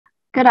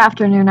Good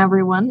afternoon,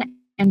 everyone,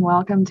 and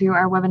welcome to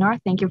our webinar.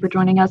 Thank you for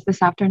joining us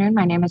this afternoon.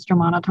 My name is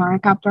Jomana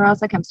Tarek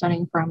Abdurazik. I'm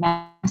studying for a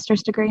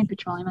master's degree in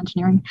petroleum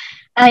engineering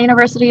at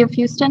University of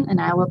Houston,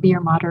 and I will be your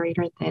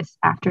moderator this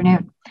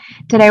afternoon.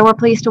 Today, we're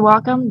pleased to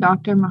welcome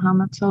Dr.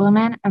 Mohamed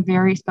Soliman, a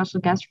very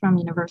special guest from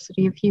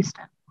University of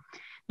Houston.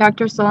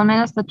 Dr.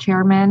 Soliman is the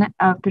chairman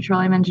of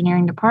Petroleum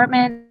Engineering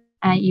Department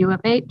at U of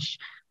H.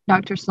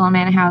 Dr.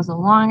 Soliman has a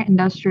long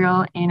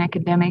industrial and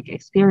academic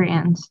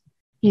experience.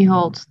 He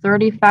holds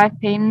 35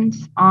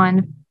 patents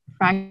on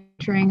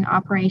fracturing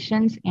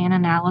operations and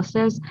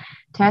analysis,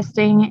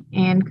 testing,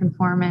 and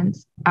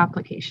conformance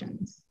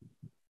applications.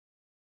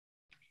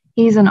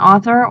 He's an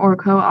author or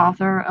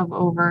co-author of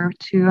over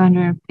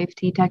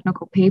 250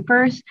 technical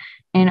papers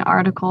and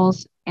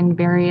articles in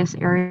various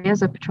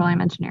areas of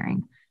petroleum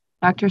engineering.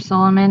 Dr.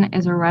 Soliman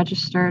is a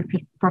registered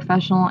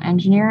professional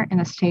engineer in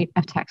the state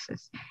of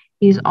Texas.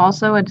 He's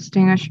also a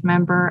distinguished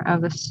member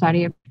of the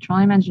Study of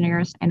Petroleum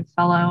Engineers and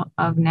Fellow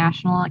of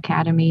National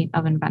Academy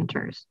of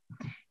Inventors.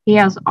 He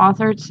has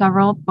authored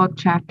several book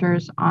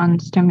chapters on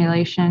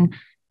stimulation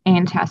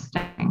and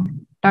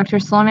testing. Dr.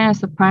 Soliman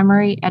is the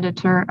primary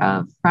editor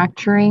of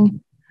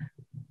Fracturing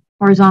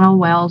Horizontal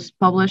Wells,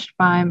 published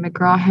by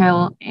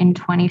McGraw-Hill in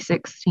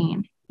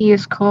 2016. He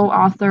is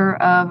co-author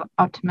of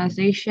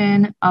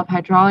Optimization of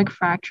Hydraulic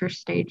Fracture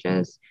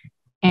Stages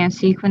and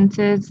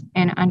Sequences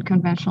in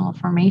Unconventional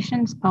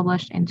Formations,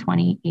 published in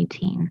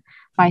 2018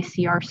 by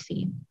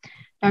CRC.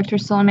 Dr.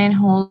 Soliman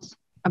holds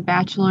a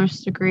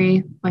bachelor's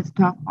degree with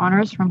top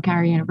honors from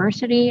Cairo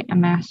University, a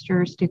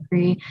master's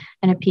degree,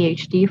 and a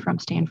PhD from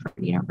Stanford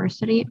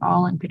University,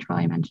 all in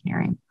petroleum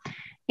engineering.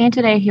 And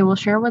today he will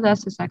share with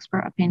us his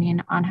expert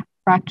opinion on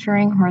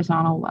fracturing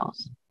horizontal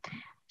wells.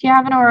 If you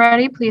haven't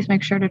already, please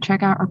make sure to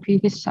check out our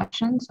previous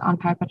sessions on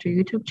Pipetter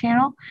YouTube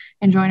channel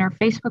and join our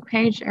Facebook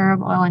page,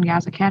 Arab Oil and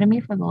Gas Academy,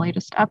 for the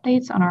latest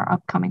updates on our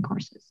upcoming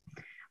courses.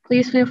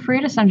 Please feel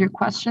free to send your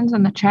questions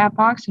in the chat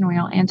box and we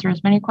will answer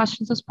as many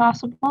questions as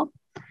possible.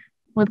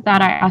 With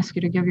that, I ask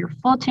you to give your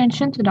full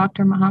attention to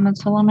Dr. Mohamed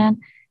Soliman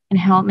and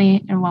help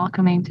me in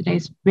welcoming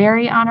today's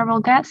very honorable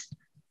guest.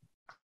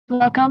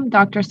 Welcome,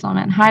 Dr.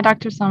 Soliman. Hi,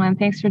 Dr. Soliman.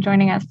 Thanks for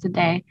joining us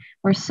today.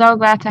 We're so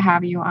glad to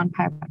have you on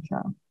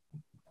Pipetter.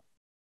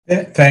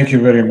 Thank you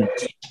very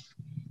much.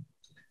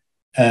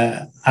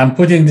 I'm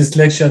putting this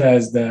lecture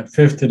as the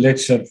fifth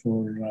lecture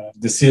for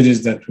the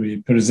series that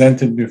we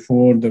presented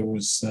before. There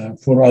was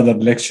 4 other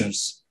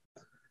lectures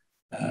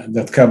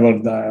that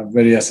covered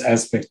various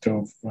aspects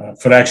of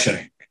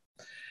fracturing.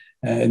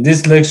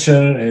 This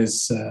lecture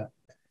is a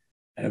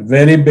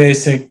very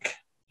basic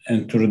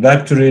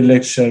introductory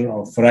lecture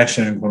of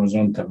fracturing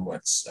horizontal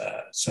wells.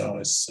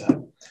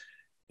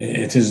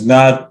 It is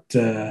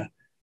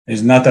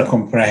not a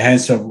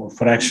comprehensive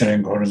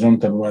fracturing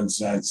horizontal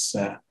wells. As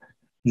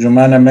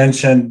Jomana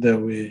mentioned,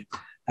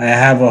 I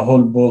have a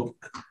whole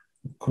book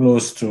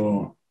close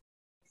to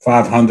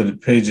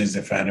 500 pages,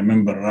 if I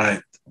remember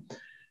right,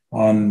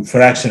 on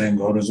fracturing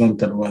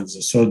horizontal wells.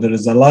 So there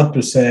is a lot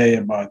to say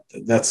about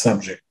that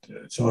subject.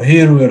 So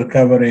here we're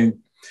covering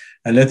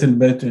a little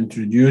bit,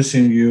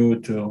 introducing you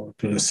to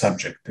the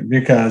subject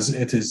because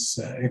it is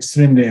an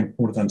extremely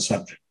important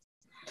subject.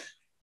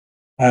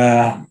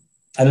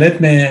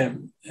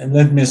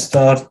 Let me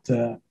start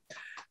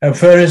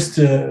first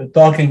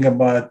talking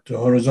about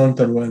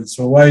horizontal wells.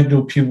 So why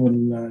do people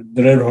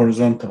drill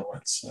horizontal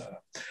wells?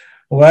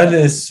 Well,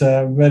 it's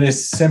a very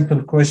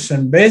simple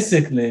question.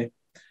 Basically,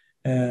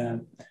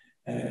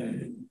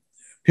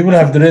 people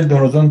have drilled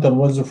horizontal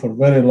wells for a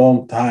very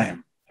long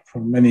time,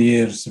 for many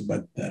years,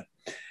 but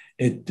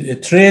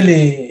it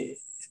really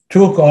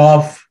took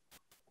off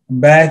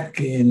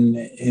back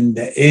in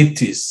the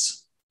 80s.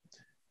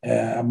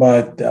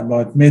 About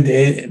mid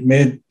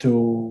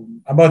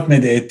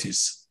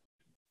 80s.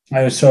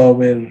 So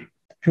where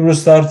people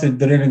started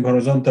drilling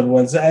horizontal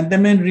wells, and the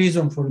main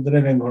reason for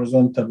drilling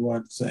horizontal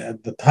wells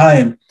at the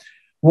time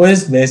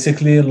was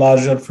basically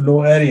larger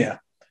flow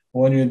area.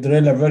 When you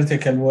drill a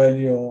vertical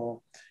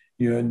well,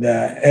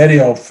 the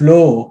area of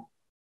flow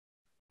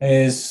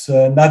is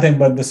nothing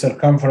but the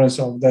circumference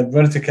of that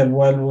vertical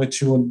well,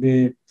 which would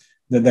be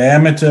the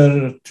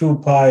diameter 2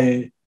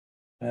 pi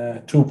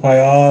r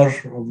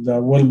of the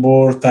well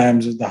bore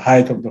times the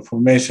height of the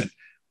formation.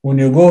 When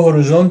you go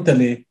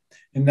horizontally,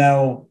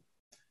 now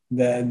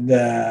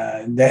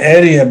the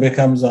area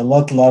becomes a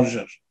lot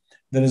larger.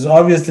 There is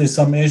obviously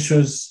some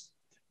issues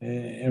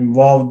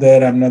involved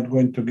there. I'm not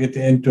going to get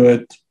into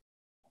it,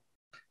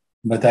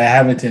 but I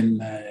have it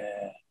in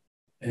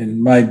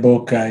my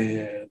book.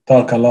 I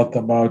talk a lot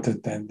about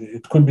it, and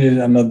it could be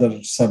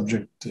another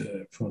subject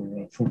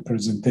for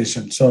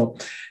presentation. So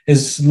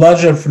it's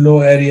larger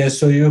flow area,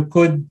 so you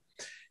could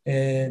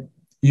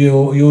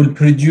you will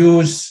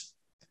produce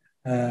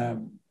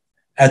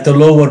at a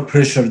lower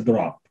pressure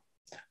drop,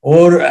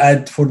 or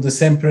for the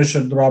same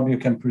pressure drop you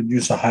can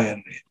produce a higher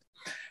rate.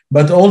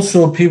 But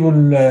also people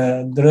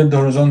drill the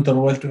horizontal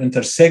well to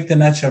intersect the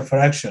natural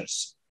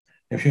fractures.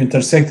 If you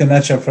intersect the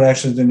natural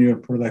fractures, then your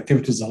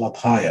productivity is a lot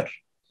higher.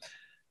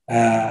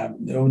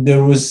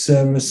 There was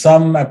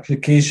some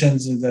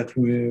applications that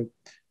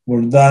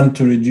were done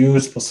to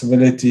reduce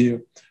possibility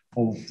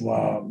of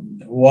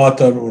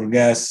water or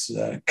gas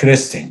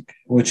cresting,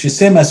 which is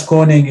same as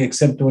coning,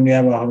 except when you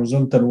have a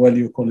horizontal well,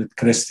 you call it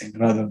cresting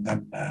rather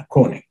than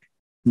coning,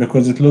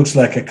 because it looks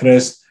like a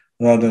crest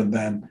rather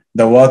than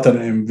the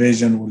water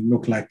invasion will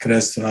look like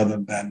crest rather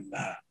than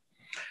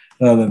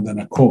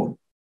a cone.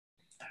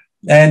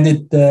 And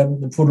it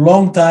for a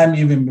long time,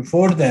 even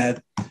before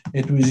that,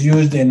 it was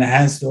used in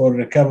enhanced oil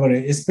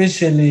recovery,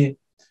 especially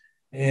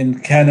in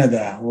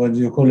Canada, what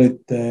you call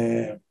it,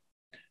 a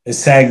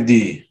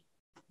SAGD,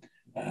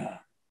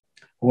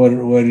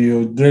 where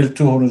you drill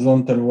two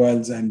horizontal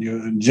wells and you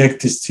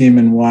inject steam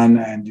in one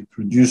and you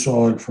produce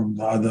oil from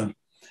the other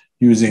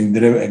using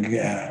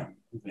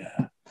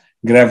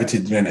gravity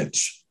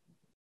drainage.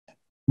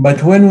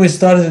 But when we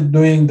started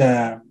drilling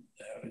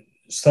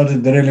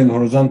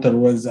horizontal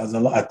wells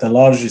at a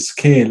large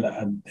scale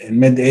in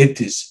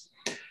mid-80s,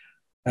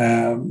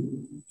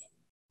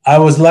 I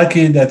was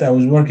lucky that I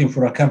was working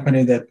for a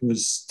company that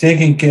was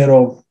taking care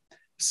of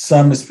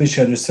some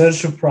special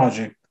research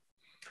project.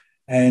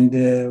 And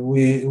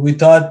we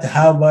thought,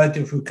 how about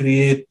if we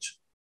create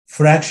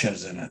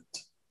fractures in it?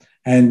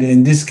 And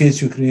in this case,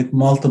 you create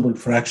multiple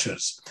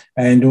fractures.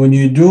 And when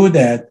you do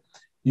that,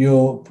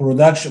 your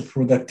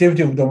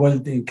productivity of the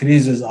well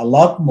increases a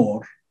lot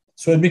more.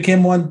 So it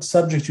became one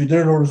subject. You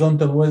drill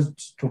horizontal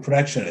wells to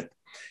fracture it.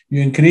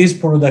 You increase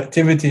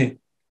productivity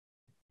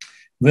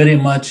very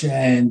much,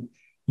 and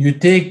you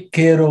take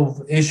care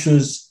of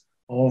issues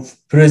of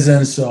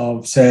presence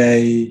of,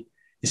 say,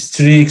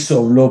 streaks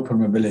of low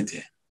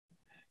permeability.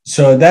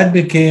 So that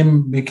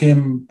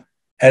became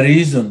a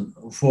reason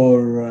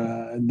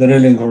for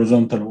drilling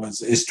horizontal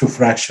wells, is to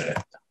fracture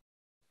it.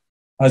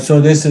 So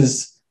this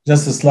is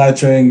just a slide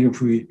showing if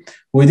we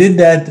did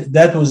that.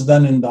 That was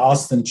done in the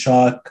Austin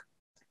Chalk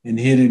in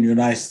here in the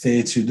United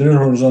States. You drill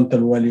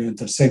horizontal well, you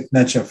intersect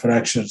natural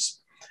fractures,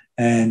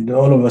 and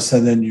all of a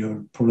sudden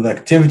your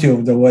productivity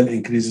of the well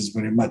increases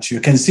very much.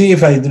 You can see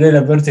if I drill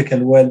a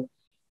vertical well,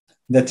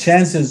 the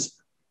chances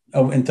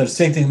of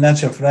intersecting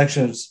natural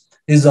fractures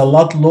is a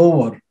lot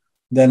lower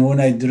than when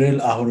I drill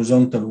a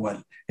horizontal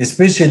well,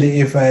 especially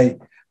if I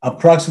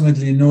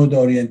approximately know the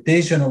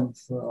orientation of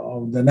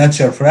the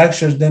natural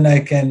fractures, then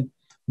I can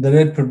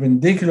drill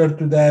perpendicular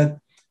to that,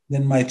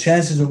 then my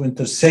chances of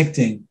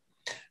intersecting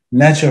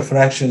natural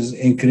fractures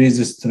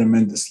increases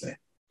tremendously.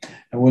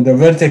 And with a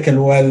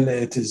vertical well,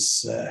 it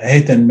is a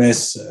hit and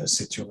miss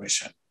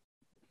situation.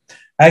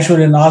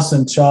 Actually, in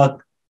Austin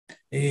Chalk,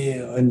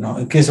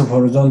 in case of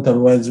horizontal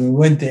wells, we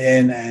went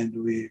in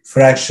and we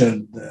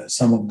fractured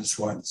some of these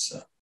wells.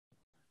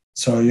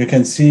 So you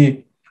can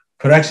see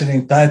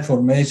fracturing tight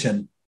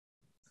formation.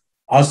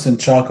 Austin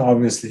Chalk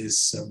obviously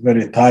is a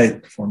very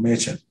tight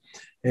formation.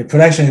 A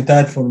fracturing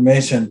tight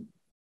formation,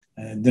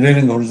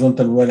 drilling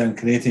horizontal well and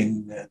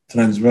creating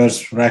transverse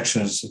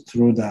fractures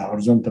through the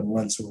horizontal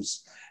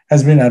wells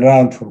has been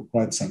around for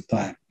quite some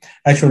time.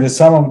 Actually,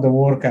 some of the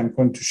work I'm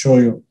going to show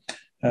you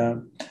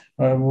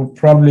we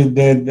probably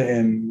did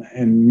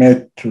in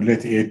mid to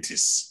late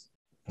 80s.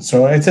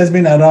 So it has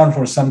been around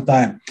for some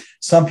time.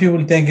 Some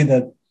people think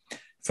that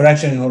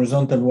fracturing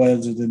horizontal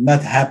wells did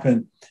not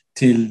happen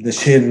till the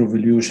shale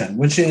revolution,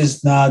 which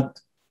is not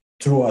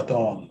true at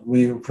all.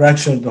 We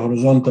fractured the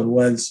horizontal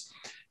wells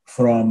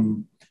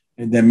from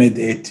the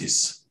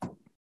mid-80s.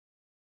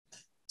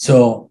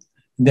 So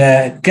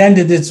the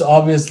candidates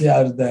obviously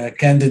are the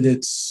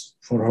candidates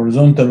for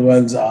horizontal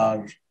wells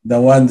are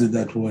the ones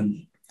that will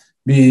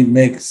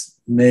make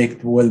the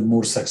well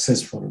more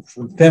successful.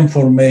 Thin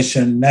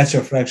formation,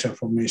 natural fracture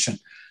formation,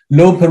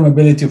 low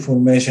permeability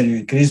formation, you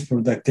increase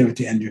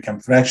productivity and you can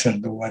fracture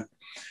the well,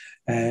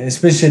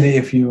 especially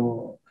if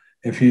you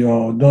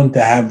don't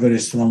have very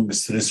strong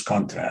stress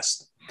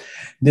contrast.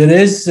 There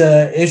is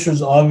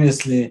issues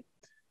obviously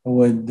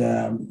with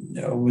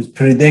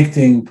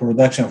predicting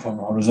production from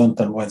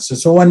horizontal wells.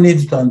 So one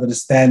needs to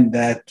understand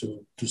that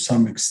to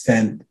some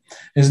extent.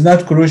 It's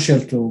not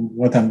crucial to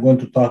what I'm going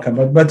to talk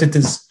about, but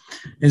it's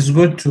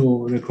good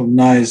to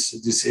recognize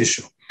this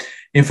issue.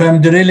 If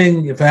I'm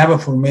drilling, if I have a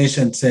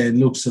formation, say it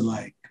looks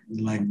like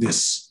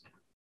this,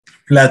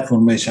 flat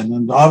formation,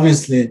 and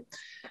obviously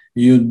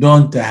you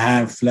don't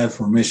have flat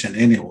formation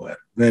anywhere,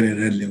 very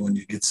rarely when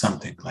you get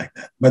something like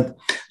that. But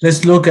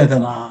let's look at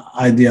an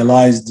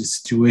idealized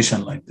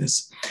situation like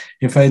this.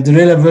 If I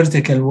drill a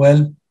vertical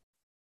well,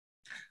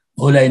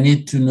 all I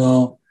need to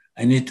know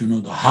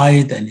the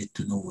height, I need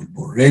to know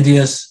wellbore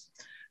radius,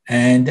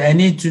 and I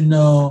need to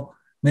know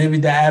maybe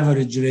the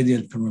average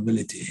radial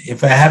permeability.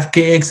 If I have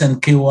Kx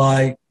and Ky,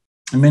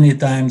 many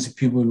times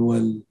people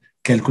will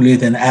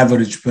calculate an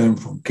average perm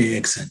from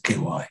Kx and Ky.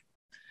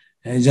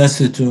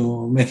 Just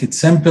to make it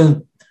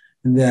simple,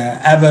 the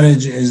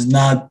average is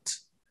not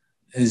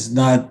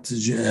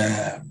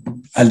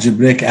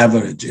algebraic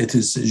average, it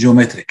is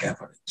geometric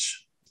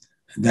average.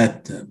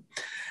 That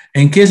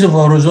in case of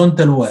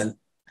horizontal well,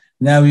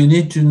 now you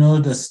need to know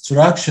the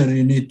structure,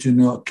 you need to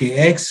know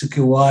Kx,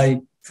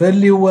 Ky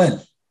fairly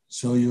well.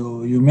 So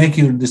you make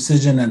your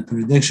decision and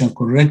prediction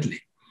correctly.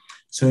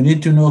 So you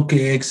need to know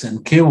Kx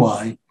and Ky.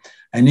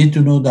 I need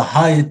to know the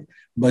height,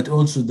 but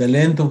also the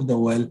length of the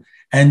well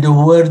and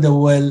where the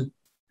well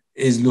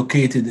is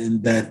located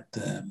in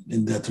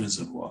that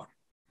reservoir.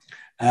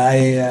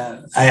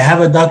 I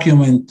have a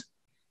document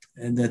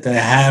that I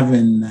have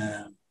in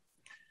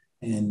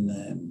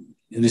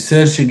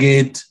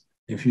ResearchGate.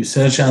 If you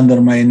search under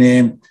my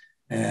name,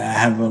 I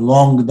have a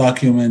long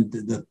document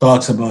that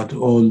talks about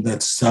all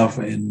that stuff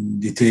in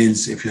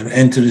details. If you're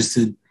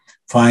interested,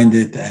 find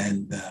it,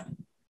 and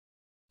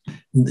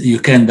you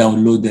can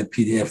download the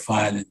PDF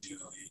file and you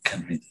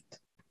can read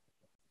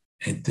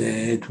it.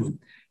 It would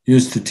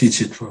used to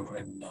teach it for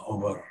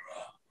over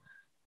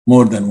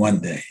more than one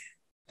day.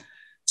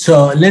 So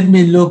let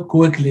me look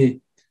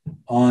quickly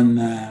on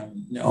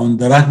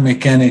the rock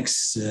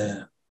mechanics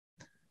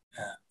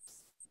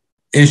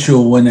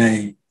issue when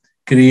I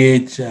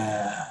create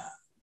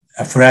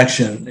a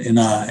fracture in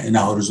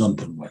a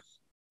horizontal well.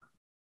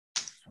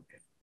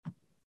 Okay.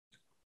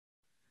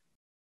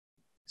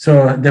 So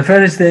the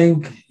first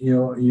thing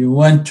you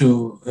want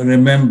to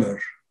remember,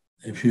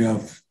 if you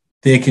have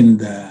taken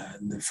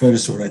the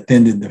first or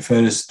attended the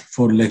first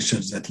 4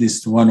 lectures, at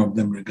least one of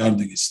them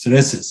regarding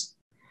stresses,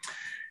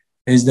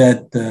 is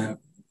that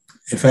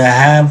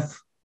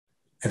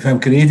if I'm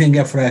creating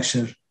a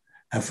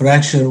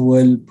fracture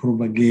will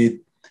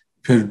propagate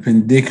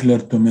perpendicular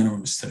to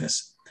minimum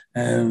stress.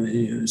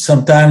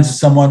 Sometimes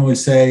someone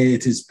will say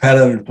it is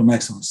parallel to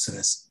maximum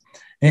stress.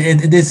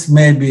 This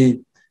may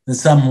be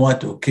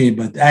somewhat okay,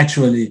 but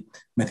actually,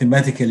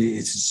 mathematically,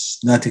 it's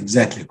not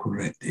exactly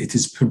correct. It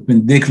is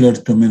perpendicular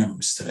to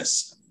minimum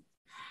stress.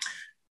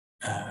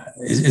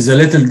 Is a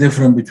little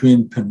different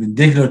between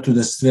perpendicular to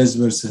the stress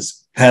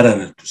versus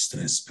parallel to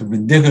stress.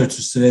 Perpendicular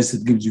to stress,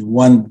 it gives you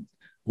one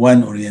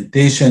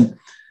orientation.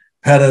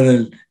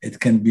 Parallel, it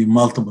can be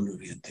multiple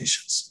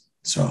orientations.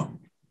 So,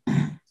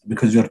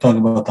 because you're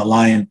talking about a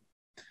line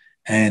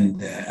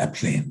and a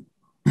plane.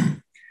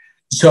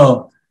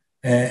 So,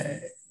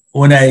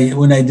 when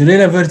I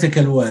drill a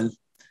vertical well,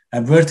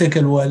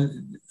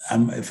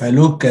 if I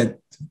look at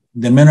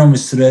the minimum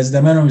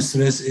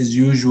stress is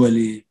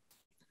usually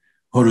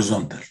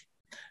horizontal.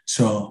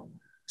 So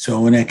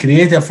when I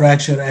create a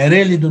fracture, I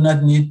really do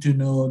not need to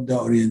know the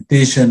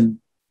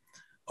orientation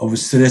of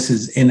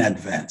stresses in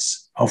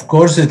advance. Of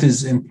course, it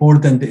is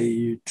important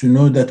to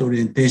know that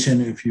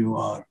orientation if you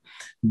are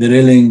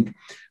drilling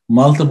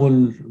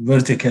multiple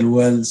vertical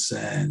wells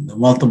and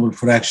multiple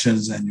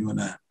fractures, and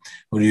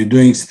you're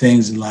doing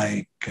things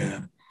like,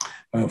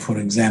 for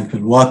example,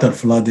 water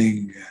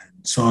flooding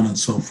and so on and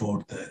so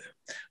forth,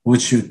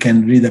 which you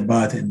can read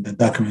about in the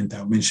document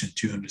I mentioned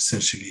to you in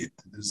ResearchGate.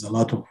 There's a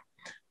lot of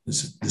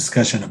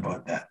discussion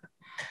about that.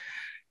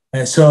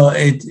 So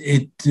it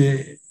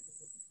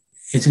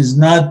is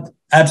not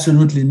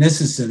absolutely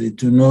necessary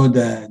to know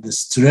the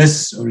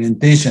stress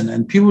orientation.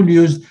 And people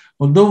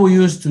although we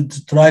used to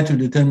try to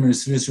determine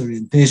stress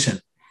orientation,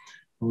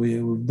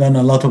 we've done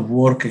a lot of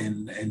work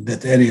in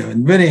that area, a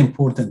very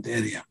important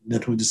area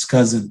that we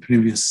discussed in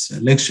previous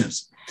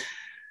lectures.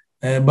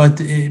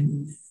 But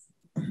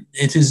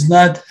it is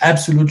not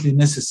absolutely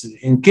necessary.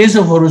 In case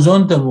of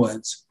horizontal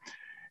wells,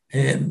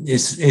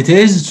 it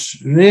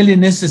is really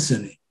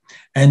necessary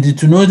and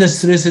to know the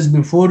stresses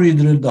before you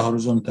drill the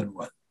horizontal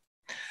well.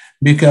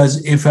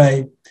 Because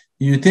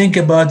you think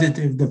about it,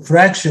 if the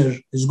fracture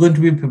is going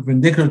to be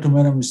perpendicular to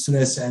minimum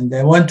stress and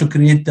I want to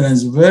create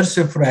transverse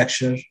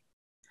fracture,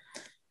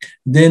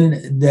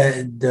 then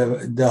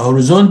the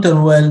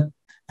horizontal well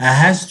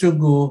has to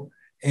go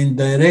in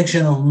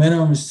direction of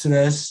minimum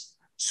stress,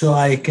 so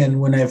I can,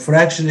 when I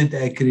fracture it,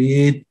 I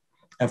create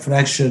a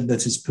fracture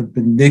that is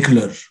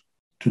perpendicular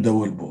to the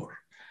well bore.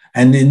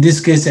 And in this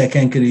case, I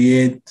can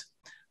create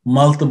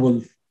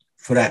multiple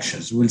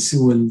fractures.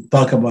 We'll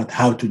talk about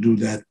how to do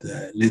that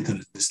later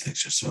in this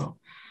lecture. So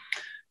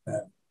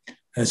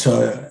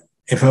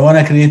if I want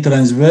to create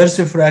transverse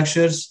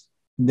fractures,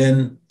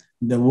 then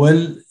the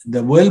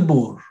well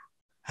bore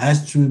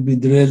has to be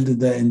drilled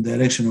in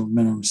direction of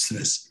minimum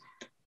stress.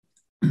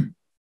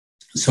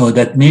 So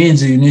that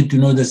means you need to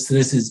know the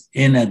stresses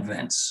in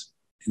advance.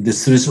 The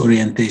stress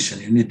orientation,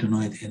 you need to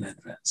know it in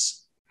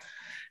advance.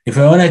 If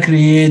I want to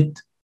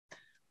create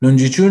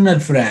longitudinal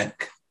frac,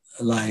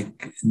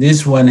 like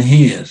this one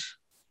here,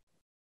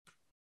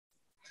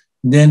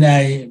 then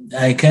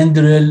I can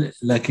drill,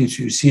 like if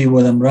you see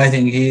what I'm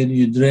writing here,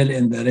 you drill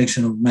in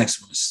direction of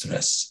maximum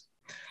stress.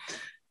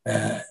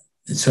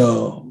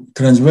 So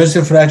transverse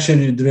fracture,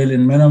 you drill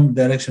in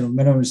direction of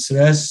minimum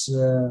stress.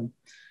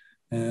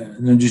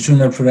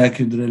 Longitudinal frac,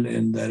 you drill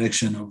in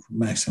direction of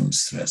maximum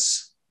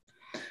stress.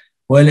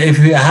 Well,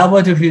 how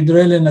about if you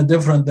drill in a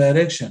different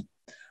direction?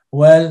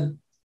 Well,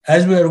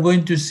 as we are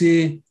going to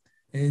see,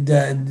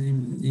 that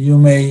you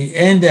may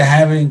end up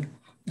having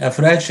a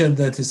fracture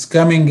that is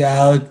coming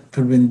out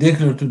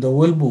perpendicular to the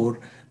well bore,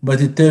 but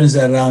it turns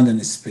around in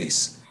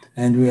space.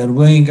 And I'm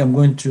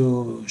going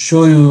to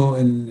show you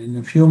in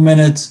a few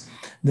minutes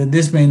that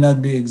this may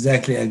not be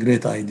exactly a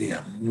great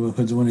idea,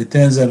 because when it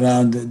turns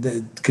around,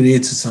 it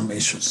creates some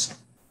issues.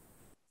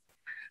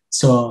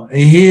 So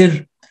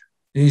here,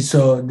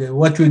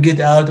 what we get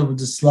out of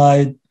the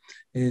slide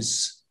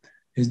is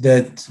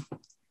that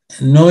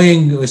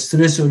knowing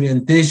stress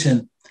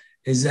orientation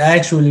is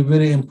actually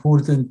very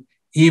important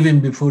even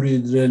before you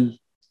drill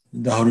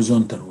the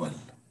horizontal well.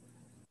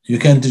 You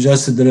can't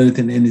just drill it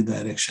in any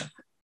direction.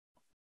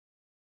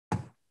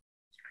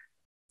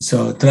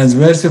 So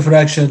transverse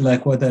fracture,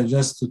 like what I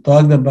just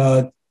talked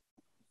about,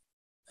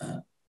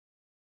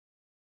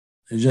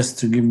 just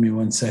to give me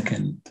 1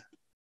 second.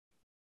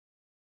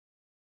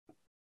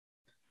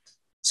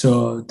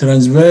 So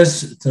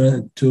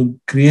to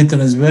create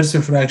transverse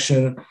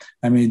fracture,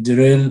 I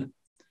drill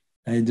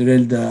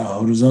the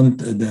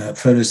horizontal,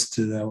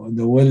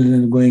 the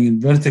well going in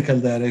vertical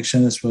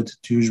direction. That's what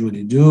it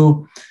usually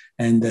do.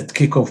 And at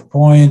kickoff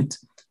point,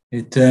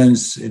 it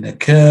turns in a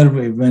curve,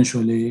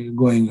 eventually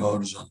going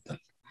horizontal.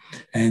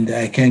 And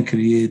I can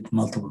create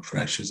multiple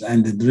fractures.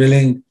 And the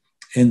drilling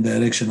in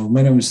direction of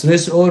minimum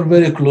stress or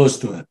very close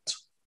to it.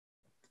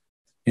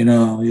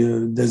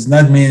 Does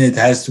not mean it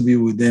has to be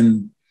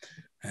within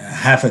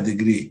half a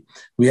degree.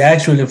 We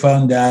actually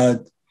found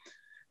out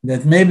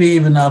that maybe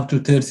even up to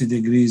 30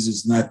 degrees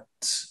is not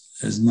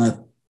a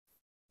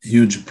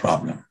huge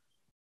problem.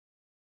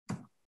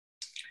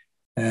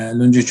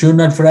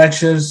 Longitudinal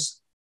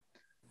fractures,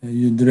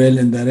 you drill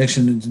in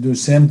direction to do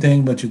same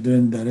thing, but you drill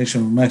in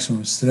direction of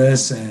maximum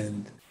stress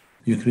and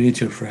you create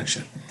your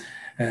fracture.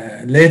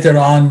 Later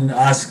on,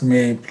 ask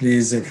me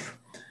please if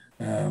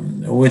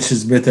which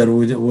is better,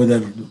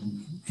 whether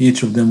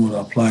each of them will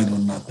apply or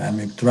not. I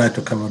may try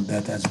to cover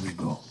that as we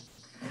go.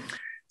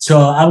 So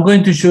I'm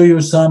going to show you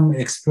some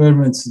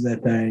experiments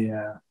that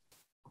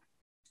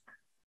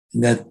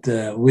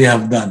we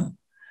have done.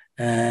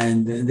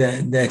 And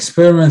the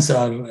experiments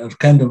are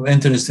kind of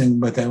interesting,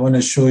 but I want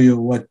to show you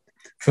what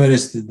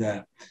first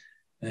the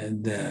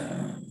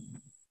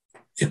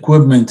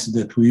equipment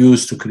that we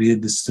use to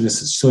create the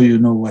stresses, so you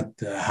know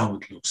how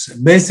it looks.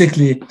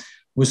 Basically,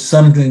 with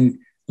something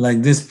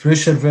like this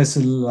pressure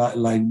vessel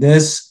like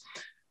this,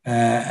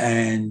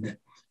 and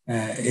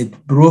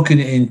it broken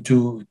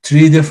into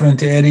 3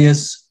 different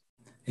areas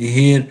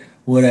here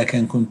where I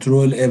can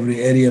control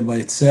every area by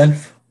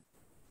itself.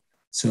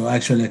 So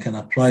actually I can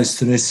apply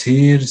stress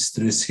here,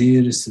 stress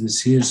here,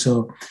 stress here.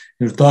 So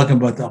you're talking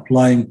about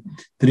applying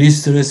 3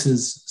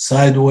 stresses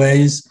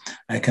sideways.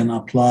 I can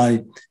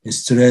apply a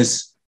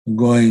stress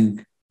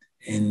going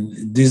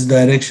in this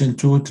direction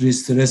too, 3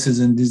 stresses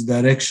in this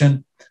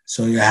direction.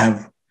 So you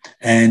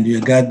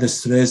got the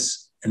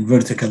stress in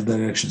vertical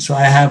direction. So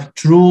I have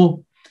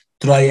true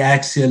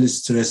triaxial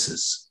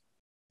stresses.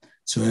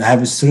 So I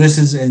have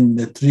stresses in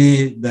the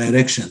 3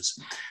 directions.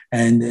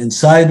 And in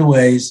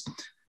sideways,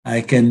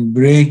 I can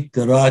break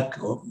the rock.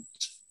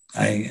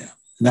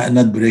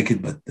 Not break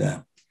it, but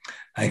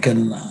I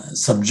can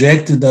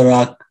subject the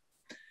rock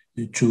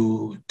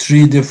to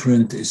 3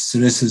 different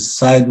stresses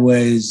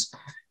sideways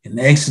in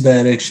X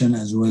direction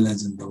as well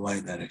as in the Y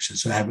direction.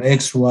 So I have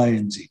X, Y,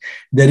 and Z.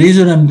 The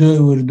reason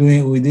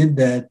we did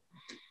that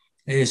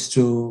is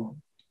to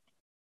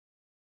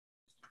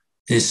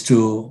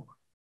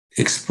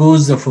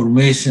expose the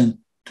formation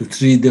to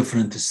 3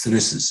 different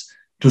stresses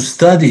to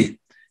study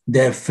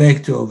the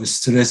effect of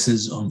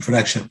stresses on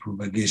fracture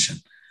propagation,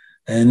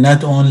 and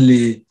not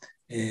only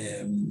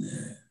in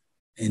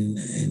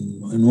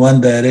one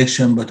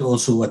direction, but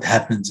also what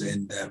happens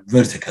in the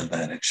vertical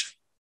direction.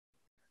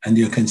 And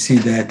you can see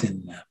that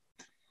in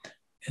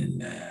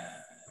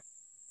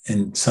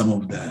some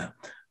of the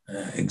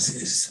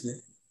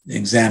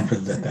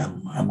examples that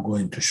I'm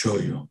going to show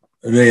you,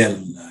 real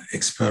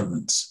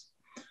experiments.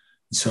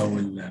 So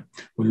we'll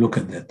look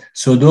at that.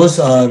 So those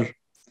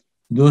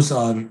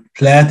are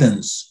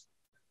platens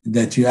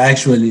that you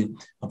actually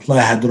apply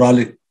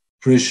hydraulic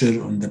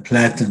pressure on the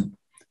platen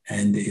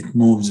and it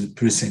moves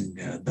pressing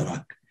the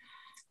rock.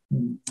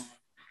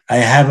 I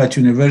have at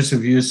University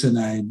of Houston,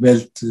 I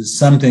built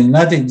something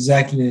not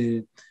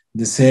exactly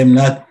the same,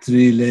 not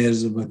 3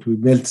 layers, but we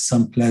built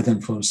some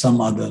platen for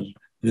some other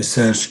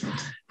research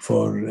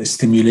for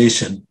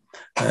stimulation,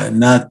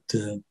 not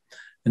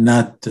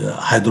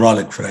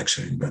hydraulic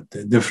fracturing, but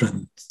a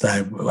different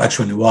type,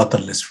 actually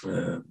waterless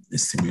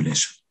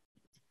stimulation.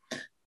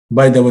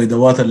 By the way, the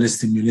waterless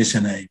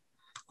stimulation,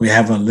 we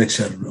have a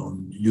lecture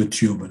on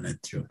YouTube on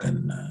it. You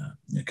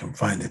can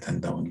find it and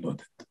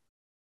download it.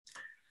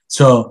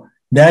 So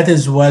that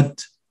is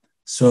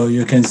so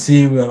you can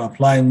see we're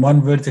applying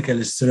one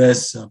vertical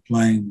stress,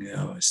 applying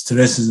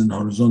stresses in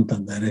horizontal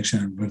direction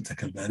and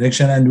vertical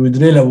direction, and we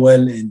drill a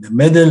well in the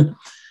middle,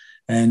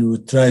 and we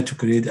try to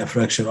create a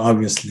fracture,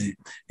 obviously,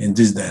 in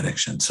this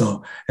direction.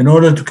 So in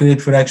order to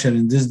create fracture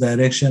in this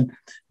direction,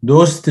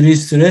 those 3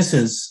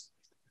 stresses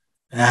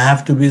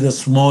have to be the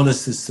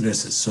smallest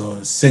stresses.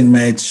 So sigma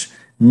H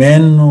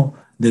min,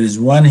 there is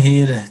 1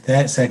 here,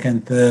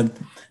 second, third,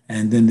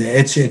 and then the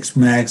HX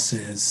max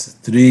is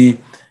 3,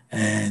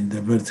 and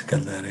the vertical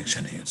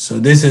direction here. So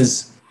this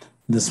is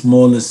the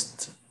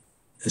smallest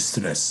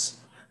stress.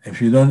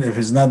 If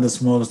it's not the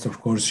smallest, of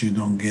course, you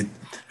don't get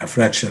a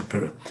fracture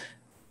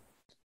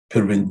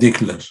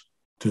perpendicular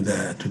to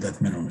that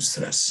minimum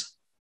stress.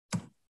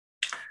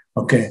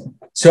 Okay,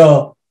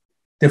 so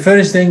the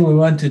first thing we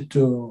wanted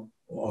to,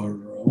 or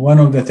one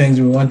of the things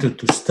we wanted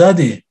to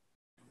study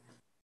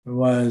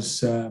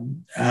was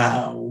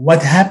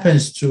what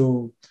happens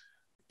to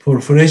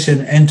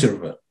perforation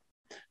interval.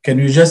 Can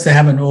you just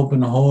have an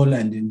open hole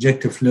and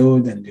inject a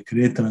fluid and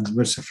create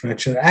transverse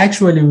fracture?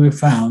 Actually, we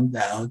found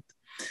out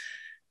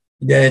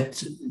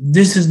that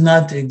this is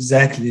not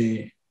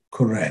exactly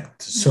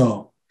correct.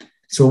 So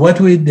what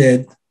we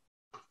did,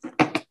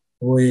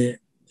 we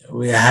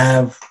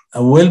have a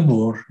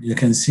wellbore. You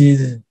can see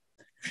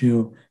if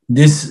you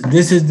this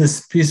is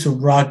this piece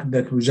of rock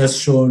that we just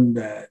shown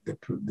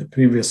the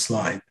previous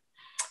slide.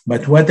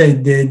 But what I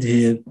did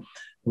here,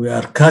 we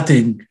are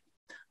cutting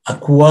a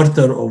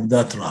quarter of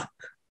that rock.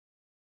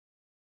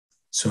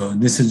 So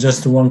this is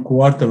just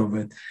 1/4 of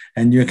it.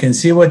 And you can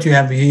see what you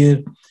have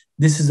here.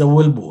 This is a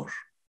wellbore.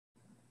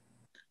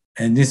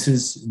 And this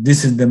is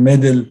the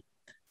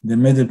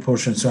middle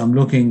portion. So I'm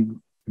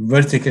looking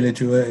vertically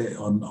to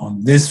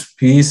on this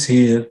piece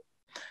here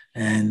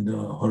and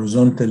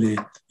horizontally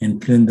in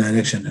plane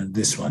direction in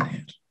this one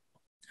here.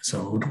 So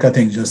we're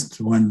cutting just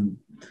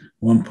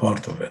one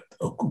part of it,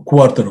 a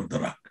quarter of the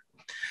rock.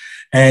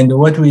 And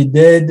what we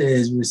did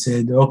is we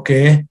said,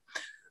 okay,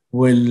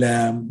 we'll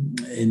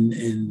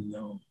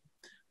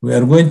we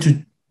are going to.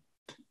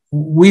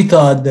 We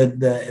thought that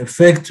the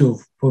effect of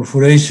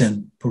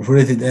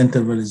perforated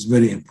interval is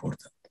very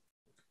important.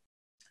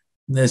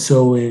 So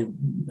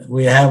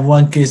we have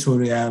one case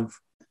where we have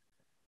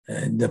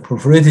the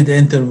perforated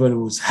interval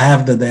was half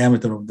the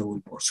diameter of the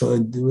wellbore. So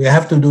we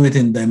have to do it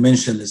in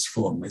dimensionless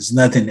form. It's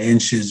not in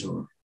inches or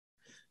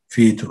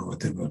feet or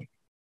whatever.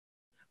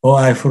 Oh,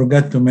 I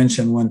forgot to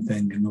mention one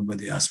thing.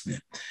 Nobody asked me.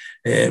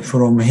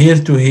 From here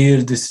to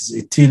here, this is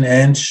 18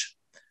 inch.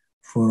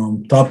 From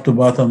top to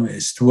bottom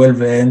is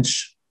 12 inch.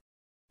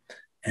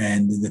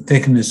 And the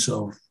thickness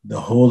of the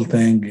whole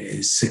thing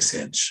is 6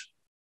 inch.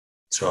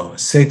 So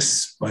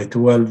 6 by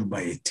 12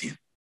 by 18.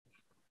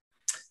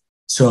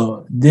 So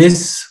this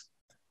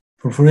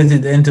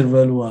perforated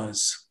interval was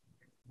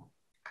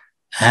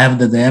half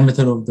the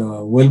diameter of the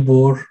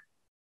wellbore.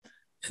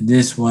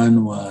 This one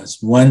was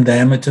 1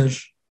 diameter.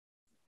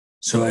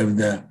 So if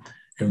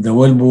the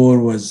wellbore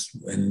was,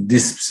 in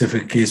this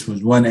specific case,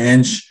 was 1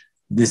 inch,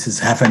 this is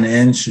half an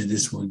inch.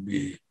 This would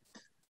be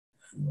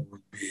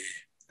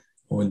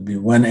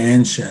 1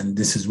 inch, and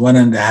this is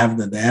 1.5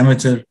 the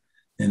diameter,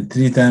 then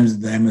 3 times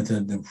the diameter,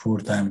 then 4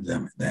 times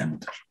the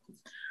diameter.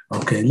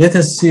 Okay, let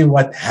us see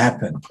what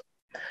happened.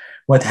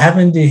 What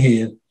happened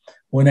here,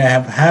 when I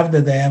have half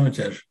the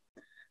diameter,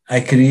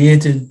 I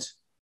created,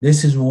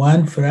 this is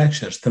one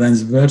fracture,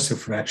 transverse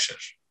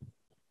fracture.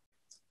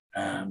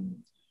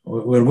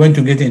 We're going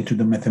to get into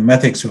the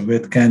mathematics of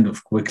it kind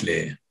of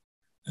quickly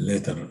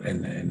later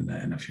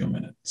in a few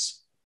minutes.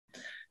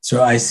 So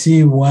I see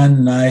one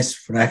nice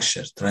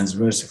fracture,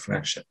 transverse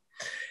fracture.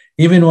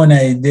 Even when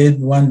I did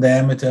 1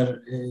 diameter,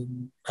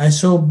 I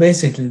saw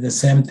basically the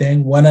same thing.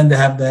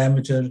 1.5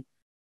 diameter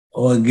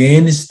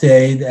again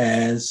stayed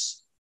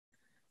as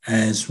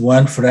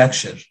one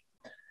fracture.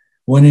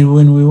 When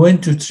we went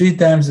to 3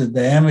 times the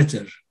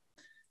diameter,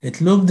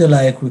 it looked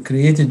like we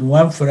created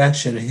one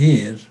fracture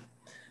here,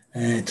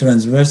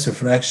 transverse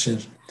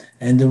fracture,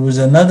 and there was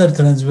another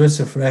transverse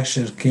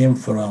fracture came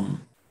from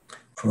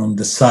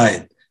the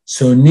side.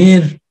 So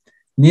near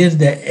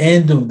the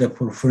end of the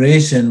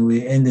perforation,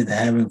 we ended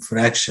having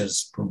fractures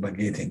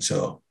propagating.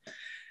 So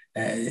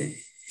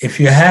if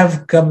you have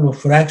a couple of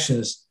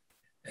fractures,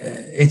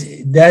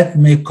 that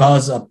may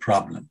cause a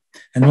problem.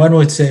 And one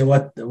would say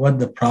what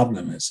the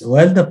problem is.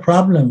 Well, the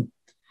problem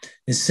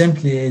is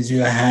simply is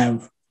you have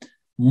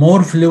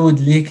more fluid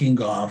leaking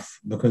off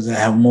because I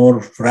have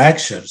more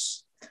fractures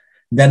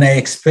than I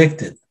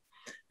expected.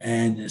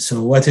 And so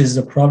what is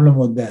the problem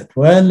with that?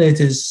 Well, it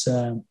is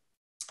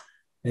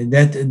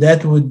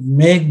that would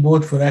make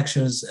both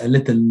fractures a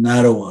little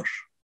narrower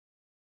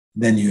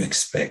than you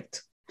expect.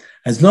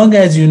 As long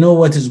as you know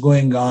what is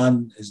going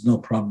on, is no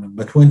problem.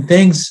 But when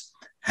things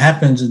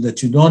happen that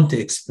you don't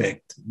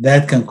expect,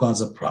 that can cause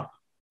a problem.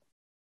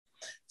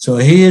 So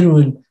here,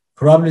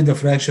 probably the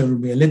fracture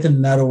will be a little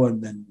narrower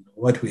than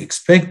what we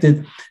expected,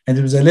 and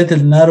it was a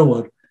little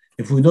narrower.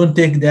 If we don't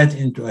take that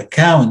into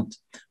account,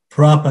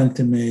 propant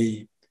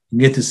may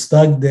get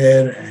stuck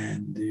there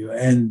and you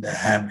end up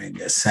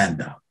having a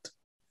sand out.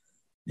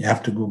 You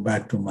have to go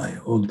back to my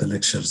old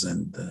lectures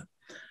and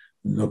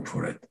look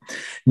for it.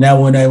 Now,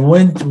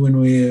 when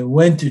we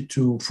went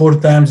to 4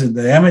 times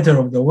the diameter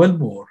of the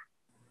wellbore,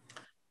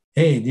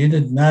 hey, you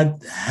did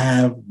not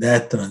have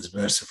that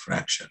transverse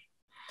fracture.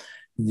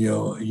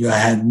 You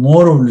had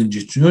more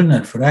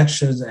longitudinal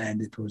fractures, and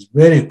it was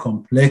very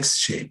complex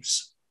shapes.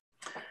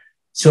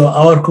 So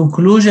our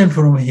conclusion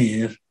from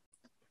here,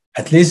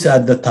 at least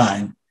at the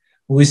time,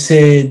 we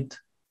said,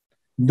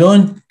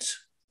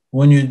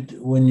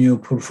 when you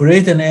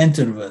perforate an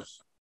interval,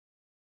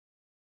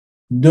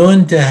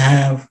 don't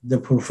have the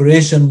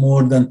perforation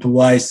more than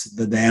twice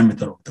the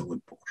diameter of the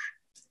wellbore.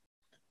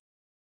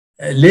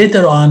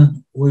 Later on,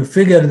 we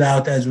figured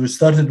out as we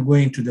started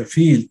going to the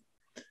field,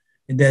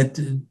 that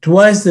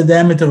twice the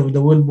diameter of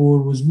the well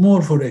bore was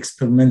more for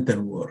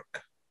experimental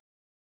work.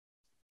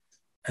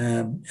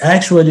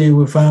 Actually,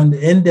 we found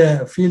in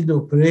the field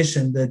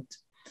operation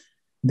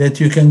that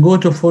you can go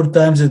to 4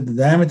 times the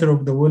diameter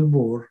of the well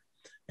bore,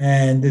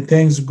 and the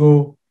things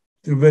go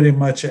very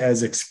much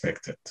as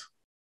expected.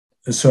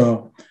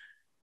 So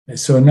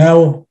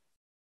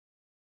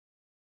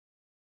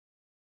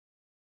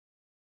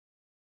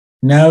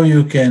now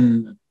you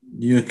can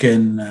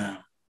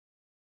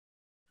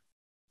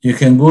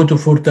go to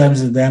 4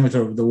 times the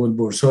diameter of the well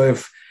bore. So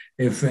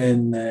if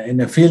in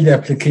a field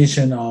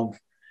application of,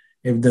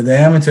 if the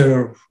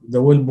diameter of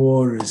the well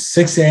bore is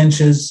 6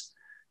 inches,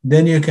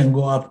 then you can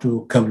go up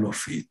to a couple of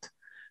feet.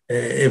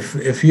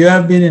 If you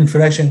have been in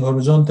fracturing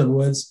horizontal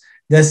wells,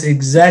 that's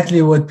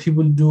exactly what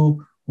people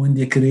do when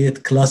they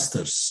create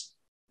clusters.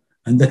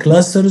 And the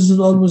cluster is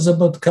always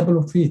about a couple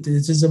of feet.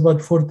 It is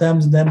about 4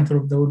 times the diameter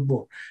of the well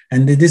bore.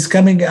 And it is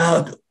coming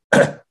out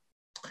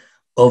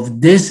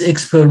of this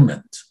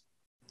experiment.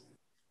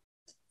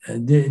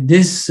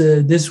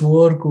 This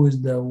work was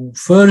the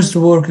first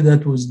work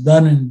that was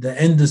done in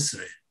the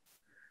industry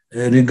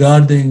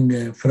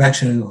regarding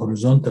fracturing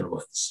horizontal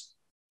wells.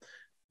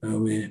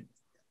 We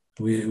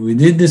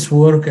did this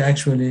work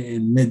actually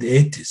in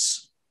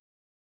mid-80s.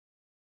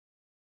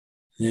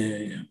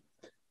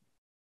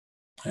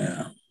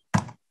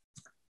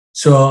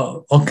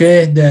 So,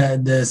 okay,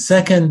 the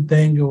second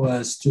thing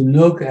was to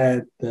look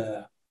at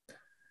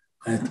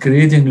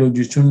creating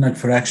longitudinal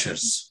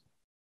fractures.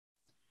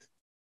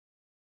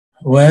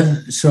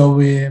 Well, so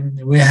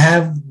we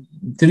have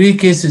 3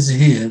 cases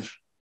here.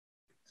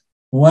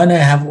 One,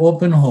 I have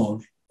open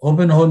hole.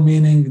 Open hole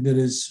meaning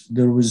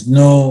there was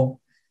no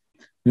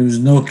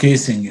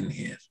casing in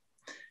here.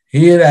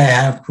 Here I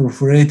have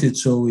perforated,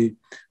 so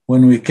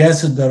when we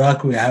casted the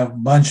rock, we have a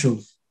bunch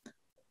of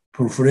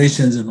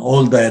perforations in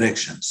all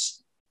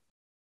directions.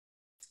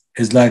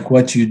 It's like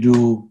what you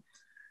do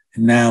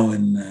now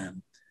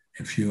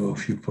if you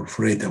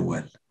perforate a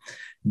well.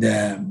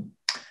 The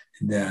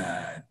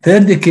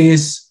third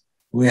case,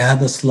 we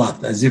had a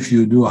slot, as if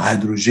you do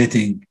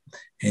hydrojetting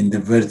in the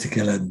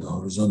vertical and the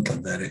horizontal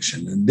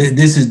direction. And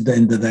this is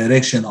in the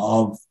direction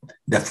of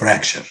the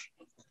fracture.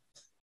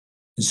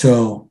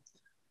 So,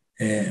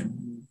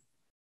 and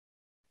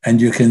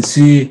you can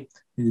see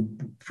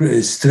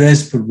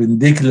stress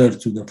perpendicular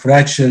to the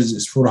fractures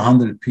is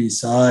 400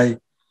 psi.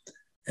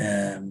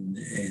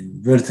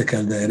 In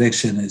vertical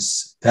direction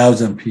is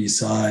 1000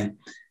 psi.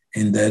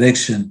 In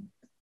direction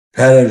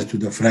parallel to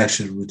the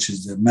fracture, which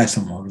is the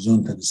maximum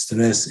horizontal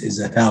stress, is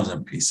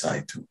 1000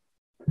 psi too.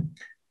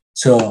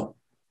 So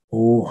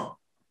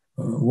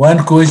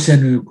one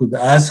question we could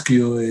ask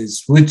you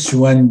is, which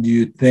one do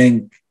you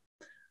think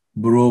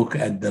broke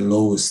at the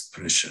lowest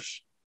pressure?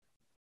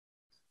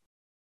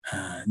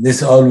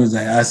 This always,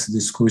 I ask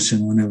this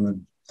question whenever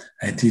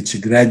I teach a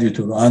graduate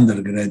or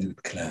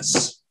undergraduate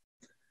class.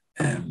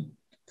 I'm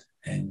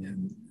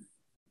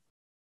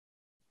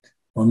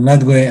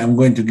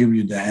going to give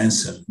you the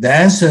answer. The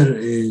answer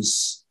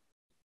is,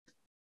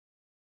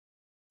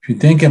 if you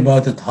think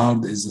about it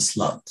hard, is the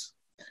slot.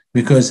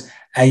 Because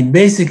I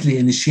basically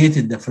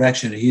initiated the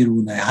fracture here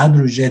when I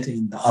hydrojet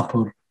in the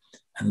upper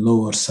and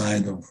lower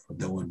side of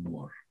the well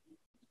bore.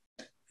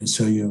 And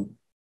so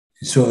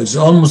it's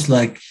almost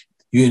like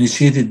you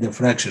initiated the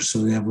fracture.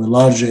 So you have a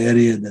larger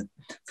area that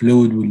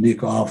fluid will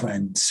leak off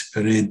and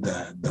separate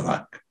the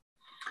rock.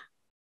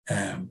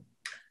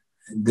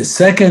 The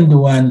second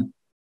one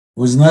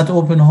was not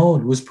open hole,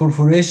 was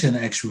perforation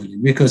actually,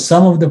 because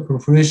some of the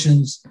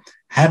perforations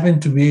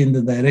happened to be in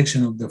the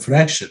direction of the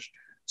fracture.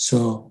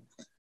 So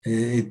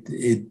it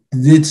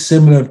did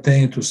similar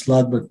thing to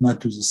slot, but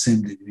not to the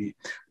same degree.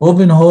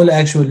 Open hole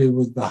actually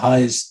was the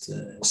highest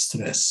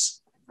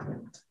stress.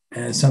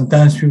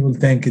 Sometimes people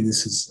think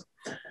this is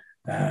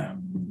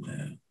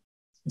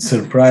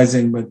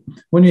surprising, but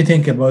when you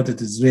think about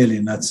it, it's really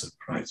not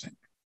surprising.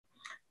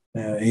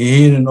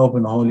 Here in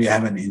open hole, you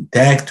have an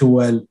intact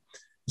well.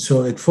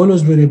 So it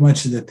follows very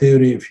much the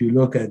theory. If you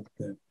look at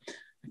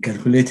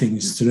calculating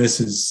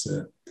stresses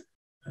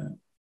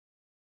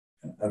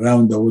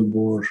around the well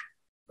bore,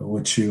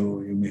 which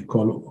you may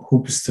call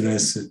hoop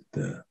stress, it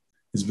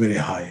is very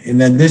high. In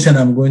addition,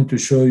 I'm going to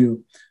show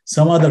you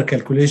some other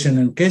calculation.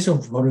 In case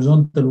of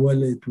horizontal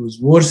well, it was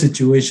worse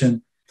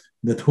situation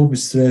that hoop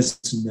stress,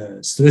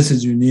 the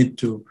stresses you need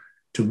to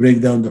break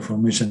down the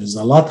formation is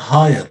a lot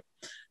higher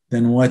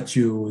than what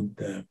you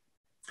would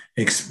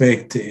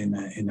expect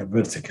in a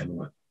vertical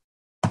well.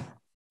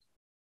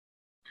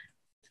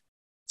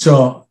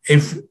 So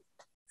if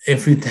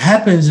it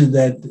happens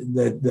that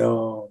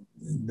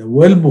the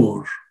well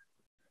bore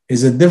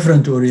is a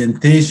different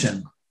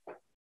orientation,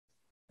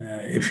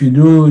 if you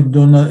do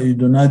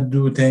not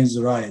do things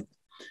right,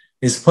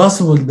 it's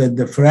possible that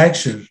the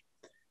fracture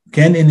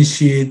can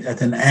initiate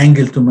at an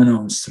angle to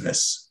minimum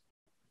stress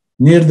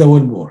near the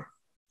well bore.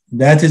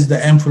 That is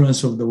the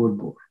influence of the well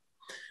bore.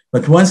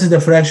 But once the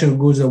fracture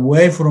goes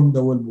away from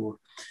the well bore,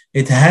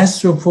 it has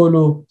to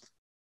follow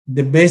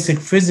the basic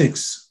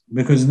physics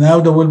because now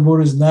the well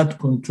bore is not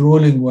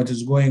controlling what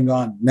is going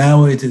on.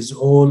 Now it is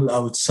all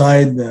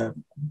outside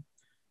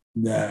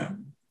the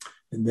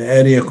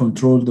area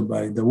controlled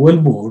by the well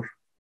bore,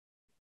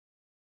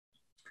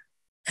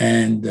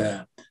 and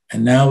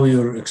now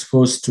you're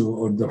exposed to,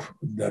 or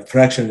the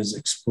fracture is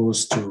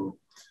exposed to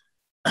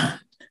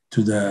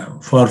the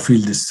far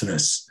field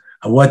stress.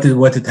 What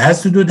it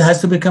has to do, it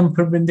has to become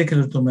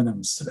perpendicular to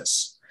minimum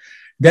stress.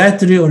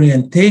 That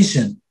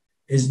reorientation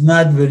is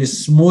not very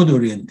smooth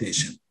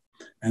orientation.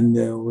 And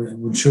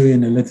we'll show you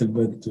in a little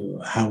bit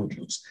how it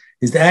looks.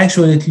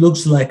 It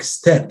looks like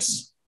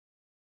steps.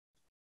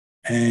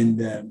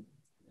 And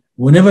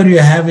whenever you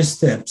have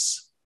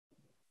steps,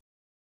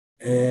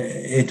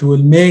 it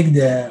will make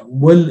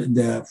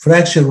the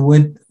fracture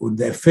width, or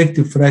the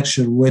effective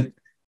fracture width,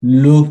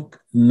 look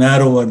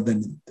narrower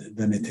than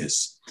it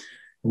is.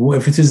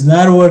 If it is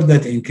narrower,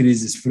 that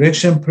increases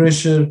friction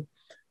pressure,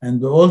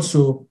 and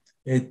also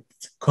it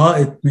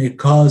may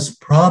cause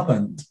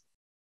proppant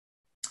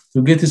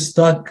to get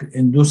stuck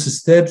in those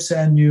steps,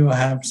 and you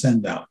have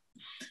sand out.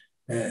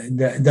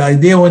 The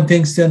idea when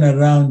things turn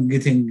around,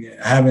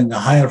 having a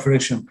higher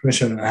friction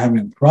pressure and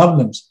having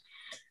problems,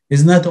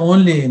 is not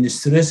only in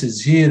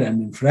stresses here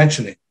and in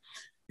fracturing.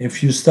 When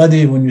you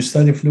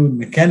study fluid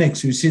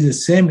mechanics, you see the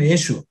same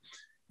issue.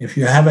 If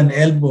you have an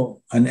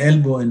elbow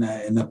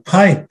in a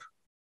pipe,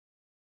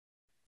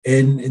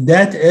 and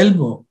that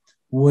elbow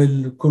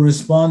will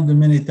correspond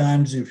many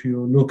times, if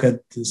you look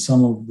at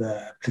some of the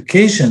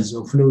applications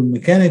of fluid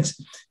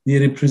mechanics, they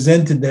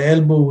represented the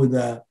elbow with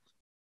a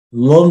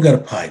longer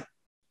pipe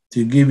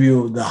to give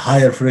you the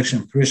higher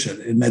friction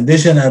pressure. In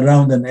addition,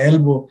 around an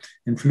elbow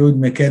in fluid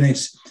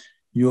mechanics,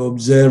 you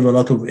observe a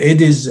lot of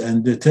eddies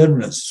and the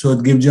turbulence, so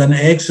it gives you an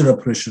extra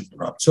pressure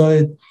drop. So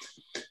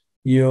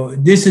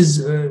this is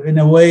in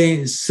a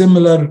way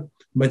similar,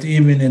 but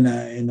even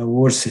in a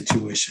worse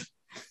situation.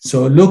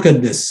 So look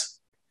at this.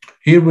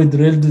 Here we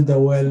drilled the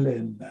well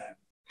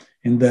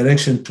in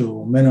direction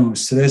to minimum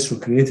stress. We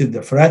created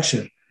the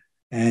fracture,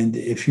 and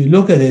if you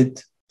look at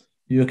it,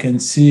 you can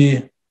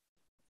see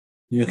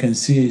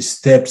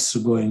steps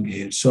going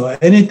here. So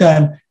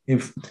anytime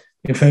if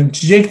I'm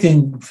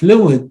injecting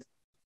fluid,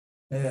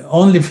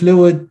 only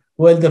fluid,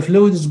 well, the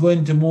fluid is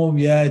going to move.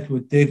 Yeah, it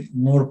would take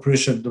more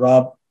pressure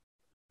drop.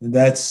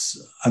 That's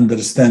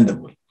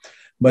understandable.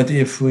 But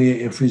if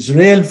it's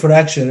real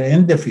fracture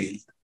in the field,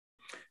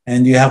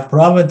 and you have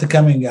proppant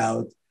coming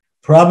out,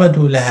 proppant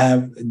will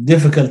have a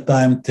difficult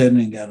time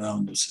turning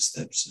around those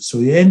steps. So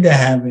you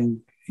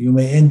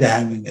may end up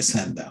having a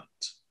sand out.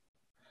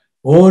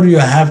 Or you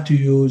have to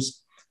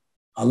use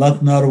a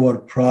lot narrower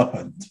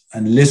proppant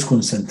and less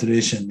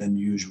concentration than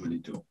you usually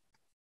do.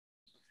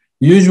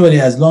 Usually,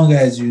 as long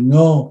as you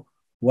know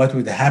what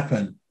would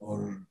happen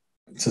or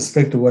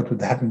suspect what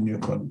would happen, you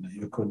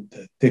could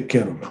take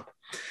care of it.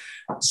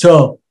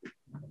 So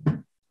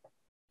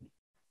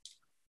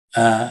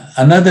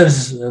another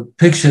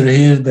picture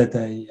here that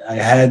I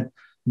had,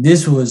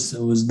 this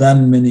was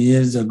done many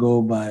years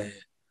ago by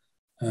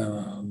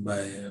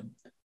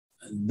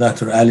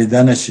Dr. Ali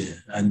Danashi,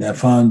 and I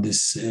found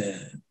this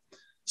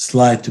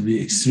slide to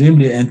be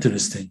extremely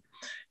interesting.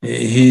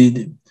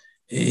 He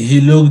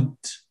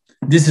looked,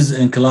 this is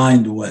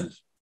inclined well,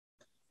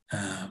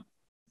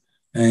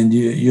 and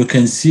you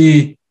can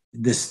see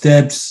the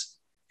steps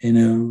in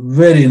a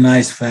very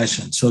nice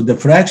fashion. So the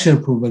fracture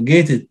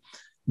propagated,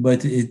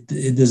 but it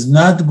does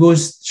not go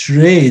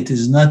straight,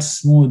 it's not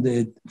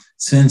smooth,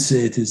 since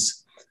it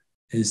is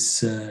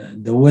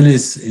the well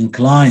is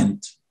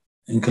inclined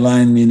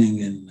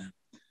meaning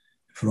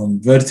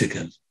from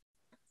vertical,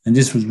 and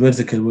this was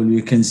vertical. Well,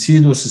 you can see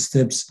those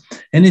steps.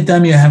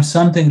 Anytime you have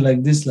something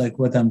like this, like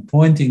what I'm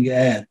pointing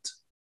at,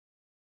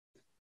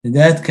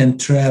 that can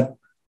trap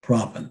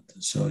proppant,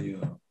 so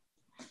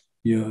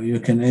you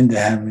can end up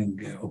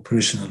having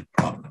operational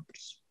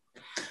problems.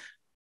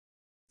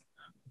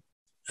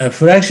 A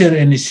fracture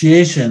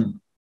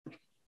initiation,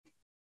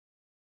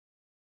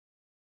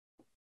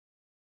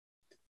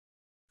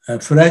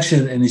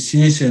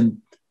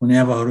 when you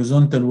have a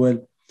horizontal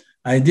well,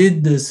 I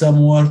did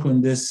some work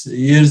on this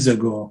years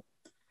ago,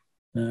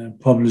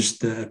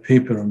 published a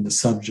paper on the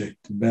subject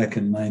back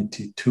in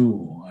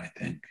 92, I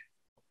think.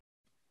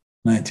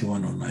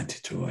 91 or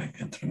 92, I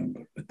can't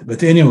remember.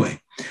 But anyway,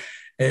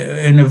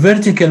 in a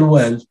vertical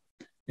well,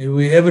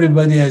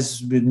 everybody has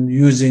been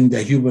using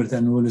the Hubert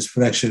and Willis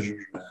fracture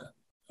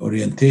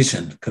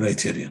orientation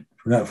criterion,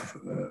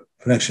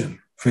 fracture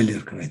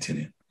failure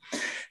criterion.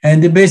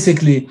 And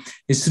basically,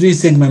 it's 3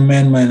 sigma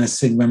min minus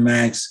sigma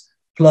max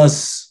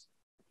plus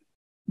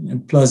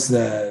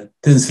the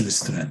tensile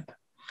strength.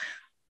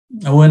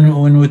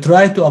 When we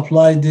try to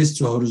apply this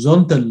to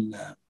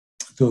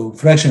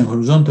fracture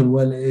horizontal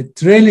well,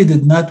 it really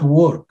did not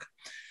work.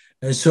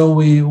 So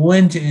we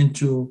went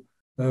into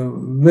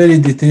very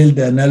detailed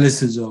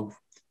analysis of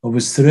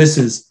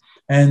stresses,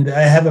 and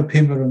I have a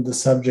paper on the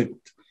subject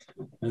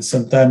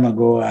some time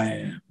ago.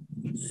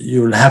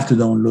 You will have to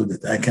download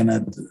it. I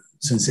cannot,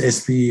 since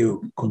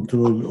SPE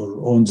controls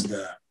or owns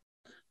the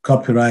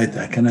copyright,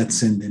 I cannot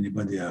send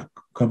anybody a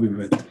copy of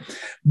it.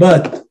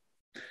 But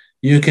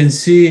you can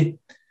see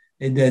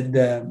that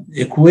the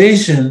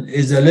equation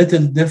is a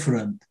little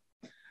different.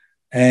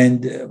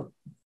 And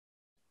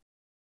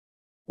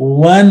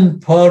one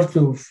part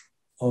of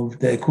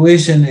the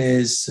equation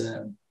is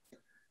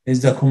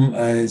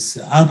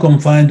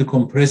unconfined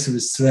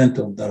compressive strength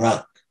of the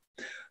rock,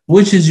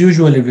 which is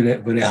usually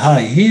very, very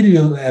high. Here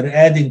you are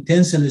adding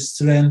tensile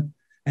strength,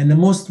 and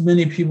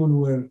many people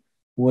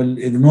will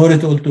ignore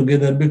it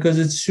altogether because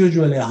it's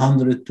usually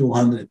 100,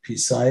 200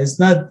 psi. It's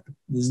not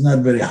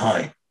very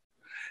high.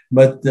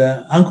 But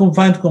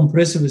unconfined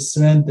compressive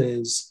strength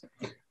is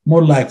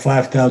more like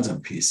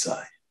 5,000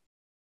 psi.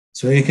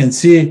 So you can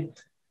see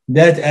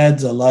that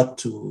adds a lot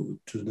to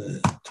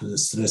the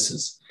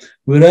stresses.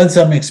 We ran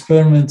some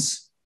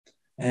experiments,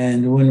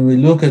 and when we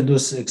look at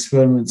those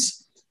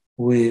experiments,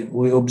 we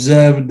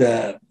observed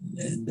the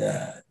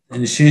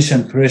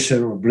initiation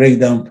pressure or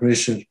breakdown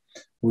pressure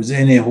was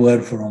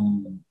anywhere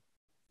from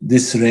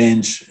this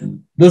range.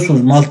 And this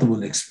was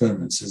multiple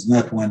experiments, it's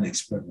not one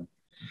experiment.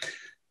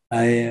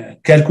 I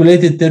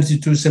calculated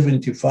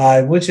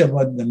 3275, which is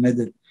about the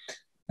middle.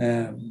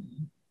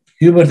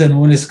 Hubert and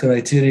Willis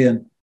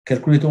criterion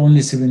calculate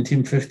only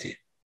 1750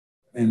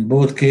 in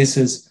both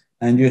cases.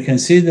 And you can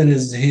see there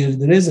is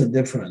a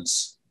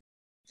difference.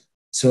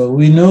 So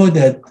we know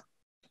that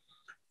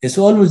it's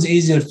always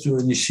easier to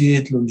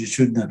initiate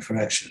longitudinal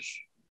fractures,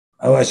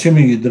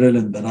 assuming you drill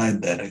in the right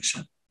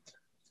direction.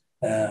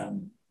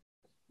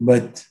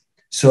 But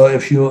so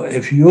if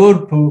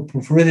your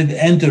perforated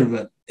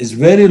interval is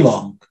very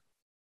long,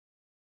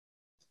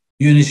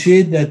 you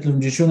initiate that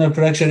longitudinal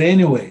fracture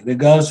anyway,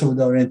 regardless of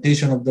the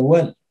orientation of the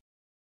well,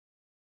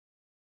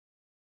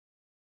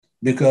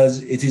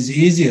 because it is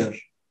easier.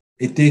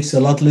 It takes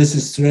a lot less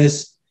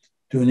stress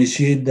to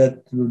initiate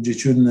that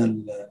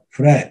longitudinal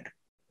frac.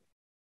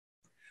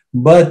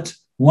 But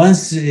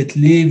once it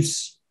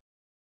leaves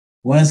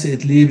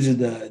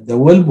the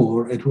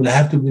wellbore, it will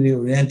have to be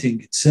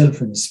reorienting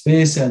itself in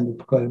space, and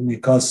it may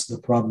cause the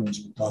problems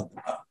we talked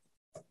about.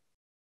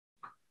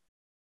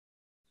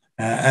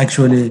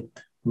 Actually,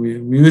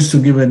 we used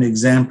to give an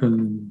example.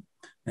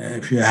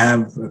 If you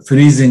have a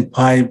freezing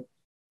pipe,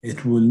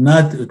 it will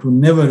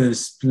never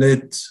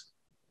split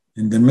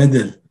in the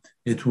middle.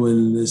 It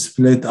will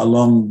split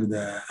along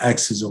the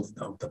axis of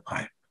the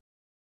pipe.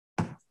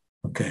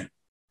 Okay.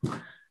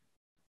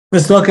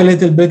 Let's talk a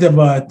little bit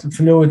about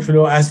fluid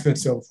flow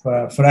aspects of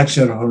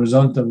fracture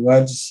horizontal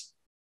wells,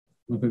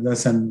 because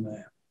that's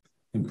an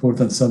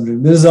important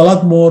subject. There's a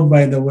lot more,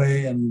 by the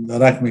way, in the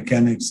rock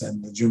mechanics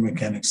and the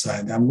geomechanics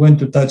side. I'm going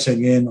to touch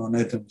again on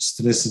atom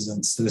stresses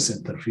and stress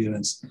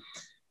interference,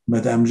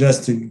 but I'm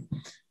just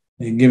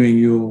giving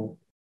you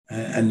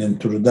an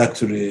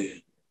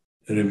introductory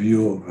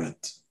review of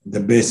it,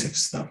 the basic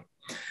stuff.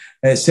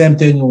 Same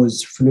thing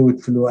with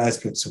fluid flow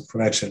aspects of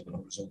fracture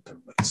horizontal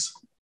wells.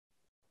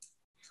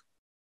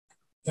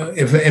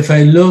 If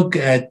I look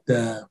at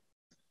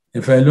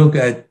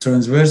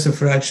transverse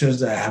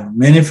fractures, I have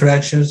many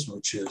fractures,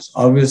 which is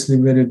obviously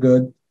very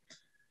good.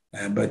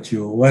 But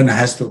one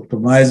has to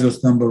optimize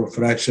those number of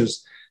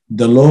fractures.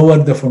 The lower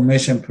the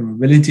formation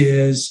probability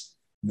is,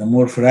 the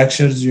more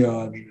fractures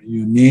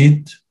you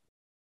need,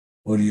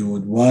 or you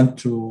would want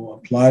to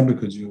apply,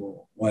 because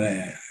you want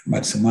to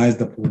maximize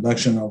the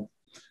production of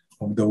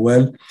the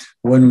well.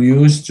 When we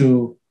used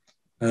to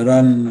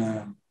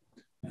run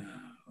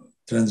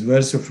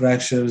transverse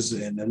fractures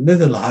in a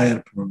little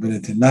higher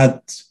probability,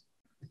 not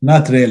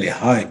really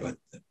high, but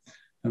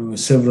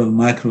several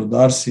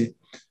microdarcy,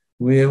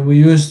 we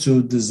used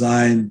to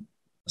design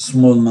a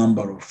small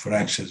number of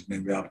fractures,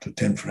 maybe up to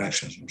 10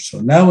 fractures or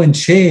so. Now in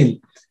shale,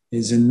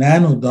 is in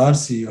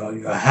nanodarcy,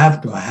 you have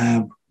to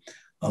have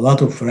a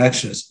lot of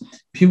fractures.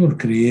 People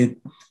create,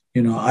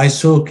 I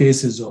saw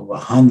cases of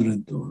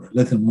 100 or a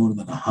little more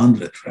than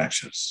 100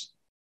 fractures.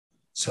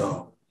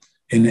 So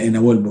in a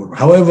wellbore.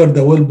 However,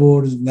 the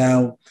wellbores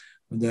now,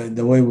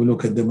 the way we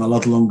look at them, a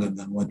lot longer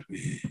than what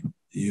we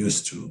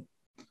used to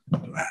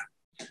have.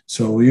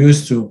 So we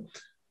used to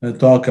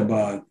talk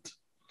about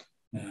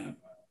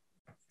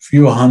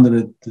several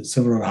hundred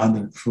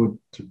foot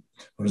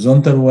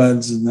horizontal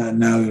wells.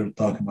 Now you're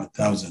talking about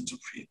thousands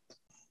of feet.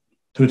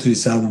 2,000,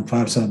 3,000,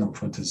 5,000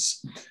 foot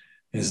is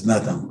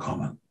not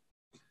uncommon.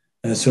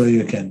 So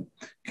you can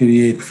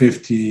create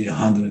 50,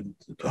 100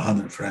 to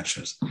 100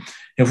 fractures.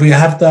 If we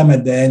have time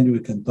at the end, we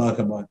can talk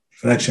about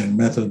fracturing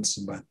methods,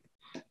 but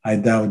I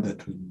doubt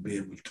that we'll be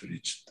able to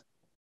reach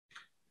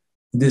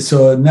it.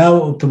 So now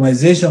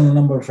optimization of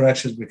number of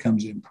fractures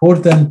becomes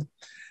important,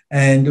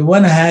 and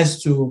one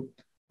has to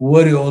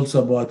worry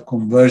also about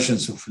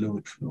conversions of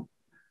fluid flow.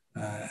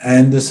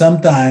 And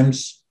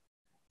sometimes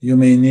you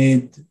may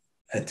need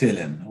a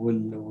TILIN.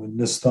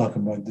 Let's talk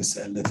about this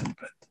a little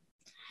bit.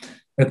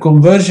 The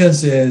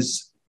conversions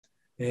is,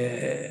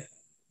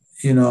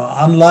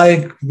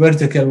 unlike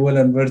vertical well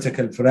and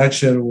vertical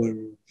fracture, where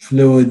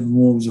fluid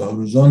moves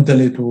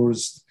horizontally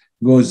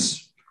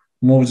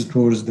moves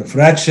towards the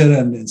fracture,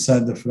 and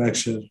inside the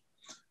fracture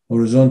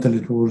horizontally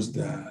towards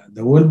the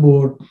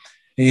wellbore.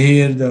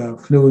 Here the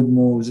fluid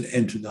moves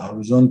into the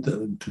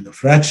horizontal, into the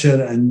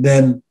fracture, and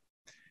then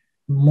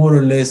more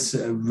or less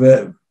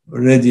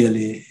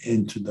radially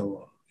into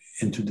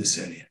this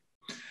area.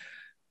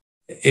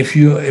 If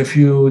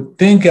you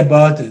think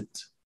about it,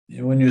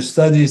 when you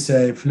study,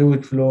 say,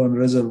 fluid flow in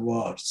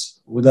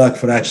reservoirs without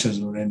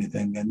fractures or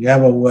anything, and you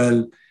have a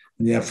well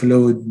and you have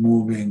fluid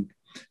moving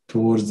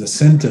towards the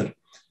center,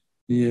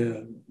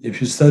 if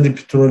you study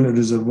petroleum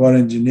reservoir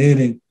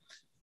engineering,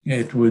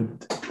 it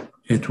would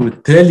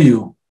tell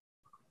you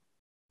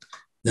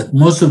that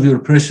most of your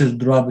pressure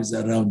drop is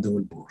around the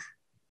wellbore,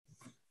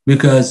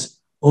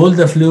 because all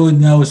the fluid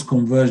now is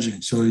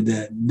converging. So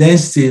the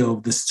density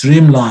of the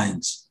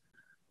streamlines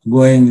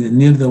going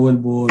near the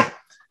wellbore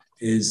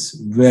is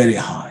very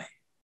high.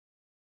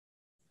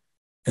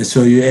 And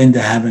so you end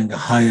up having a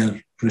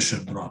higher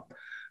pressure drop.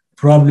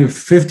 Probably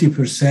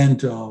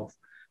 50% of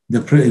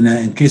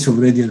in case of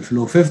radial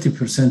flow,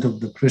 50% of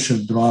the pressure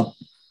drop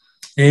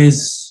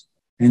is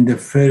in the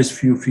first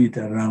few feet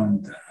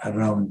around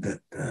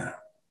that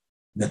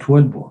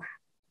wellbore.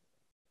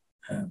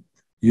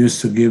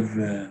 Used to give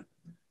a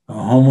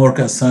homework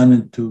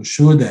assignment to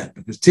show that,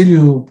 because till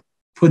you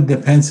put the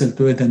pencil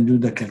to it and do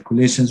the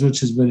calculations,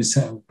 which is very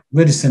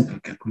simple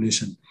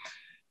calculation,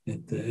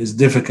 it is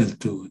difficult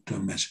to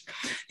imagine.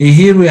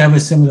 Here we have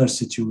a similar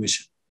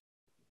situation.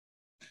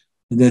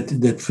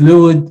 That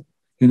fluid,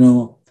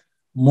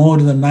 more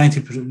than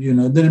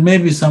 90%, there may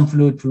be some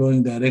fluid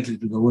flowing directly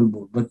to the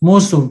wellbore, but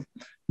most of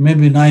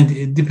maybe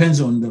 90, it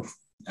depends on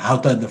how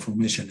tight the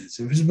formation is.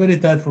 If it's very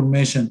tight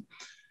formation,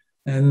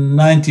 and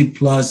 90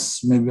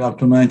 plus, maybe up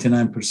to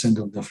 99%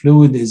 of the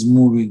fluid is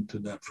moving to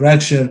the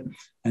fracture,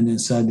 and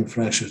inside the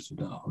fracture to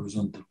the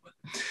horizontal well.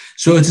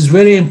 So it is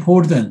very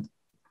important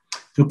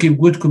to keep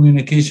good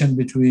communication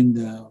between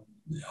the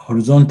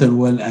horizontal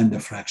well and the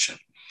fracture.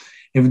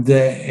 If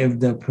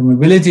the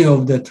permeability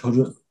of that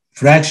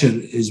fracture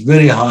is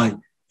very high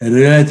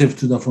relative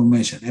to the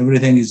formation,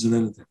 everything is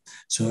relative.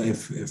 So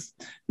if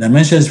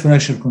dimensionless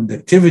fracture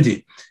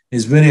conductivity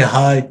is very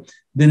high,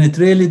 then it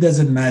really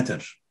doesn't matter.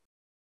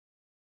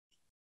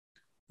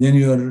 Then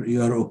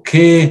you're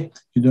okay.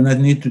 You do not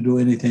need to do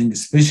anything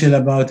special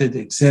about it,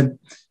 except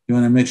you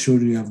want to make sure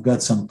you have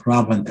got some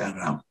propellant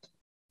around.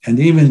 And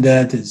even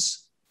that it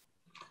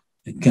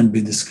can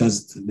be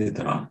discussed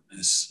later on.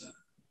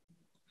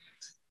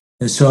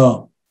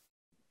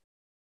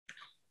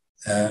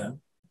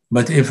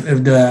 But if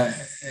the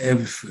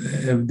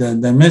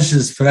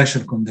dimensionless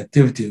fracture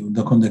conductivity,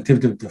 the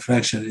conductivity of the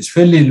fracture is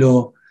fairly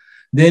low,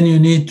 then you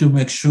need to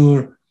make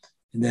sure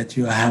that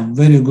you have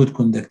very good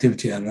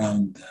conductivity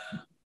around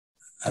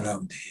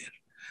here.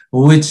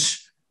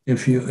 Which,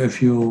 if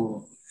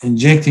you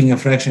injecting a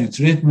fracturing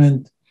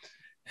treatment,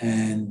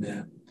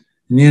 and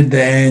near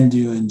the end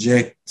you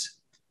inject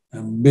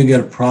a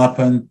bigger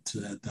propellant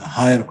at a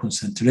higher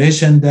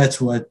concentration, that's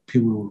what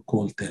people will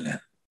call tail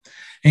end.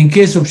 In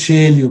case of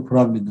shale, you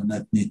probably do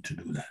not need to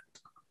do that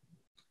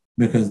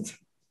because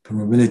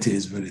permeability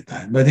is very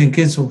tight. But in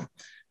case of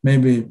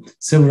maybe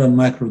several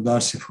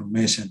microdarcy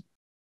formation,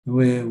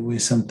 we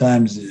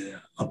sometimes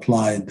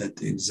apply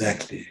that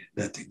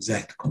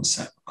exact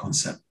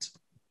concept.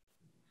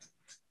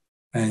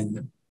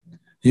 And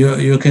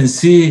you can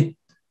see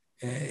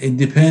it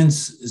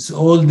depends. It's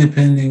all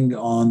depending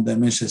on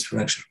dimensionless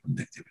fracture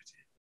conductivity.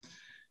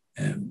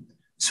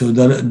 So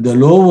the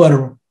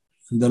lower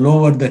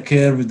the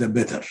curve, the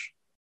better,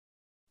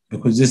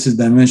 because this is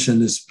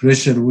dimensionless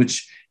pressure,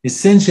 which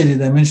essentially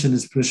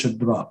dimensionless pressure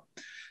drop.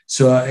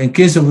 So in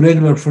case of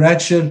regular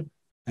fracture,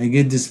 I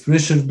get this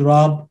pressure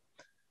drop.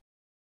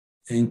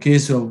 In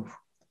case of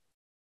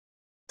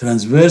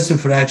transverse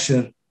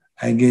fracture,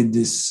 I get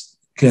this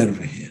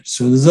curve here.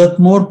 So there's that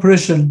more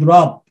pressure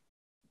drop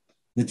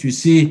that you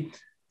see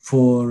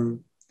for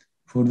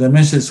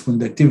dimensionless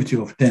conductivity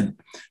of 10.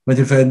 But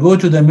if I go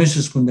to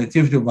dimensionless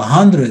conductivity of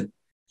 100,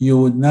 you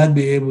would not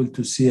be able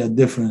to see a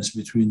difference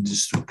between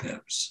these two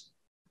curves.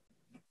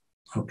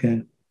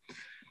 Okay?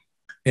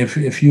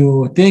 If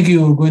you think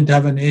you're going to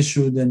have an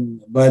issue,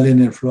 then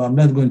bilinear flow, I'm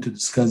not going to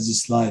discuss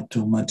this slide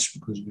too much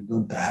because we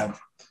don't have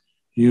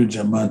huge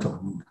amount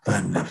of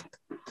time left.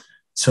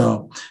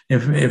 So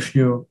if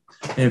you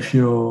think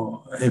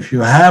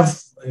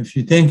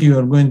you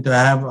are going to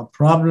have a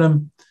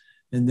problem,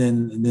 and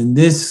then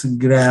this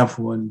graph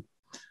will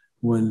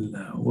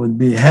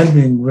be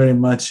helping very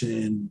much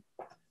in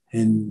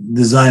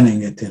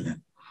designing a tail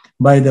end.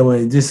 By the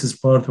way, this is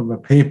part of a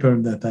paper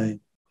that I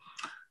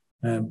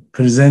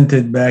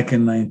presented back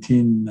in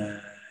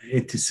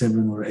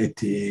 1987 or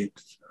 88,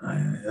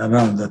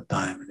 around that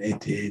time, in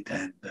 88,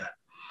 and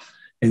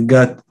it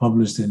got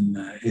published in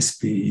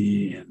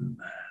SPE in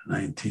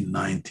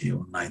 1990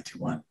 or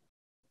 91.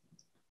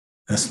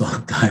 That's a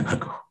long time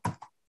ago.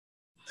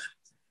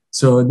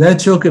 So that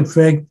choke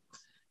effect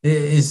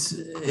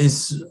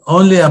is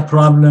only a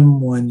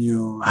problem when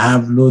you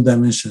have low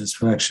dimensionless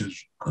fracture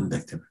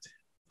conductivity.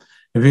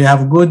 If you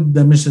have good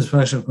dimensionless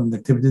fracture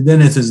conductivity,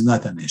 then it is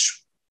not an issue.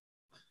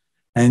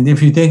 And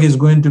if you think it's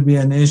going to be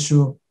an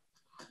issue,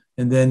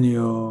 and then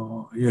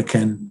you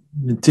can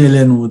tail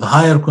in with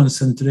higher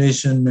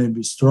concentration,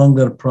 maybe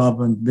stronger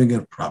propellant,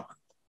 bigger propellant.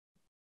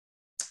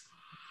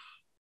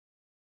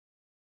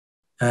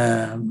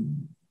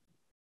 Um,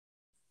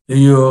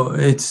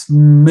 it's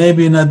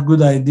maybe not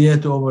good idea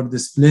to over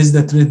displace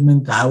the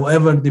treatment.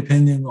 However,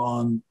 depending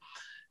on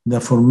the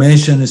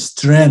formation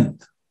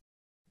strength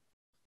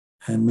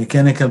and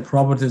mechanical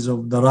properties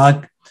of the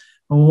rock,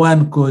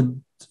 one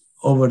could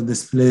over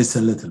displace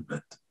a little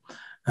bit.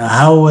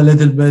 How a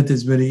little bit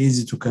is very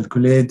easy to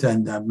calculate,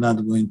 and I'm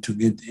not going to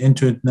get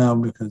into it now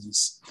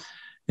because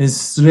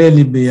it's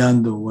really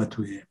beyond what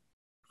we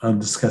are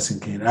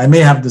discussing here. I may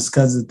have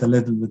discussed it a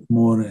little bit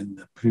more in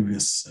the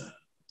previous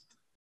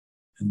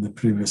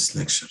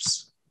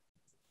lectures.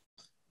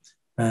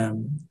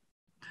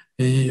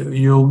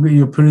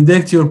 You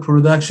predict your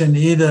production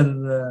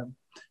either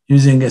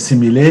using a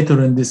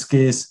simulator in this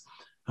case.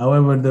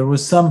 However, there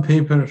was some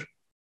paper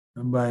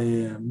by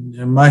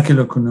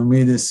Michael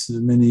Okonomidis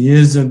many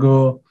years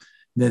ago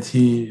that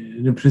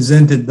he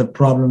represented the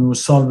problem with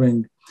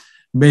solving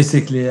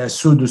basically a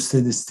pseudo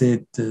steady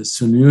state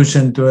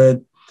solution to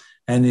it.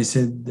 And he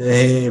said,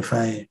 hey, if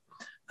I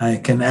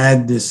can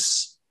add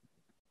this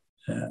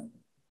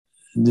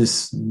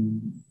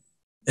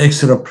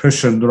extra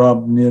pressure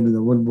drop near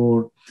the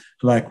wellbore,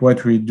 like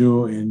what we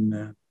do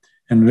in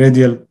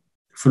radial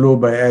flow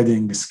by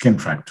adding skin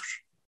factor.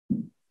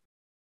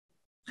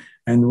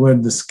 And where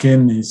the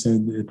skin, he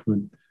said, it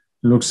would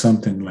look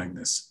something like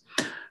this.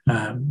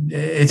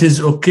 It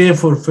is okay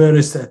for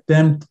first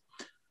attempt.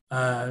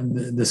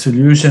 The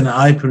solution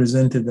I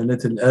presented a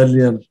little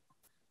earlier,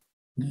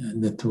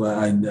 that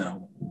I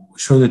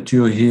showed it to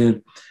you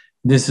here.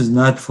 This is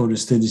not for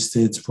steady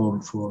states,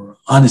 for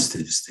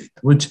unsteady state,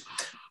 which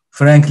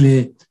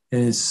frankly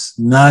is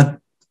not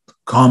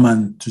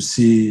common to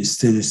see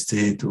steady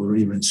state or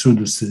even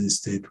pseudo steady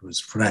state with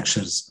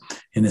fractures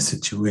in a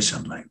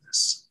situation like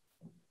this.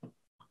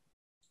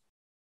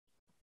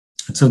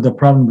 And so the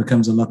problem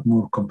becomes a lot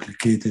more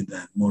complicated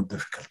and more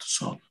difficult to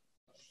solve.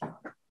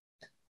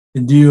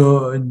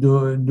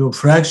 Do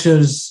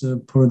fractures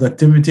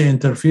productivity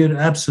interfere?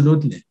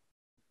 Absolutely.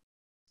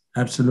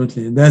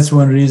 Absolutely. That's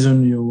one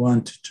reason you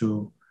want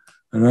to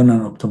run an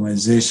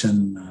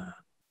optimization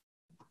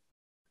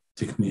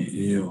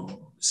technique,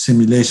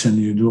 simulation,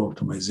 you do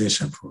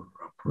optimization for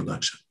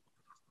production.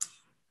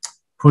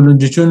 For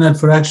longitudinal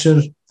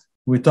fracture,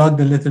 we talked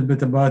a little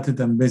bit about it,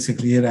 and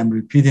basically here I'm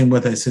repeating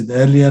what I said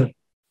earlier,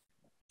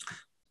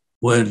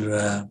 where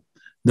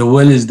the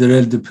well is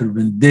drilled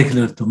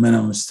perpendicular to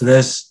minimum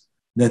stress.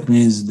 That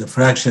means the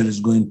fracture is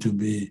going to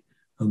be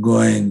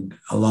going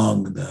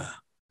along the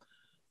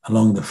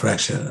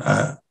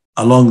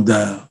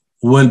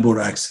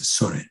wellbore axis.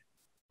 Sorry,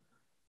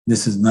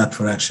 this is not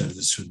fracture.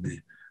 This should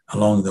be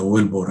along the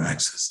wellbore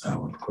axis. I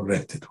will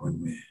correct it when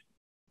we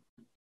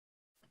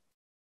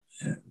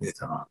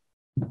later on.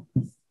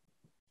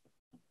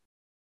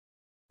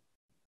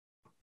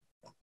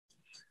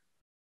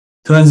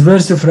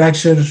 Transverse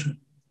fracture,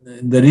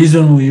 the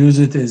reason we use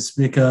it is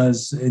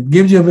because it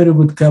gives you a very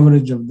good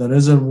coverage of the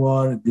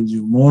reservoir. It gives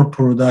you more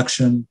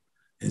production.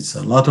 It's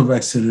a lot of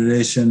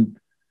acceleration.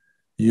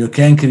 You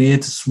can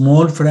create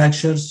small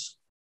fractures.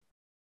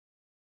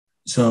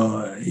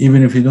 So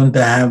even if you don't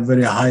have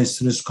very high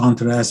stress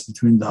contrast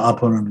between the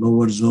upper and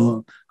lower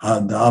zone,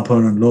 relative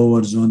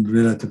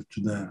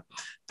to the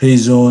pay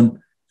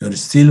zone, you're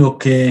still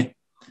okay.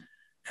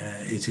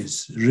 It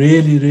is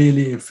really,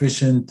 really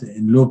efficient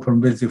in low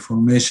permeability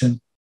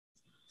formation.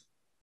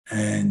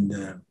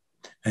 And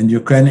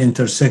you can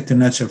intersect the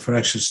natural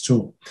fractures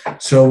too.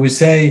 So we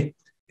say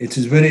it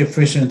is very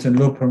efficient in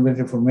low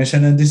permeability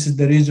formation. And this is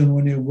the reason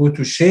when you go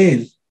to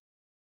shale,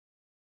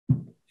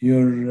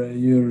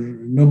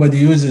 nobody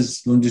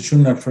uses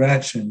longitudinal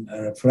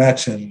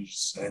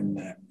fractures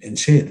in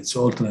shale. It's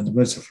all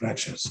transverse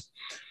fractures.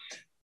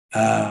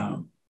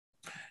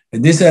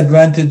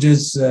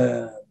 Disadvantages,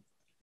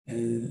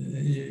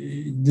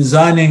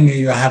 designing,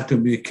 you have to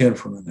be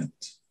careful in it.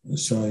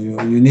 So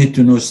you need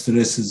to know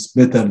stresses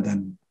better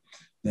than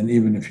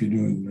even if you're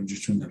doing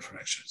longitudinal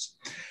fractures.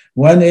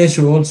 One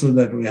issue also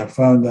that we have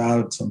found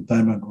out some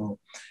time ago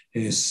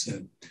is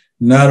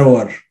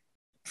narrower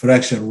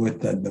fracture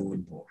width at the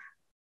wellbore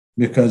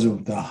because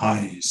of the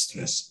high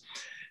stress.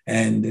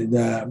 And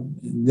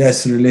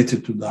that's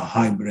related to the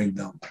high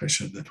breakdown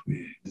pressure that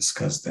we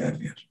discussed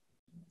earlier.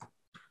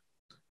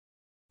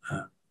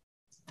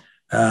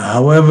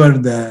 However,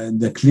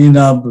 the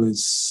cleanup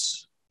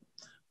is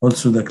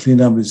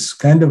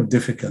kind of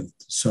difficult.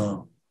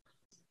 So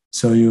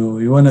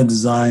you want to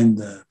design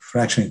the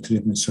fracturing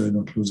treatment so you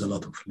don't lose a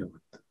lot of fluid.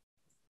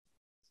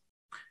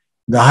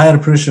 The higher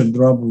pressure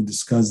drop, we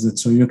discussed it,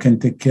 so you can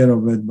take care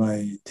of it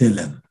by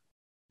tail-in.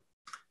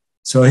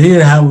 So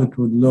here how it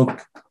would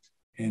look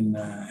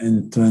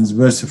in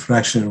transverse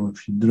fracture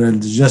if you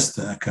drilled just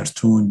a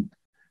cartoon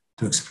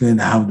to explain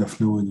how the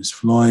fluid is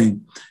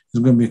flowing. It's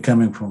going to be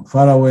coming from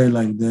far away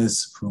like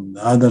this, from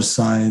the other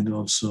side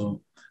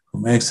also,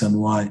 from X and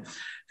Y.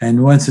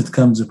 And once it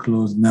comes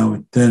close, now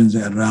it turns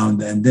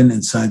around and then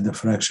inside the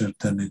fracture,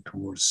 turn it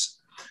towards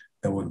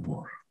the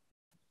wellbore.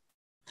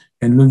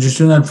 And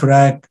longitudinal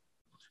frac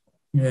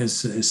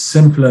is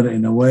simpler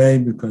in a way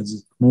because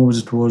it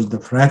moves towards the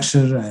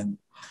fracture and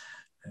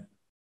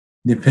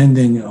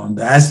depending on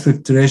the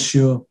aspect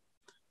ratio,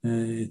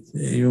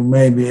 you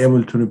may be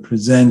able to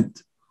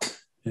represent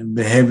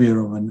behavior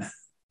of an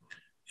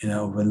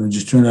of a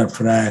longitudinal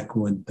frac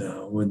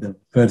with a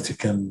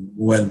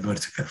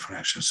vertical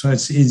fracture. So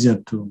it's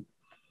easier to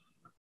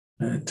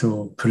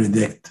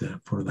predict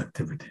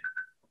productivity.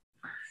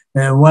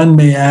 One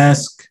may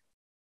ask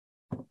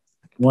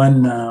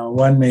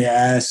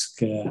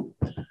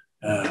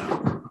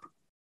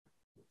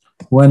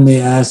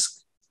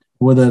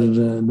whether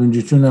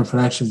longitudinal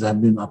fractions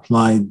have been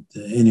applied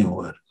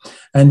anywhere,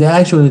 and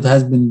actually it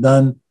has been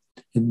done.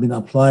 It's been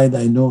applied.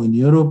 I know in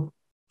Europe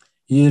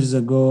years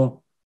ago,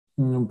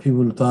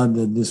 people thought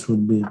that this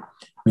would be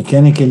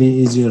mechanically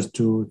easier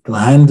to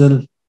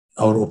handle,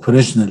 or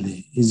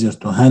operationally easier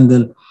to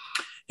handle.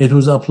 It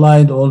was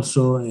applied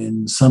also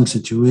in some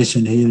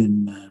situation here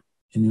in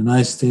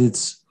United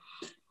States,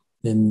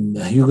 in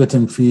the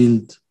Hugoton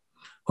field,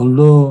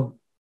 although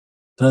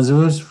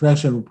transverse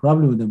fracture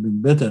probably would have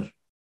been better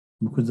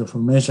because the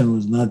formation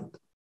was not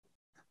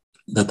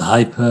that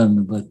high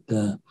perm, but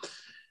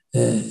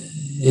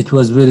it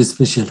was very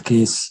special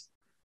case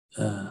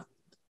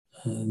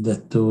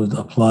that was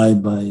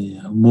applied by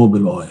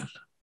mobile oil.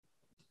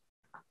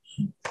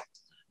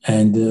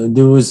 And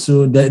there was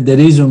the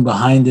reason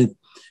behind it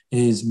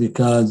is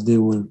because they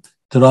were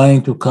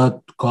trying to cut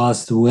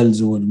costs. The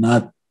wells were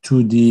not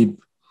too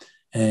deep,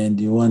 and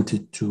they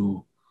wanted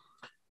to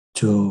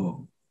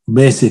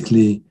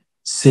basically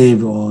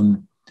save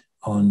on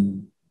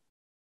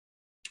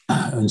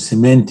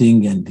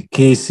cementing and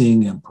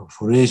decasing and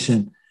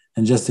perforation,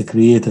 and just to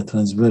create a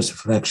transverse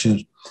fracture.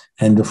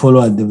 And the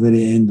follow at the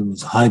very end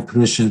was high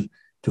pressure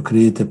to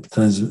create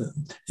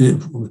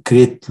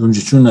create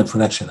longitudinal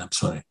fracture.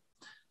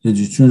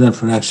 Longitudinal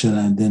fracture,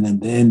 and then at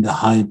the end the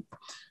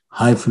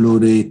high flow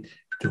rate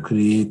to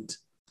create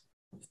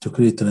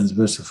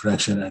transverse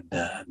fracture at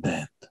the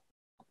end.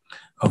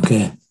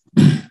 Okay.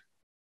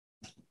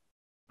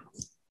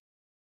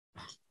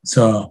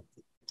 So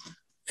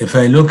if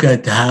I look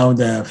at how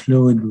the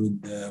fluid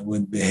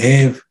would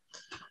behave,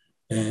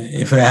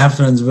 if I have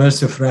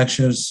transverse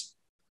fractures,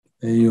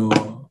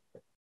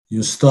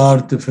 you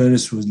start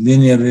first with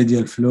linear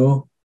radial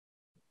flow,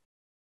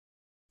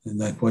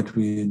 like what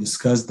we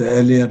discussed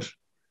earlier.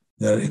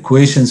 There are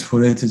equations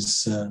for it.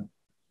 It's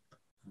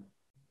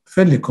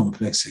fairly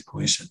complex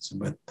equations,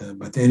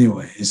 but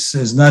anyway,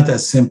 it's not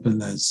as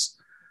simple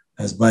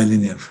as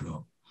bilinear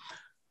flow.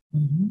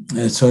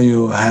 And so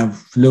you have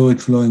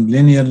fluid flowing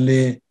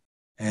linearly,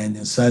 and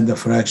inside the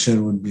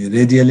fracture would be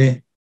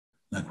radially,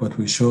 like what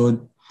we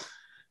showed.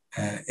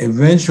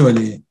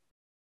 Eventually,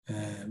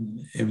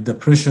 if the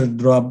pressure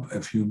drop,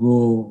 if you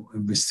go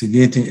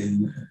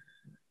investigating,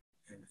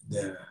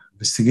 the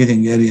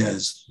investigating area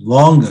is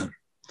longer,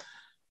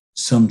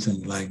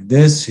 something like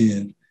this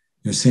here,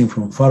 you're seeing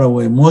from far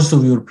away, most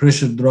of your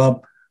pressure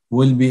drop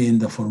will be in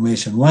the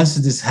formation. Once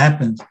this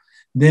happens,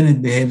 then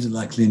it behaves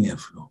like linear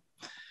flow.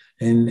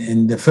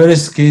 In the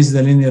first case,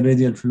 the linear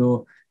radial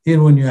flow,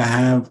 here when you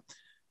have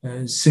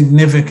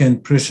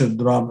significant pressure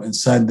drop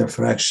inside the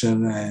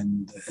fracture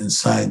and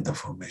inside the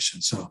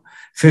formation. So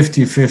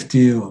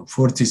 50-50 or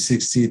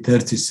 40-60,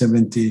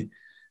 30-70,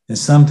 and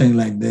something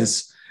like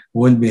this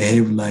will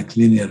behave like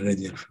linear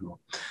radial flow.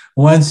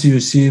 Once you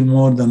see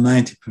more than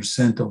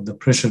 90% of the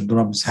pressure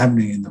drop is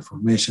happening in the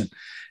formation,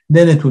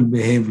 then it will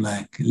behave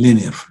like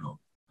linear flow.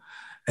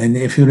 And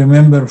if you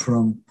remember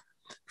from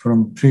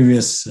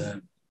previous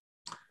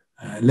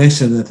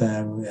lecture that I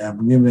have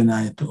given,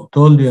 I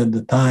told you at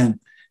the time,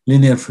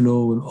 linear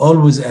flow will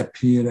always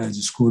appear as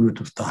a square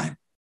root of time.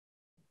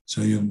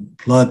 So you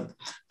plot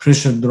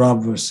pressure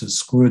drop versus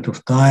square root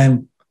of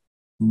time,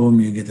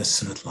 boom, you get a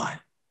straight line.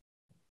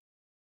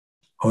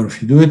 Or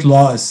if you do it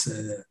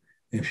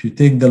if you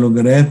take the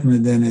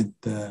logarithm, then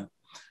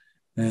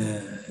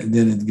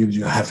it gives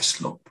you half a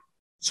slope.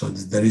 So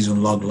that's the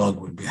reason log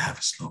will be half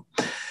a slope.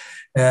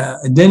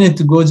 Then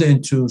it goes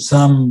into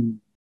some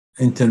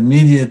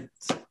intermediate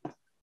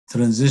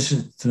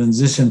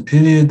transition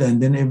period,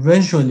 and then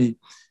eventually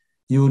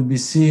you will be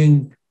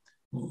seeing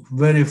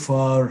very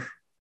far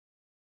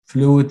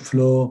fluid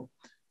flow,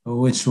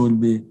 which will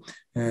be,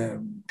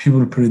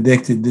 people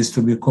predicted this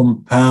to be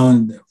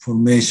compound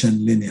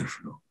formation linear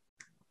flow.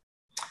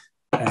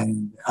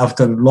 And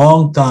after a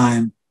long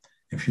time,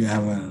 if you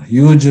have a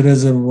huge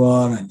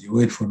reservoir and you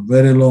wait for a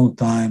very long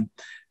time,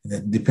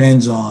 that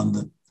depends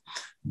on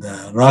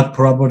the rock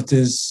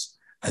properties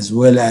as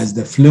well as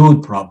the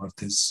fluid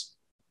properties.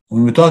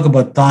 When we talk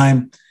about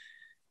time,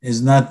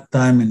 it's not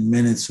time in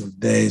minutes or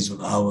days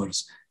or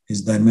hours,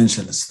 it's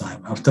dimensionless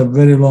time. After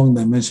very long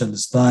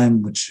dimensionless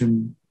time, which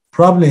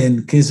probably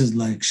in cases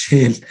like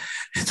shale,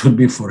 it will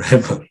be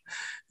forever.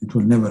 It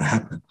will never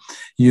happen.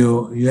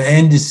 You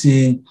end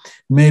seeing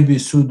maybe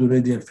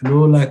pseudo-radial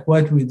flow, like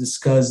what we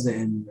discussed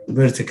in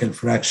vertical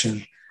fracture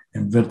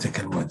and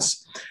vertical wedge.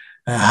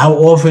 How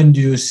often do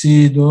you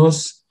see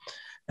those?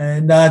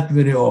 Not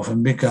very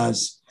often,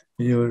 because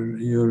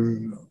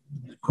you're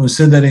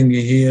considering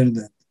here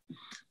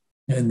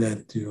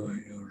that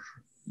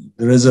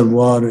the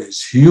reservoir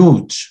is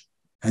huge.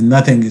 and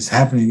nothing is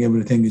happening,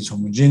 everything is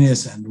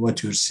homogeneous, and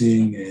what you're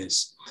seeing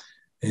is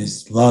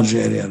large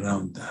area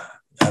around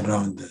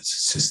the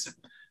system.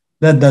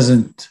 That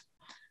doesn't,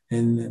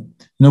 and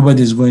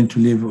nobody is going to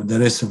leave the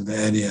rest of the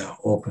area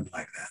open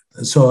like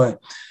that. So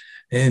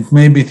it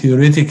may be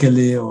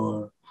theoretically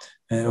or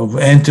of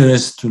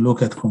interest to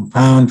look at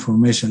compound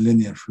formation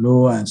linear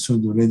flow and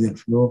pseudo-radial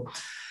flow,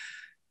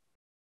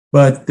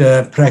 but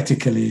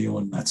practically you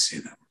will not see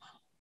them.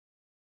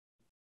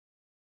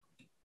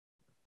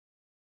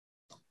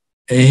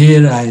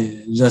 Here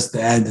I just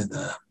added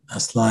a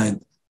slide.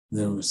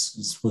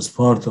 This was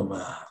part of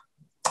a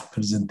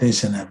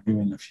presentation I've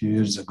given a few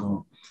years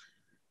ago,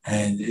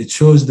 and it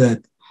shows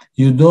that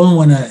you don't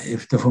want to,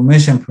 if the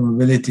formation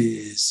probability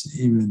is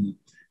 10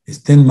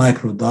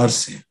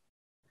 microdarcy,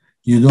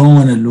 you don't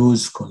want to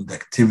lose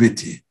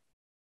conductivity.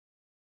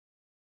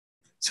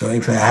 So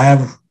if I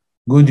have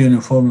good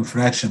uniform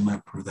fraction, my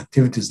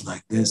productivity is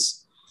like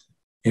this.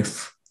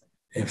 If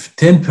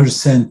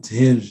 10%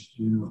 here,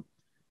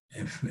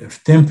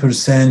 if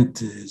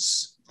 10%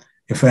 is,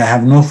 if I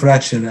have no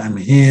fracture, I'm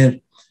here.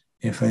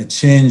 If I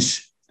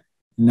change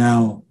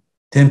now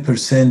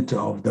 10%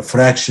 of the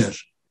fracture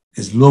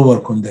is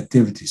lower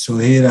conductivity. So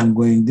here I'm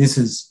going, this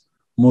is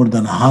more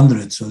than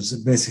 100. So it's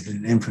basically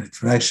an infinite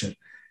fracture.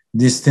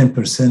 This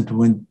 10%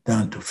 went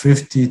down to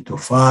 50, to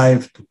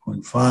 5, to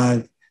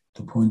 0.5,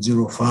 to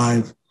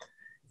 0.05.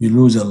 You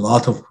lose a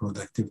lot of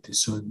productivity.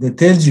 So that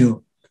tells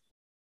you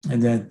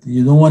that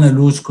you don't want to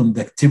lose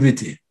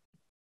conductivity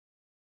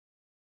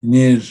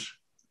near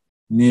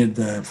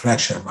the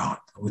fracture bound,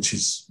 which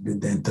is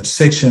the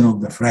intersection of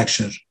the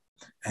fracture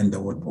and the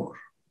wood bore.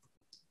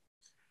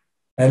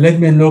 Let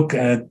me look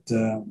at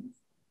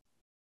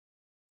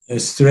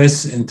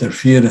stress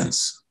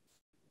interference.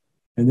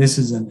 And this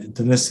is an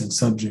interesting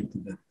subject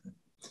that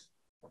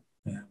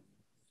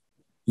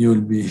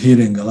you'll be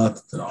hearing a lot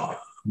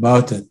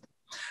about it.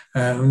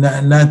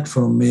 Not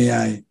from me.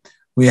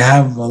 We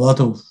have a lot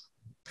of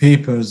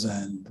papers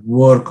and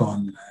work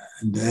on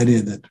in the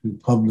area that we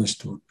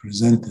published or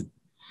presented.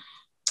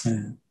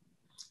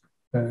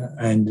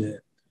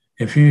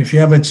 If you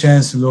have a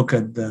chance to look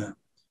at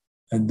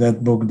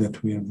that book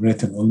that we have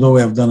written, although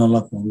we have done a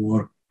lot more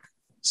work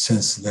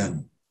since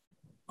then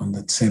on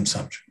that same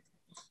subject.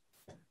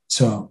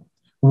 So,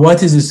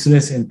 what is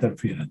stress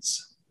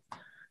interference?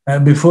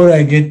 Before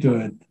I get to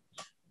it,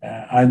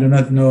 I do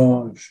not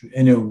know if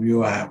any of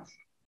you have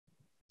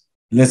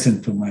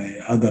listened to my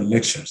other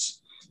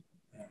lectures.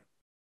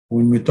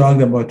 When we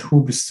talked about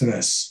hoop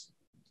stress,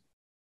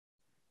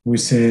 we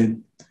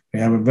said we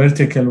have a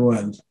vertical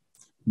well.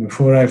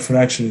 Before I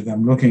fracture it,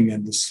 I'm looking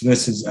at the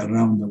stresses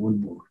around the well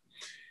bore.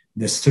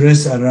 The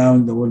stress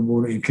around the well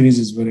bore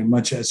increases very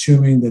much,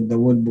 assuming that the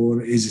well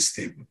bore is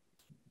stable.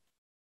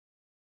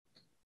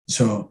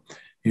 So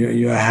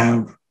you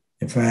have,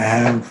 if I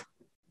have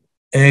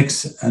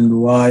X and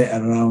Y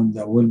around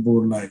the well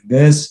bore like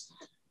this,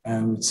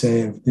 I would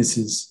say if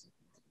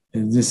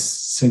this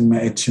sigma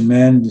H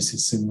min, this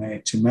is sigma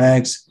H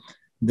max,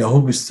 the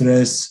hoop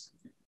stress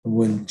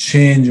will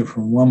change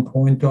from one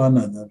point to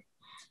another,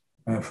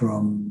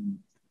 from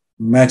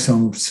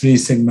maximum of 3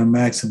 sigma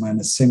max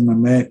minus sigma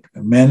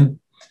min,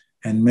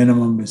 and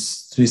minimum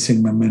is 3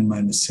 sigma min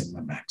minus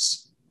sigma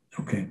max.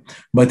 Okay,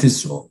 but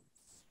it's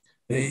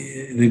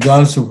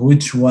regardless of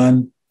which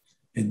one,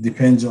 it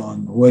depends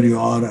on where you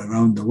are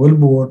around the well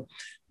bore.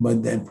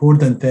 But the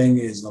important thing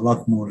is a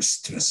lot more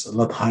stress, a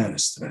lot higher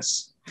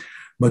stress.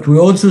 But we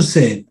also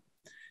said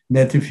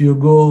that if you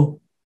go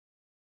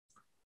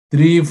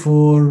 3,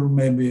 4,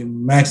 maybe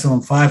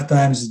maximum 5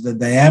 times the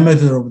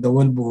diameter of the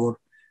well bore,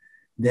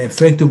 the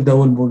effect of the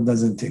well bore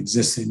doesn't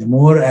exist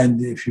anymore.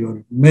 And if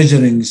you're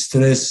measuring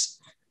stress,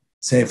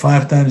 say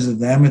 5 times the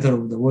diameter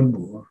of the well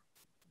bore,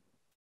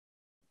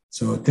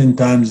 so 10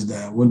 times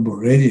the well bore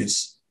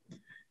radius,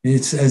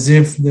 it's as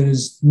if there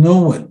is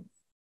no well.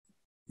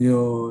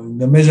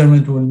 The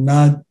measurement will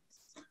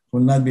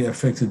not be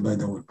affected by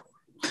the well bore.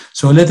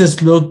 So let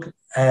us look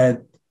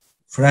at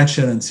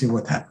fracture and see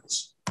what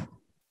happens.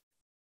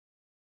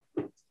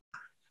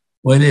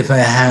 Well, if I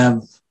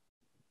have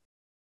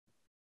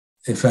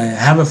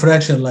a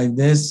fracture like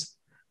this,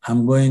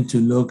 I'm going to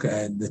look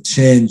at the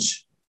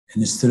change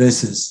in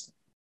stresses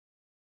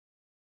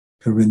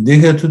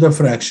perpendicular to the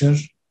fracture,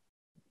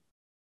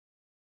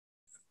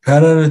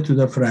 parallel to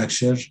the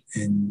fracture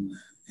in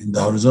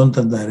the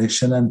horizontal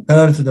direction, and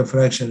parallel to the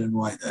fracture in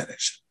Y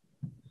direction.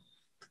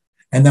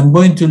 And I'm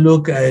going to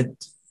look at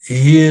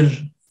here,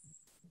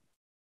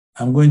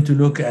 I'm going to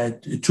look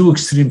at 2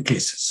 extreme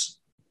cases.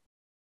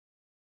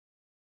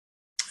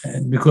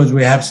 And because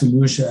we have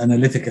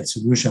analytical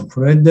solution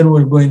for it, then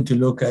we're going to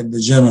look at the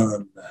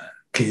general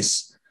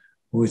case,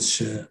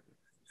 which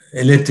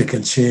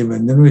elliptical shape,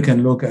 and then we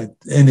can look at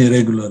any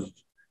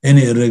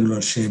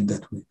irregular shape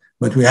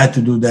but we had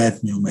to do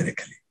that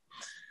numerically.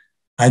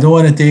 I don't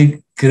want to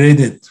take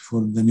credit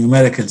for the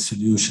numerical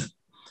solution.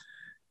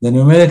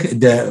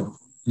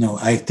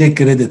 I take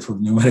credit for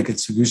numerical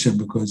solution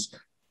because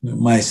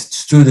my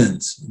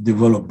students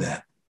developed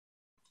that.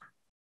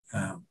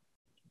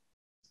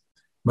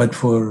 But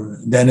for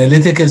the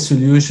analytical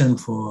solution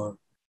for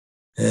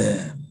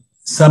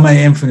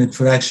semi-infinite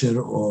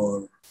fracture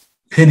or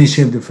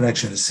penny-shaped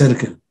fracture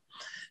circle,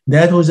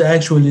 that was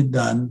actually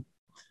done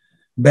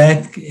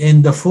back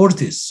in the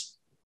 40s.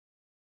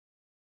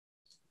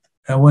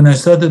 And when I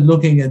started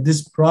looking at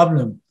this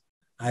problem,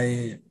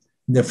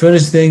 the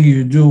first thing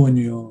you do when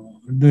you're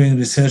doing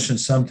research on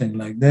something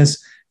like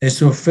this is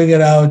to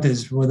figure out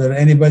is whether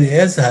anybody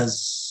else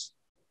has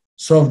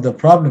solved the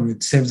problem.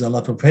 It saves a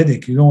lot of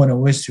headache. You don't want to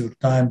waste your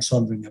time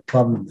solving a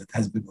problem that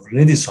has been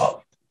already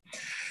solved.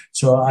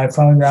 So I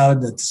found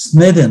out that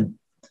Snedden,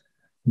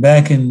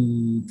 back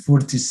in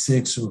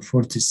 46 or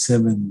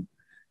 47,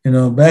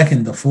 back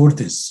in the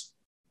 40s,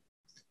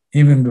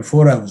 even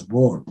before I was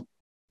born,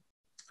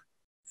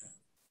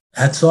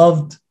 had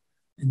solved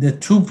the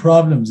two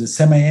problems, the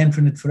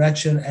semi-infinite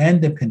fracture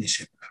and the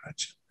penny-shaped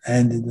fracture.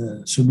 And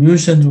the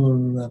solutions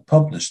were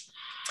published.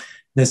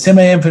 The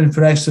semi-infinite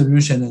fracture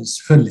solution is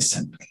fairly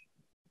simple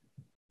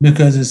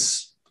because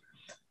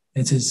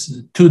it is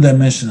a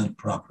two-dimensional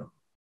problem.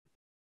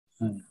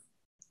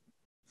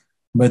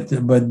 But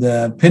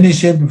the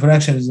penny-shaped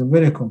fracture is a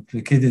very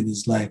complicated.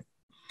 It's like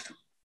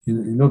you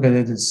look at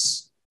it,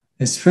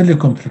 it's fairly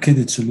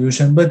complicated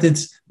solution, but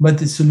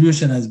the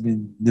solution has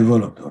been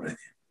developed already.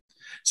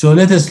 So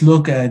let us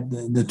look at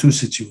the two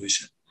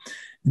situations.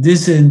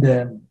 This in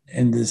the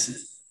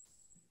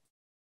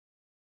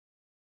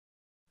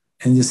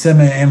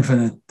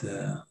semi-infinite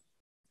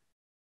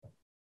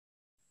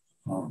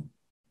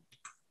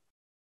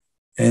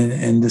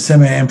and the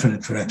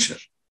semi-infinite fracture.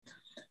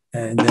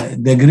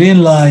 The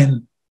green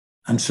line,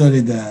 I'm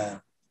sorry,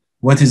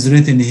 what is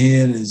written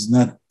here is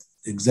not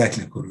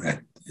exactly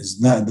correct.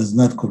 Does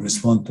not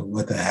correspond to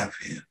what I have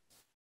here.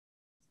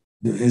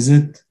 Is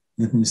it?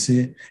 Let me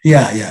see.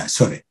 Yeah,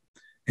 sorry.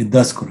 It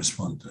does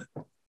correspond to it.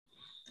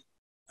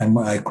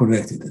 I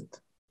corrected it.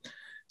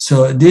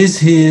 So this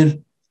here,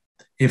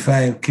 if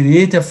I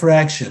create a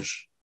fracture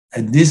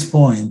at this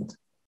point,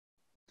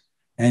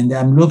 and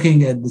I'm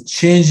looking at the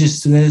change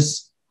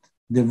stress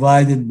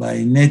divided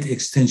by net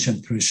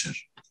extension pressure.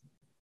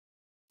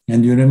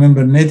 And you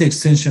remember net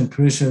extension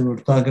pressure, we're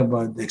talking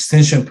about the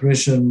extension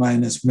pressure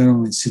minus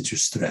minimum in situ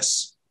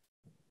stress.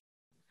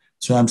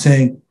 So I'm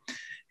saying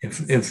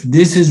if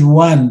this is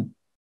 1,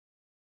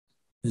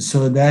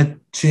 so that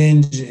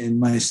change in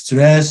my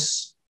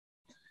stress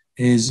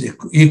is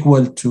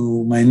equal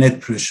to my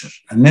net pressure.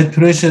 And net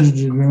pressure,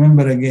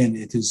 remember again,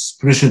 it is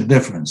pressure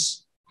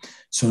difference.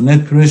 So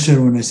net pressure,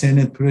 when I say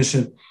net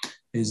pressure,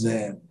 is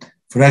the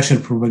fracture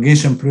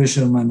propagation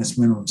pressure minus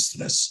minimum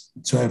stress.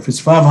 So if it's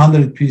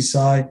 500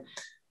 psi,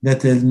 that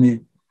tells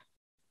me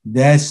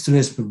that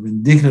stress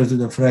perpendicular to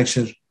the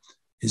fracture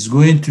is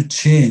going to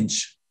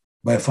change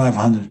by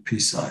 500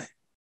 psi.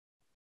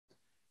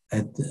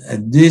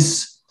 At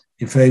this,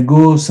 if I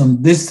go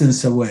some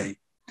distance away,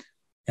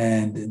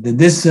 and the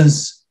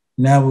distance,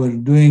 now we're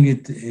doing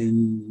it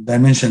in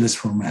dimensionless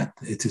format.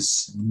 It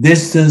is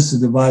distance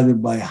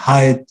divided by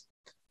height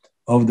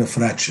of the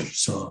fracture.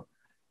 So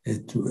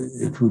it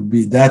would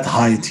be that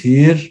height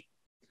here,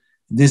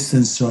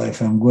 distance. So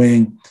if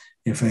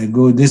I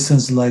go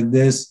distance like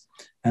this,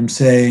 I'm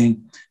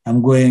saying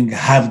I'm going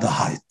half the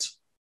height.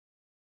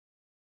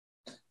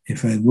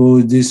 If I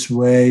go this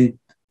way,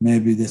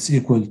 maybe that's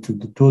equal to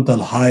the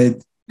total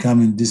height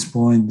coming this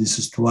point. This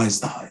is twice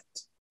the height.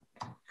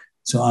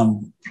 So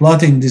I'm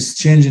plotting this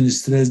change in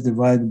stress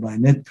divided by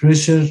net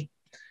pressure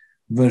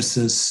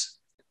versus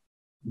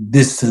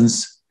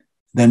distance,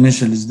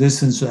 dimensionless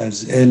distance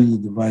as L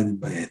divided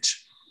by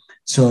H.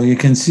 So you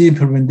can see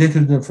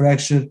perpendicular to the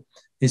fracture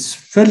is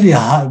fairly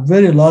high,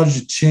 very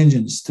large change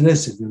in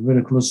stress. If you're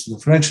very close to the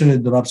fracture,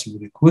 it drops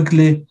very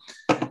quickly.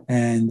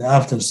 And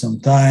after some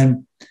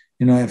time,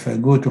 if I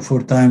go to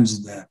 4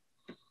 times the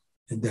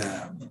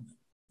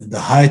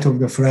height of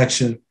the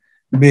fracture,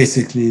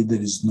 basically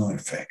there is no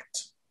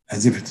effect,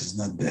 as if it is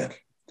not there.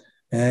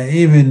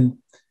 Even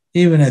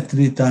at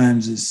 3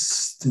 times,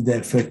 the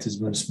effect is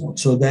very small.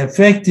 So the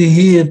effect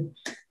here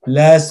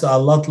lasts a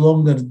lot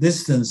longer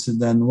distance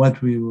than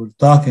what we were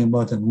talking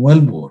about in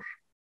wellbore.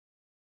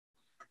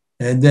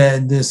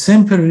 The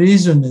simple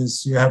reason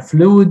is you have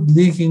fluid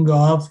leaking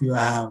off, you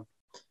have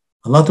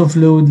a lot of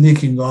fluid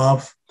leaking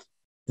off,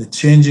 the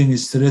changing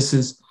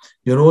stresses,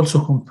 you're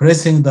also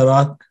compressing the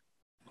rock.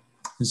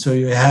 And so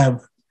you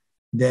have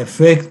the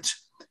effect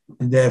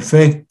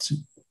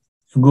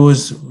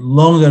goes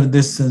longer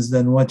distance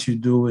than what you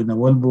do in a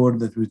wellbore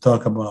that we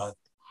talk about.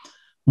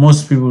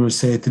 Most people will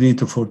say 3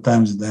 to 4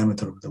 times the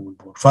diameter of the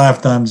wellbore,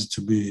 5 times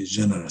to be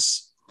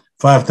generous.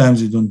 5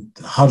 times you don't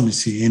hardly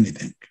see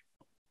anything.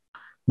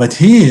 But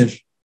here,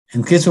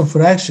 in case of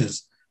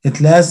fractures,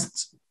 it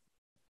lasts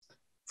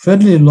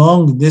fairly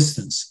long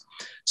distance.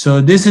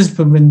 So this is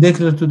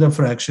perpendicular to the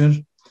fracture.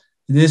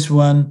 This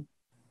one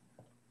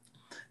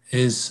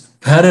is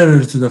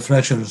parallel to the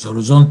fracture, is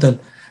horizontal.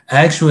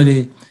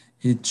 Actually,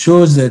 it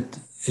shows that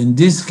in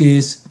this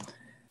case,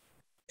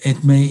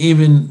 it may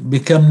even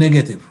become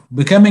negative.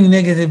 Becoming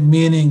negative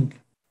meaning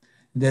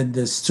that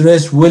the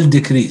stress will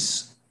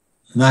decrease,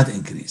 not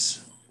increase.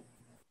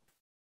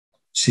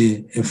 See,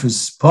 if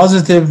it's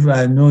positive,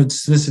 I know its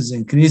stress is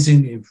increasing.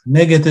 If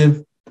negative,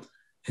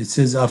 it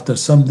says after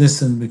some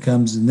distance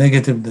becomes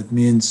negative. That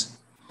means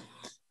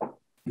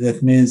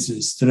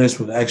stress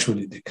will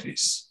actually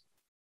decrease.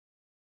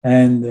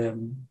 And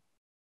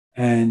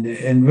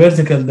in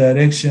vertical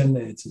direction,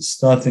 it's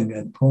starting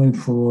at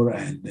 0.4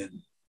 and then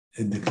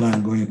it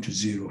decline going to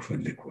 0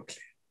 fairly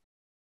quickly.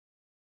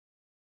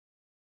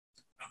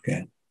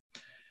 Okay.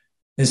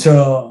 And so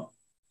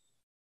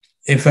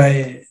if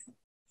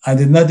I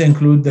did not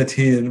include that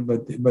here,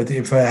 but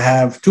if I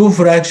have two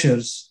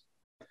fractures,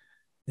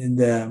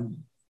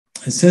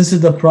 since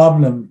it's a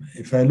problem,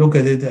 if I look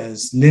at it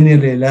as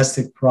linearly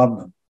elastic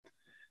problem,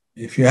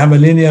 if you have a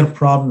linear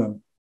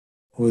problem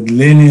with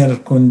linear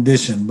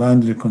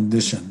boundary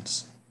conditions,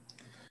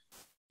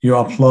 you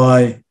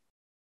apply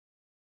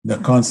the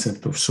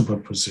concept of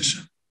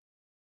superposition.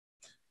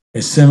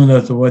 It's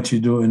similar to what you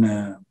do in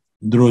a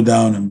draw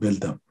down and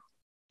build up.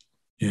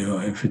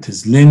 If it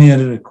is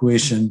linear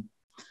equation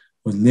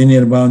with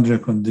linear boundary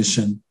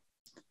condition,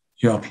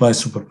 you apply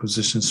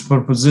superposition.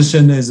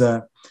 Superposition is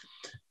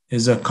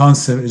a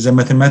concept, is a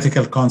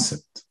mathematical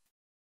concept.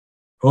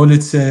 All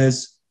it says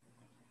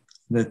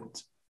that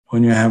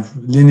when you have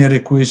linear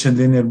equation,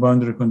 linear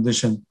boundary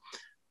condition,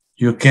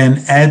 you can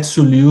add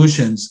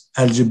solutions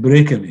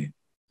algebraically.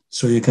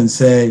 So you can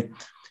say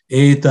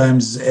A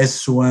times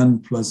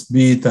S1 plus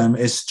B times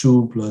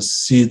S2 plus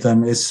C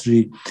times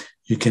S3.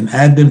 You can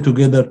add them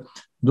together.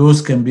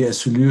 Those can be a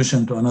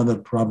solution to another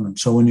problem.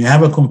 So when you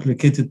have a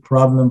complicated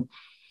problem,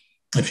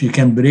 if you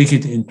can break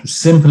it into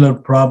simpler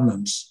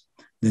problems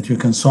that you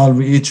can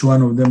solve each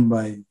one of them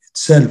by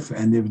itself,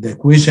 and if the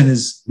equation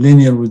is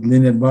linear with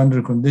linear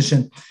boundary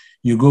condition,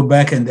 you go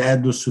back and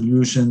add those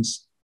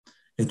solutions,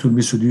 it will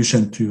be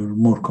solution to your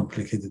more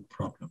complicated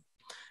problem.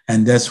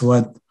 And that's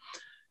what,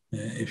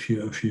 if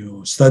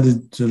you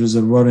studied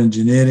reservoir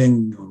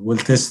engineering or well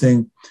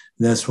testing,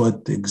 that's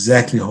what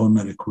exactly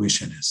Horner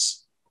equation is.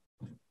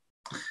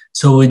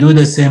 So we do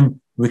the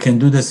same, we can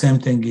do the same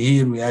thing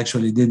here. We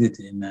actually did it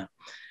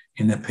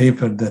in a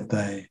paper that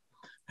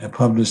I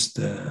published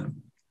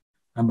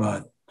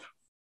about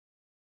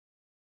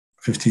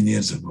 15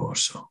 years ago or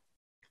so.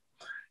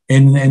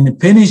 In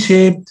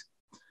penny-shaped,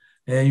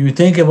 you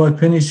think about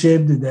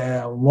penny-shaped,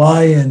 the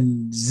Y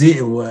and Z,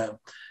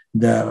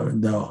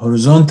 the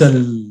horizontal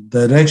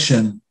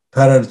direction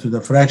parallel to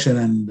the fracture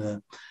and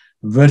the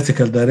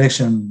vertical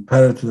direction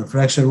parallel to the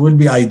fracture will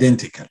be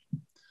identical.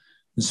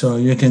 So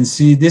you can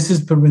see this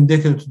is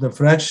perpendicular to the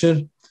fracture.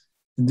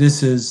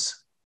 This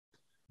is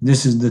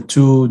the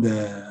two,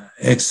 the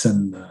X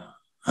and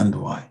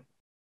Y.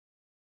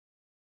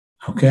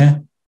 Okay.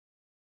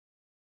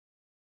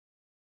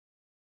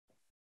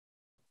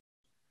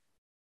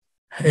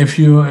 If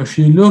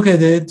you look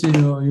at it,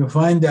 you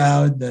find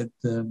out that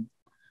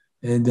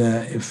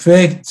the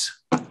effect,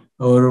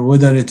 or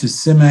whether it is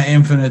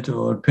semi-infinite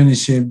or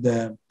penny-shaped,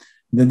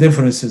 the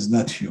difference is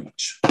not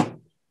huge.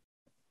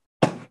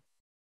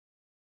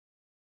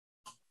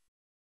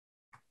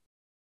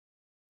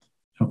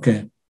 Okay.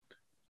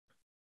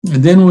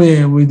 And then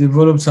we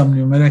developed some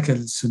numerical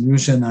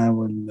solution. I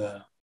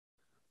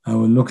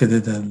will look at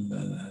it a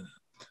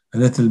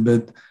little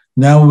bit.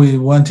 Now we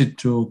wanted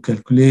to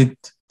calculate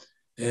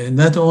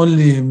not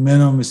only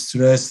minimum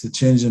stress, the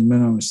change in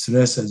minimum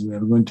stress, as we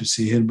are going to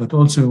see here, but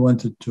also we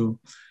wanted to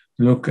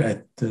look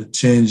at the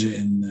change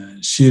in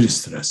shear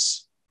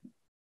stress.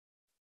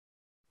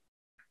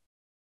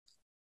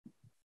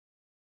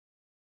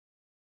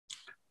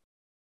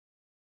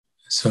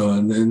 So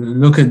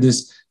look at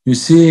this. You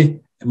see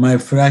my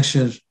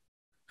fracture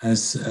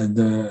as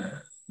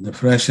the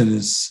fracture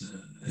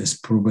is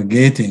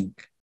propagating.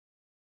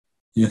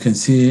 You can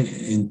see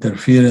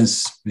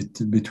interference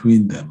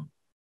between them.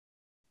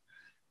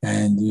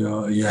 And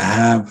you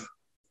have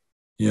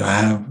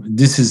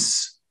this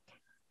is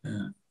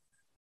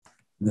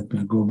let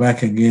me go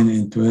back again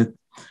into it.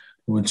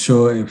 Would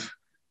show if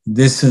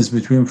distance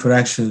between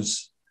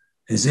fractures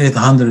is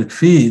 800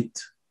 feet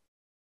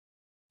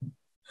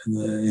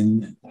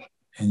in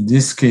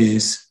this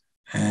case,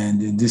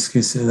 and in this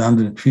case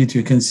 800 feet,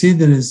 you can see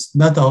there is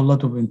not a whole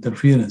lot of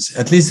interference,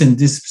 at least in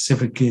this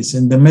specific case.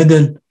 In the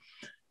middle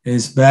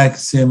is back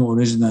same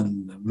original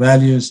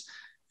values.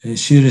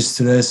 Shear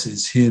stress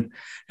is here.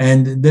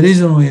 And the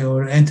reason we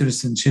are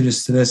interested in shear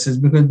stress is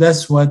because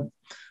that's what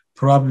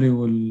probably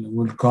will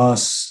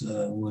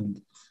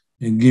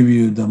give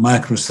you the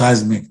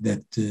microseismic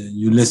that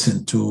you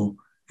listen to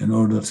in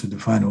order to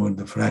define where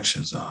the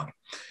fractures are.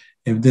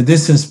 If the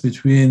distance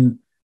between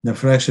the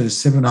fracture is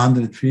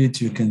 700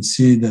 feet, you can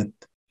see that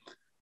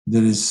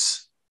there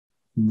is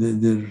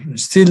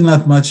still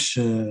not much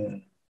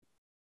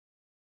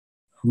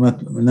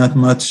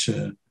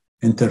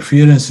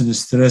interference in the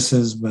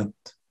stresses, but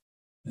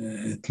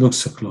it looks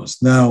so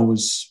close. Now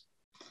was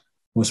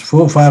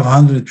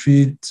 500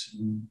 feet.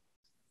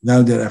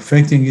 Now they're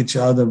affecting each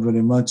other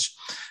very much,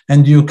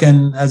 and you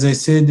can, as I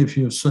said, if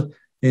you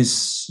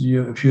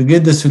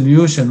get the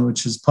solution,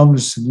 which is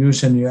published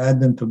solution, you add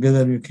them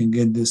together, you can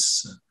get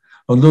this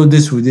Although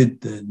this we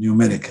did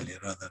numerically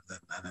rather than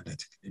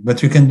analytically,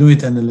 but you can do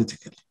it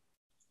analytically.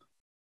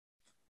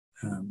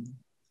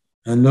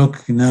 And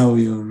look, now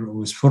you're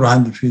with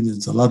 400 feet,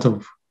 it's a lot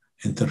of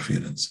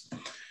interference.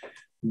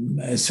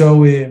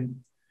 So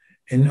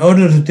in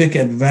order to take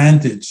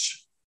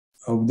advantage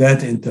of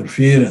that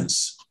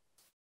interference,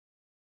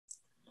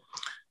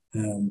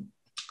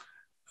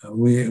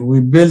 we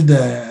build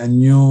a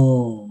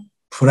new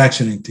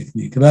fracturing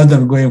technique. Rather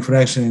than going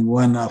fracturing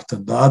one after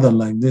the other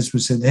like this, we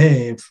said,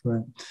 hey,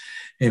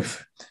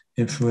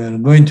 if we're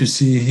going to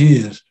see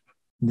here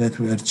that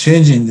we are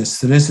changing the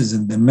stresses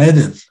in the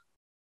middle,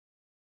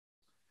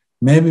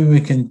 maybe we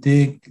can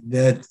take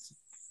that,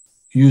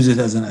 use it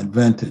as an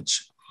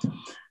advantage.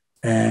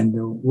 And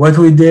what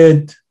we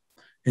did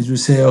is we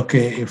say,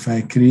 okay, if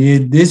I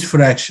create this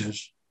fracture,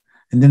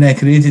 and then I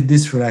created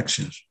this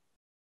fracture,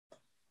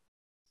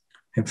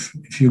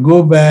 if you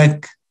go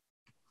back,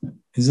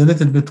 it's a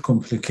little bit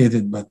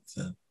complicated, but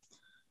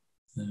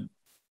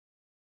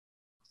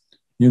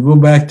you go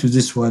back to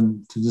this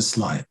one, to this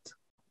slide.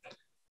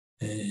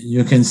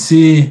 You can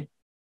see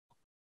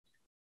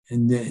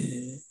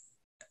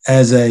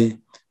as I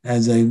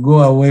go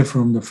away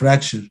from the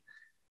fracture,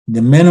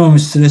 the minimum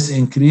stress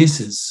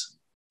increases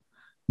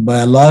by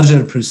a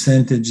larger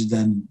percentage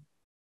than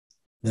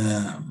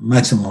the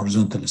maximum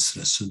horizontal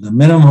stress. So the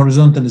minimum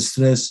horizontal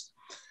stress,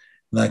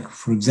 like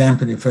for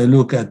example, if I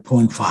look at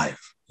 0.5,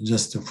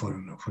 just for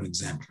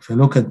example, if I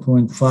look at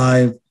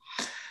 0.5,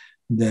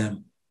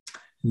 the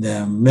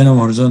minimum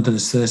horizontal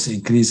stress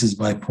increases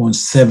by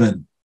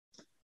 0.7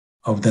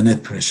 of the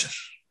net pressure.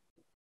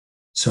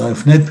 So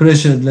if net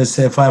pressure, let's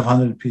say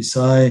 500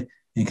 psi,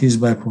 increased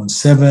by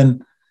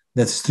 0.7,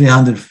 that's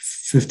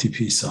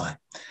 350 psi.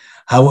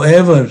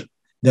 However,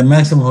 the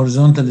maximum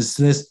horizontal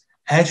stress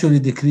actually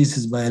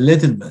decreases by a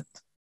little bit.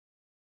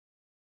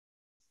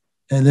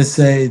 And let's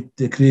say it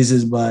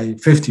decreases by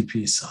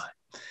 50 psi.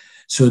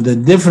 So the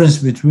difference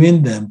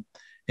between them,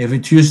 if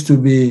it used to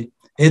be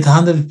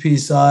 800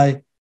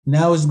 psi,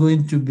 now it's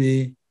going to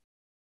be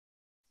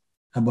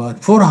about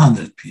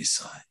 400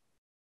 psi.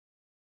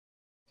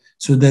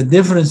 So the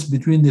difference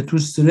between the two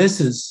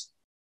stresses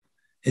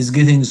is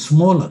getting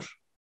smaller.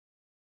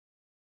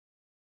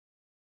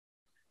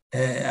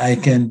 I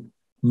can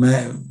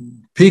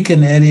pick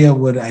an area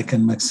where I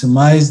can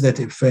maximize that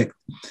effect.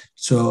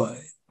 So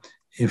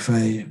if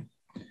I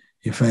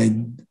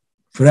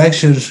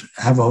fracture,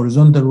 have a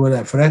horizontal well,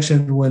 I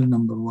fractured well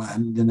number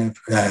one, then I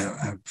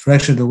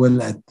fractured the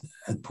well at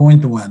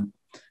 0.1,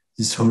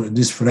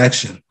 this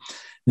fracture.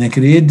 And I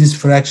create this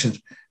fracture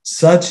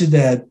such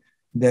that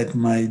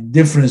my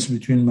difference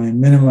between my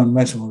minimum and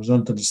maximum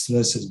horizontal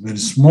stress is very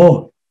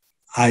small.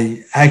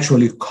 I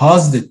actually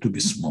caused it to be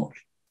small.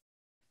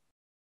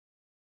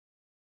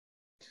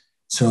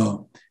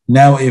 So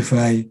now if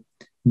I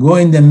go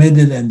in the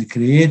middle and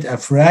create a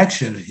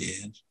fracture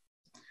here,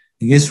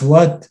 guess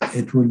what?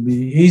 It will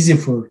be easy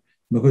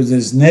because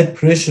there's net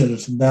pressure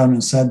down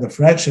inside the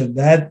fracture,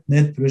 that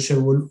net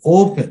pressure will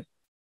open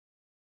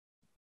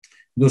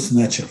those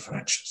natural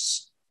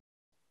fractures.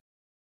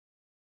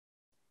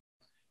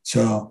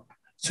 So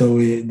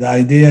the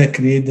idea,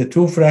 create the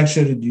two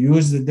fractures,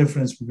 reduce the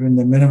difference between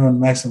the minimum and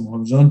maximum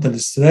horizontal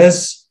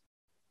stress.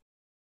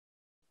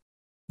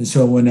 And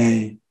so when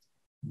I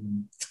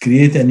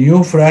create a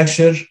new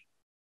fracture,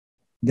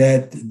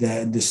 that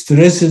the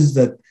stresses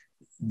that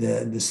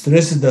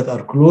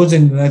are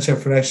closing the natural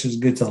fractures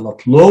get a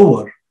lot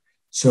lower.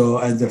 So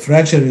as the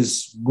fracture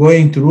is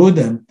going through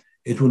them,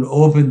 it will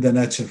open the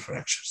natural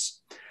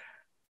fractures.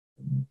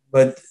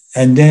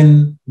 And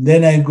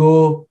then I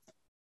go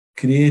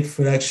create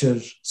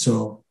fractures.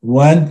 So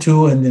 1,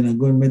 2, and then I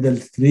go in middle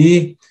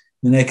 3.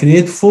 Then I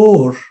create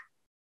 4.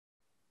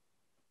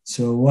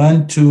 So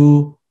 1,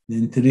 2,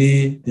 then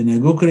 3. Then I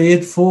go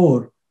create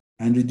 4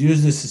 and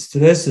reduce the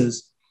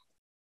stresses.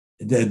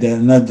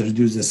 Not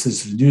reduce the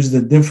stress, reduce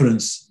the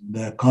difference,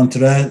 the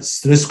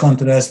stress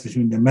contrast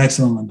between the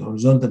maximum and the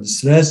horizontal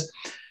stress.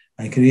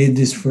 I create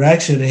this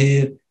fracture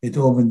here. It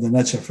opens the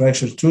natural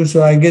fracture too.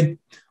 So I get,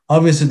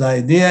 obviously the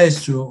idea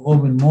is to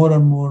open more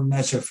and more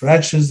natural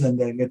fractures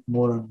and I get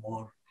more and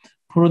more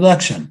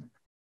production.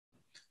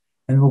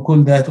 And we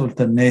call that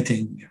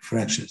alternating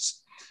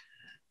fractures.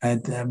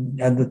 At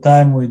the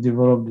time we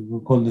developed it, we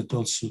called it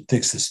also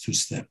Texas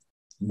two-step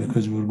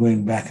because we were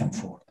going back and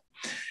forth.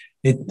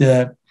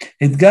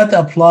 It got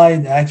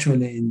applied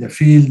actually in the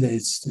field.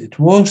 It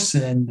works,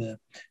 and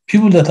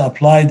people that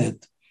applied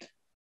it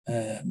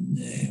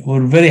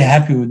were very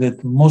happy with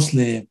it.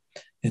 Mostly,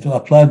 it was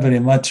applied very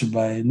much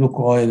by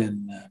Lukoil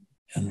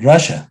in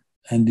Russia,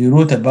 and they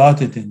wrote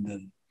about it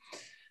in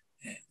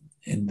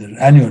the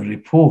annual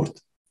report.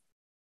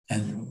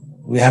 And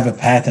we have a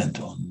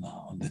patent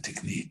on the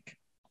technique,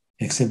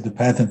 except the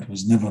patent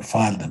was never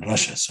filed in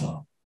Russia,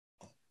 so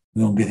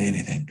we don't get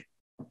anything.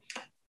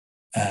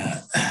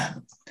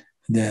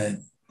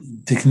 The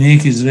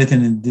technique is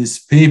written in this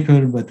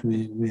paper, but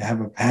we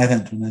have a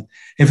patent on it.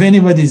 If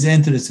anybody is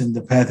interested in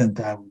the patent,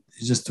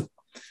 just to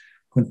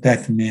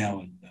contact me.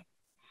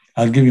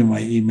 I'll give you my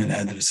email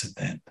address at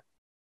the end.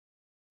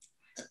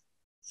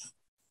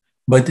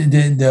 But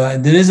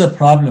there is a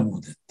problem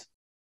with it.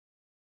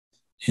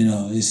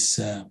 It's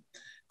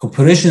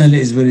operationally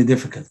is very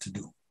difficult to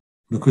do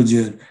because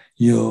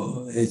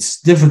it's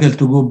difficult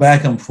to go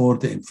back and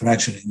forth in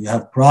fracturing. You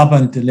have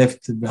proppant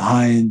left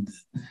behind.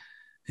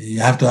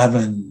 You have to have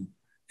an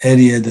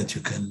area that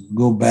you can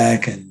go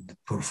back and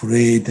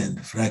perforate and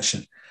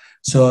fracture.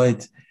 So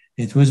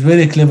it was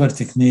very clever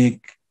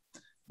technique,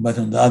 but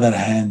on the other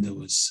hand, it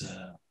was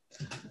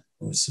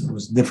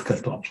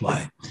difficult to apply.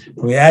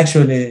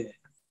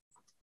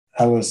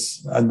 I was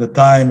at the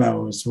time I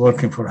was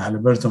working for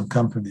Halliburton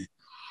company.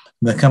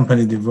 The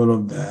company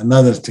developed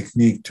another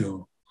technique to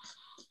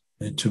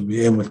be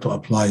able to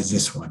apply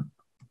this one.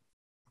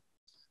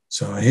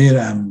 So here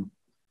I'm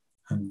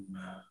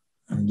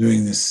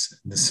doing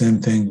the same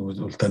thing with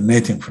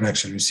alternating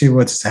fracture. You see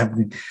what is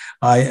happening.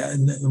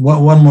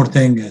 One more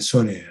thing.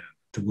 Sorry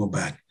to go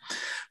back,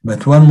 but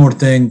one more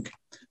thing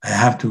I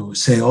have to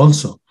say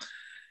also.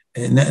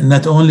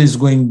 Not only is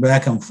going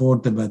back and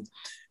forth, but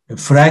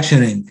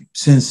fracturing.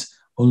 Since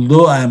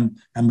although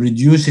I'm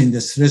reducing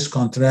the stress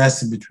contrast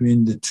between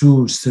the two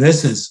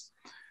stresses,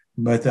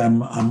 but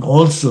I'm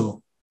also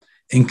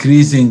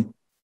increasing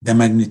the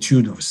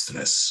magnitude of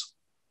stress.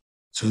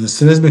 So the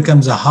stress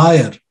becomes a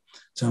higher.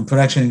 So I'm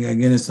fracturing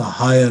against a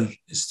higher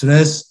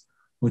stress,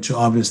 which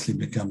obviously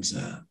becomes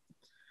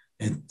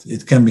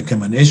it can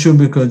become an issue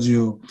because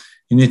you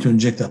need to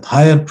inject at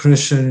higher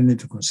pressure. You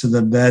need to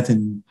consider that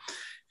in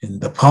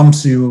the pumps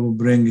you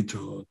bring it to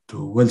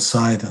well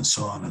site and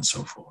so on and so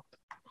forth.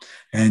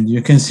 And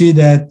you can see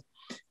that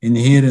in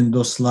here in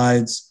those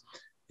slides,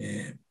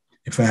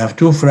 if I have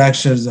two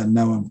fractures and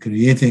now I'm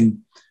creating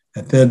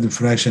a third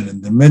fracture in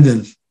the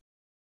middle,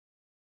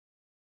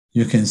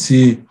 you can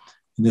see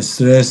the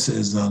stress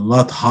is a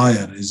lot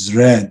higher, is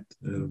red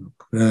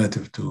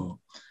relative to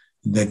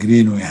the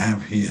green we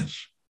have here.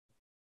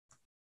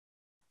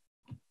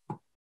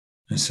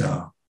 So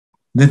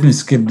let me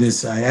skip this.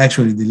 I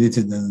actually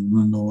deleted and I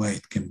don't know why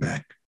it came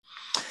back.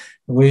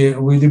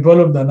 We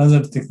developed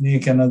another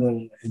technique, another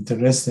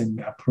interesting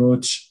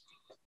approach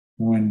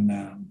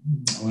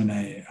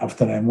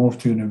after I moved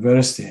to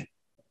university.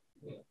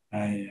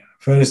 I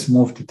first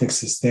moved to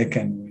Texas Tech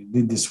and we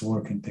did this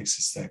work in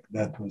Texas Tech.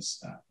 That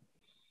was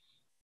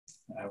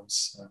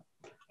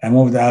I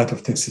moved out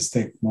of Texas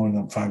Tech more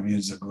than 5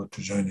 years ago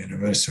to join the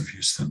University of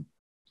Houston.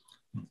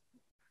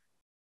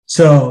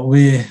 So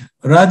we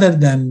tried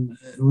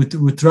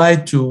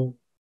to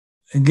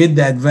get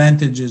the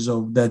advantages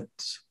of that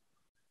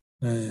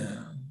of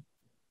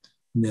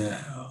the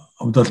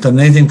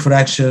alternating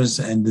fractures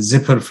and the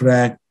zipper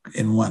frac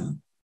in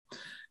one.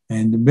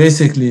 And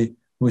basically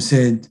we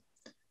said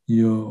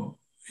you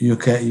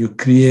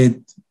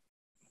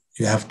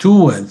have two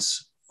wells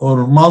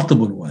or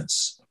multiple wells.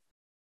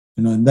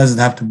 It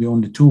doesn't have to be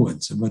only two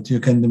wells, but you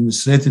can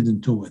demonstrate it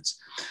in two wells.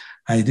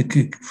 I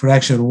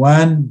fracture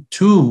 1,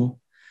 2,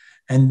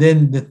 and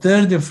then the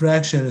third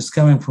fracture is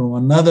coming from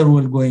another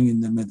well going in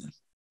the middle.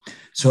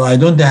 So I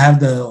don't have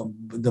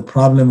the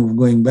problem of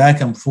going back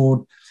and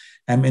forth.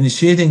 I'm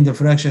initiating the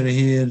fracture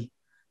here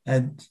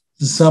at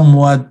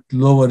somewhat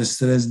lower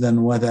stress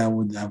than what I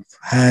would have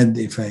had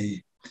if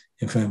I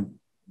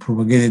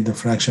propagated the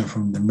fracture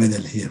from the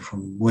middle here,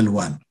 from well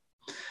 1.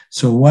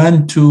 So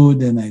 1, 2,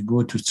 then I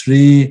go to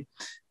 3,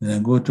 then I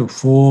go to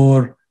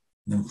 4,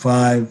 then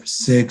 5,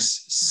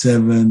 6,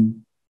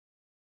 7,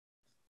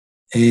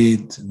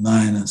 8,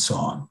 9, and so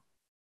on.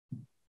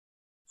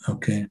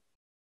 Okay.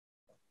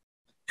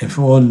 If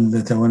all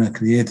that I want to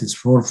create is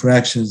 4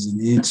 fractures in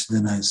each,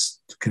 then I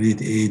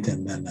create 8,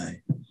 and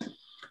then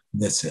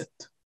that's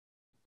it.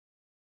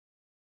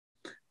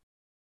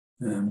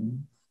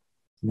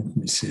 Let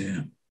me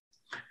see.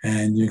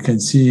 And you can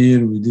see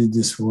here we did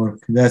this work.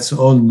 That's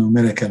all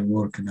numerical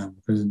work now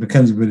because it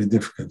becomes very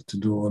difficult to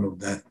do all of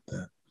that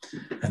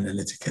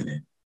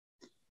analytically.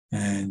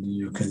 And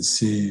you can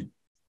see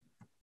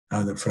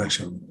how the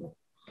fraction will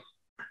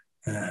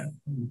go.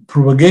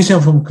 Propagation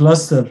from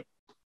cluster,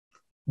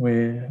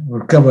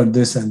 we'll cover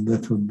this and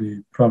that would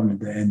be probably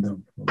the end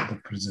of the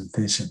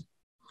presentation.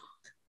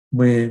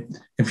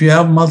 If you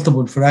have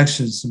multiple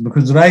fractures,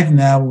 because right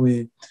now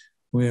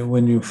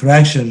when you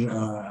fracture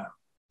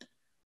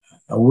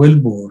a well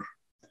bore,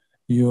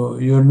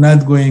 you're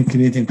not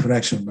creating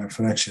fracture by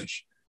fracture.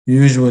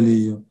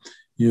 Usually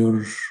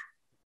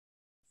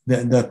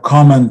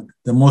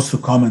the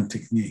most common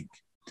technique,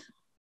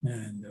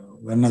 and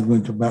we're not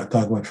going to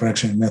talk about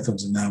fracturing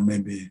methods now,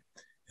 maybe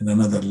in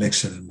another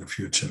lecture in the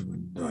future we'll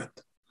do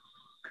it.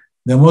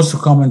 The most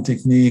common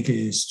technique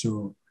is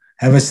to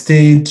have a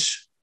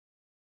stage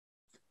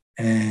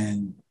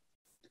and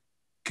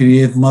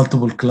create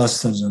multiple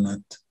clusters on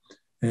it.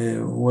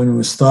 When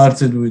we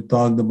started, we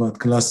talked about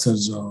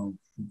clusters of,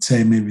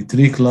 say, maybe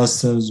 3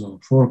 clusters or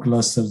 4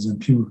 clusters,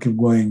 and people keep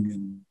going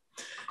in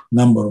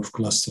number of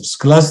clusters.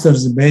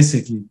 Clusters,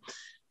 basically,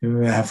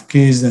 we have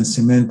cased and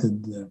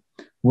cemented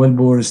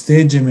well-bore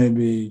stage,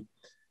 maybe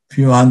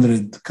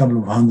couple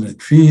of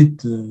hundred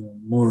feet,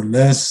 more or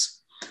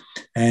less,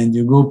 and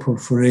you go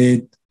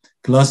perforate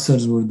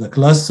clusters where the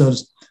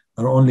clusters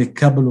are only a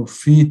couple of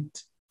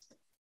feet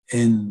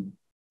in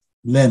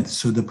length.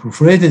 So the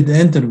perforated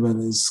interval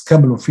is a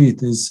couple of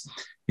feet.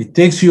 It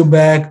takes you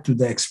back to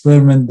the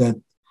experiment that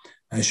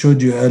I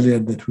showed you earlier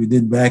that we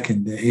did back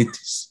in the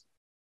 80s.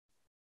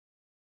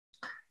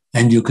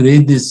 And you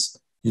create this,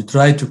 you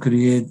try to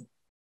create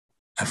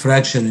a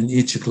fracture in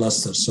each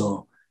cluster.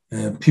 So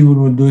people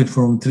will do it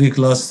from 3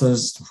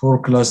 clusters to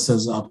 4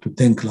 clusters up to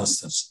 10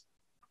 clusters.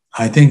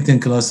 I think 10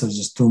 clusters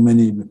is too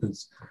many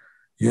because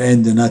you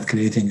end up not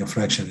creating a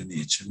fracture in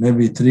each.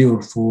 Maybe 3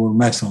 or 4,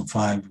 maximum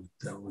 5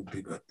 would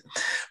be good.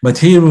 But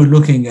here we're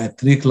looking at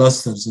 3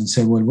 clusters and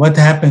say, well, what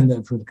happened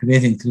if we're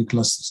creating 3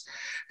 clusters?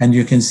 And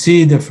you can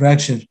see the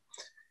fracture.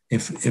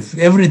 If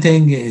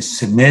everything is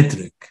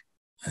symmetric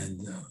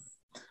and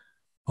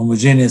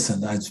homogeneous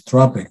and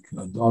isotropic,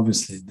 and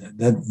obviously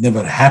that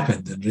never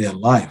happened in real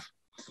life.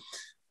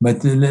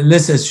 But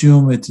let's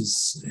assume it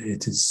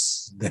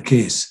is the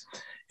case.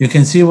 You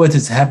can see what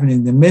is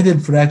happening. The middle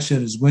fracture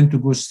is going to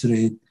go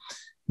straight.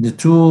 The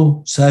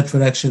 2 side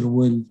fracture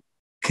will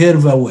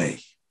curve away.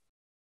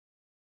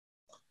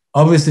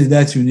 Obviously,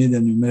 that you need a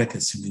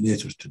numerical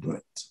simulator to do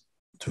it.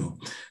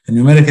 A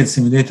numerical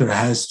simulator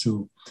has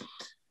to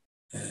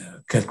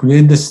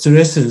calculate the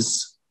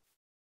stresses,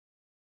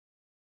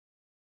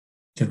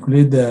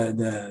 calculate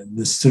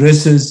the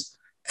stresses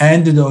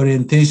and the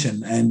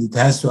orientation, and it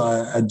has to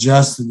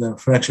adjust the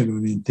fracture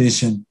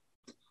orientation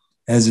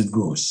as it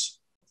goes.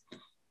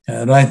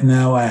 Right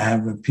now, I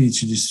have a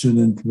PhD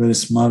student, very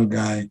smart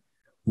guy,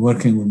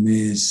 working with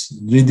me,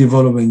 is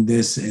redeveloping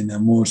this in a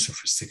more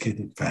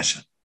sophisticated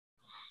fashion.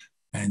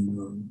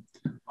 And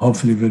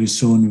hopefully very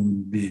soon we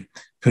will be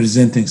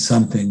presenting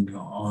something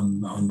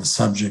on the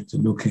subject,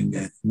 looking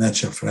at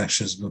natural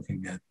fractures,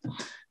 looking at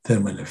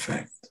thermal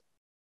effect.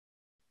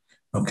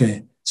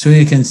 Okay, so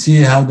you can see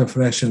how the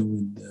fracture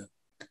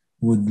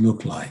would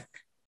look like,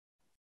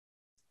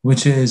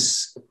 which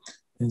is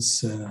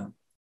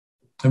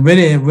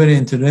very, very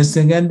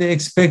interesting and the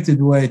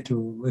expected way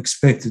to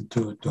expect it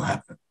to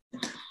happen.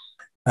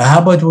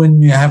 How about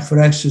when you have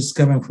fractures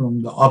coming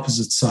from the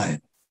opposite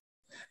side?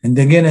 And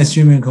again,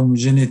 assuming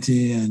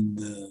homogeneity and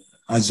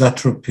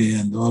isotropy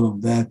and all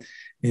of that,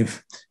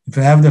 if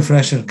I have the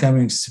fracture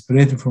coming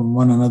separated from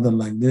one another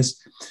like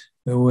this,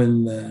 it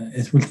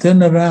will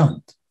turn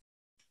around.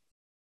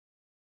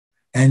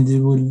 And it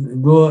will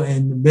go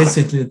and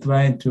basically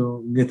try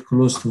to get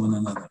close to one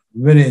another.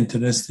 Very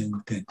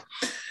interesting thing.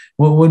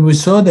 Well, when we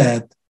saw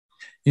that,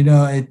 you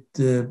know,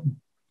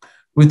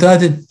 we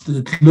thought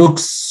it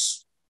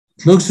looks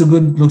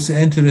good, looks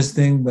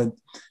interesting, but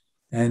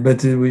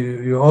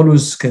you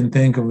always can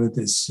think of it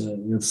as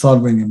you're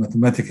solving a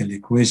mathematical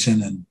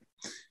equation and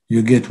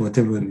you get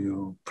whatever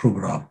you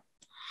program.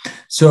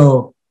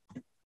 So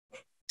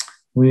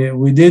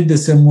we did the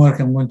same work.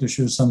 I'm going to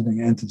show something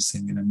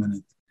interesting in a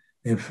minute.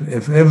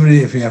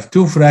 If you have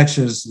 2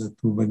 fractures that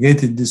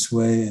propagated this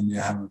way and you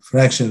have a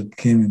fracture that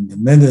came in the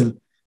middle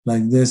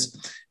like this,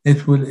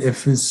 it will,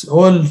 if it's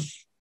all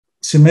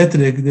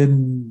symmetric,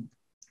 then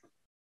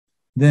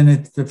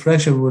the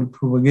fracture will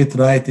propagate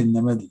right in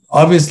the middle.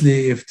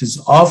 Obviously, if it is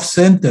off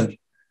center,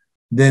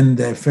 then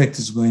the effect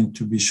is going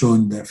to be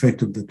shown, the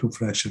effect of the 2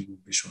 fractures will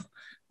be shown.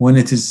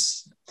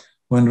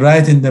 When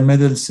right in the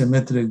middle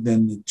symmetric,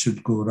 then it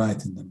should go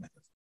right in the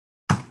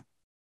middle.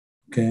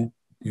 Okay,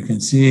 you can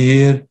see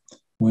here,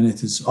 when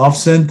it is off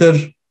center,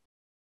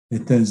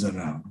 it turns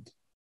around.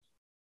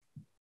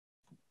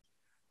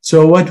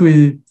 So what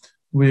we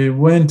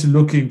went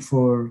looking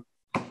for,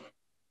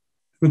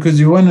 because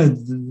you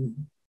wanted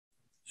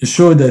to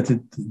show that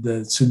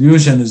the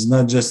solution is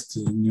not just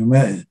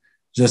numeric,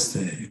 just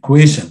an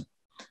equation.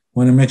 We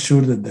want to make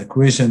sure that the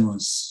equation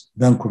was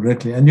done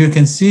correctly. And you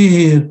can see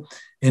here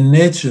in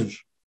nature,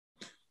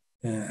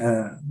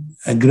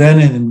 a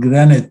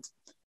granite,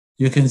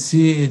 you can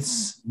see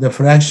the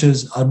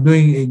fractures are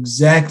doing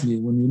exactly,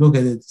 when you look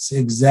at it, it's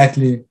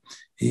exactly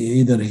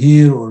either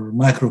here or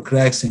micro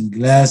cracks in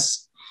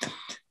glass.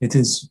 It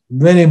is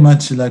very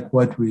much like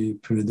what we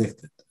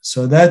predicted.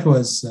 So that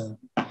was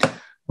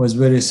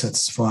very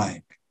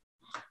satisfying.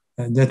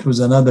 And that was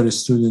another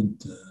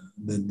student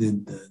that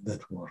did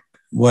that work.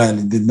 Well,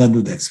 he did not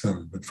do the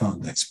experiment, but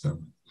found the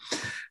experiment.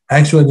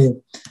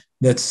 Actually,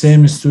 that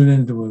same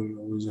student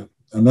was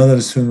another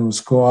student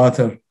was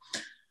co-author,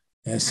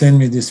 sent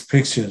me this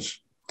picture.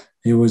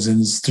 He was in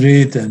the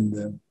street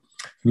and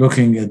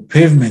looking at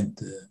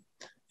pavement.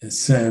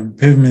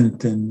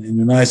 Pavement in the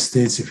United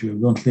States, if you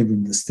don't live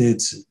in the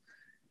States,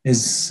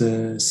 is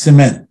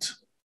cement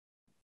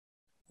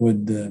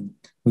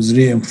was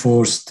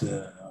reinforced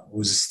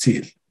with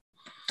steel.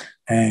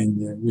 And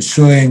we're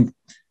showing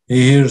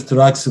here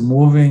trucks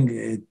moving,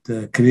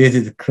 it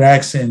created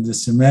cracks in the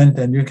cement,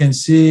 and you can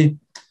see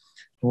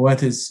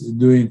what it's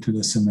doing to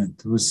the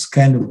cement. It was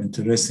kind of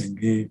interesting.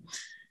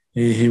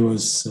 He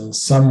was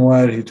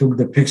somewhere, he took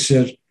the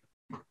picture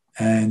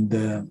and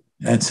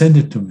sent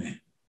it to me.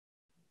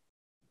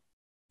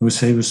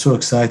 He was so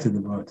excited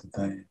about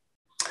it.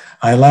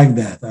 I like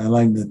that. I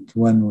like that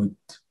one would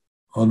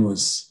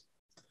always,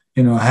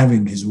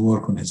 having his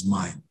work on his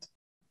mind.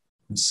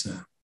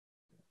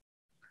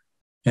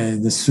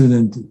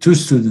 two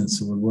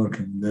students were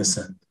working on this,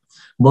 and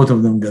both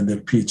of them got their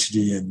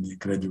PhD and they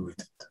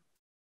graduated.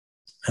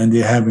 And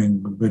they're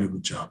having very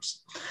good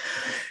jobs.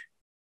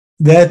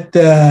 That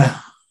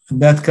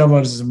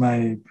covers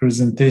my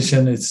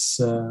presentation. It's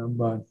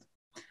but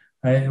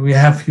we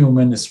have a few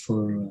minutes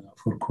for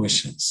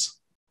questions.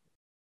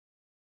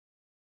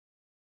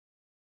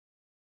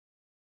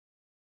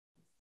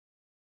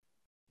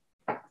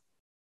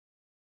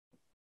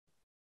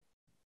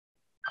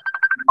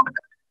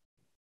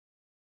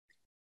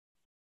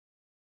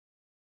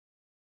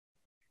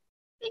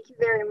 Thank you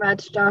very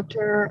much,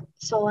 Dr.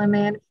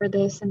 Soliman, for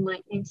this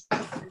enlightening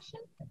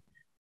session.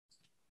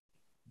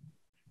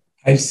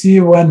 I see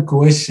one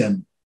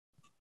question.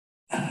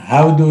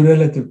 How do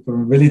relative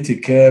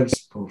permeability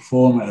curves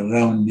perform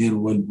around near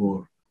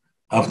wellbore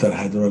after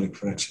hydraulic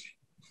fracturing?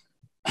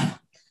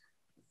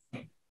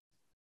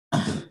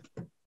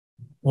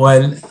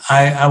 Well,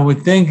 I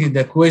would think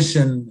the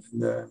question,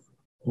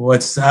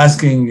 what's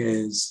asking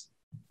is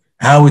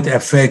how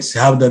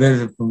the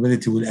relative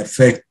permeability will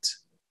affect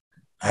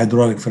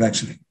hydraulic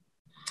fracturing.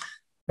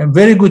 A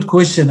very good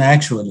question,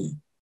 actually.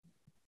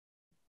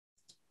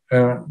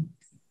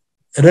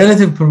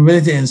 Relative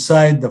permeability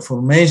inside the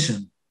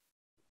formation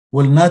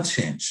will not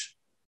change.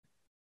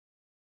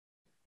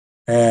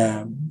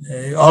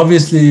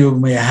 Obviously, you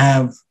may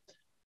have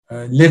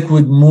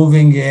liquid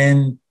moving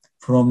in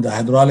from the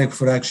hydraulic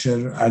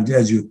fracture.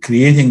 As you're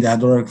creating the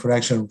hydraulic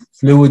fracture,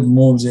 fluid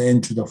moves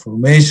into the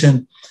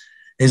formation.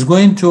 It's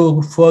going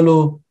to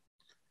follow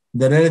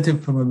the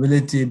relative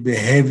permeability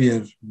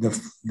behavior, the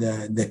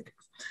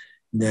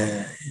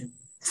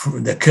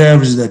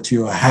curves that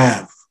you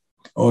have,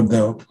 or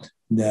the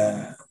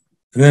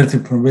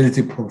relative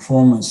permeability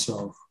performance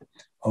of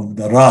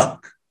the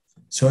rock.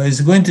 So it's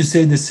going to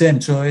stay the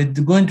same. So it's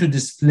going to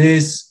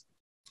displace,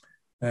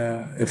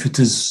 if it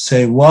is,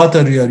 say,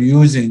 water you are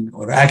using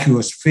or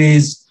aqueous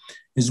phase,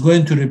 is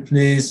going to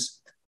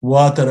replace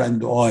water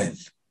and oil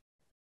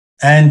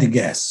and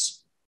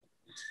gas.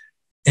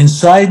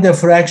 Inside the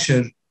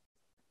fracture,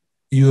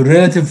 your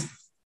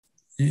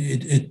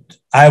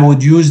I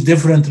would use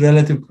different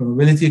relative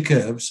permeability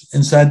curves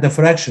inside the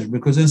fracture,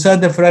 because inside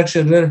the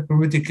fracture, relative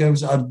permeability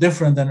curves are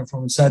different than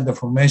from inside the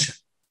formation.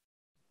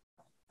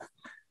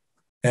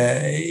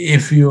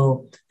 If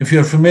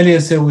you're familiar,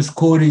 say, with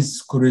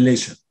Corey's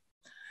correlation,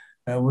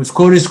 relative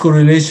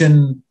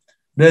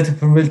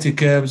permeability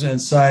curves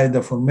inside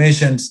the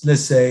formations,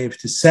 let's say if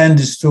the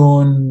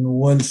sandstone,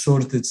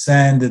 well-sorted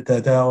sand,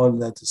 all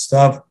that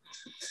stuff,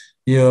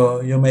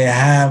 you may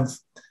have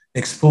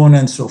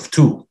exponents of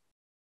 2,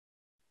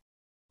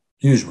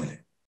 usually.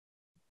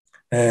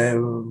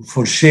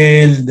 For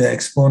shale, the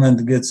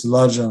exponent gets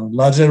larger and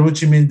larger,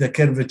 which means the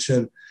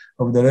curvature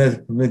of the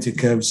relative permeability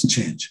curves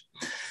change.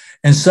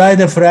 Inside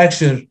a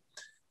fracture,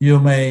 you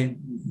may,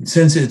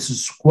 since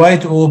it's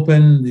quite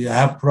open, you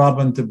have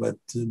problem, but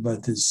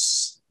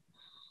it's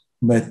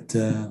not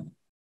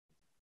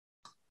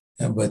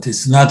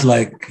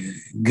like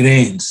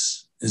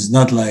grains. It's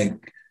not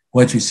like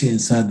what you see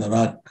inside the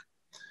rock.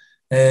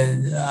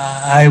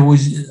 I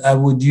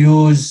would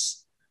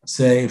use,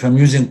 say, if I'm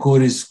using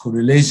Corey's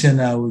correlation,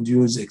 I would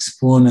use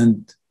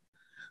exponent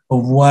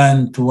of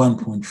 1 to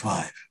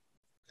 1.5.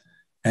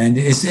 And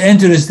it's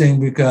interesting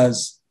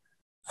because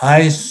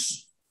I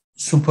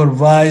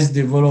supervised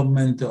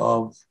development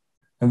of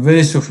a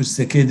very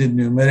sophisticated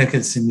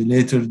numerical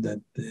simulator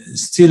that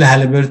still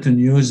Halliburton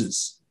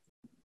uses.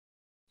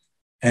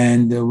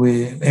 And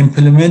we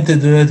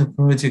implemented relative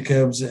permeability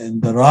curves in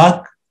the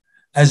rock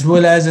as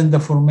well as in the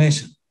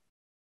formation,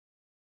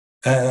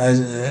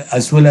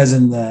 as well as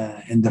in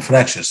the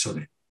fracture,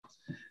 sorry.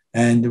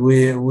 And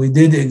we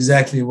did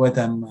exactly what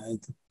I'm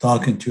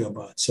talking to you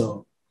about.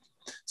 So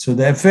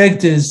the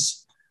effect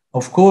is,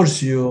 of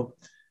course,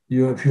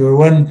 if you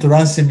want to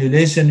run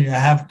simulation, you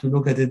have to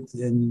look at it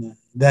in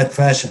that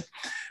fashion.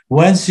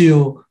 Once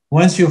you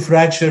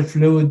fracture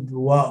fluid,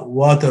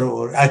 water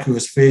or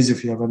aqueous phase,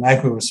 if you have an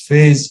aqueous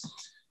phase,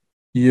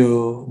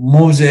 you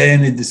move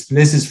in, it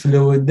displaces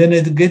fluid, then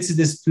it gets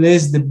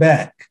displaced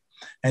back.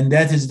 And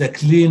that is the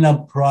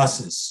cleanup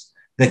process.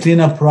 The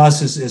cleanup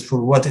process is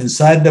for what's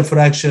inside the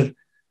fracture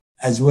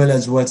as well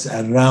as what's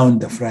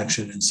around the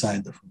fracture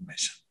inside the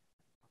formation.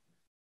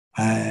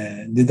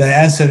 Did I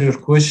answer your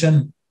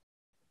question?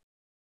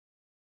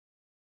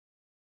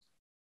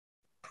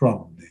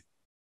 Probably.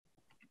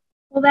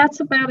 Well, that's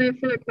about it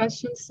for the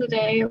questions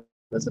today. It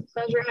was a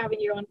pleasure having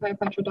you on Pipe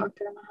Petro,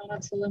 Dr.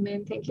 Mohamed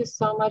Soliman. Thank you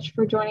so much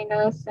for joining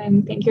us,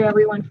 and thank you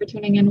everyone for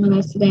tuning in with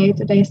us today.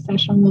 Today's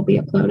session will be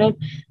uploaded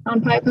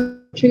on Pipe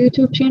Petro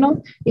YouTube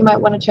channel. You might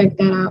want to check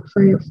that out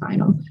for your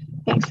final.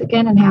 Thanks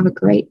again and have a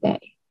great day.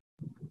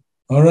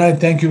 All right.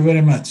 Thank you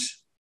very much.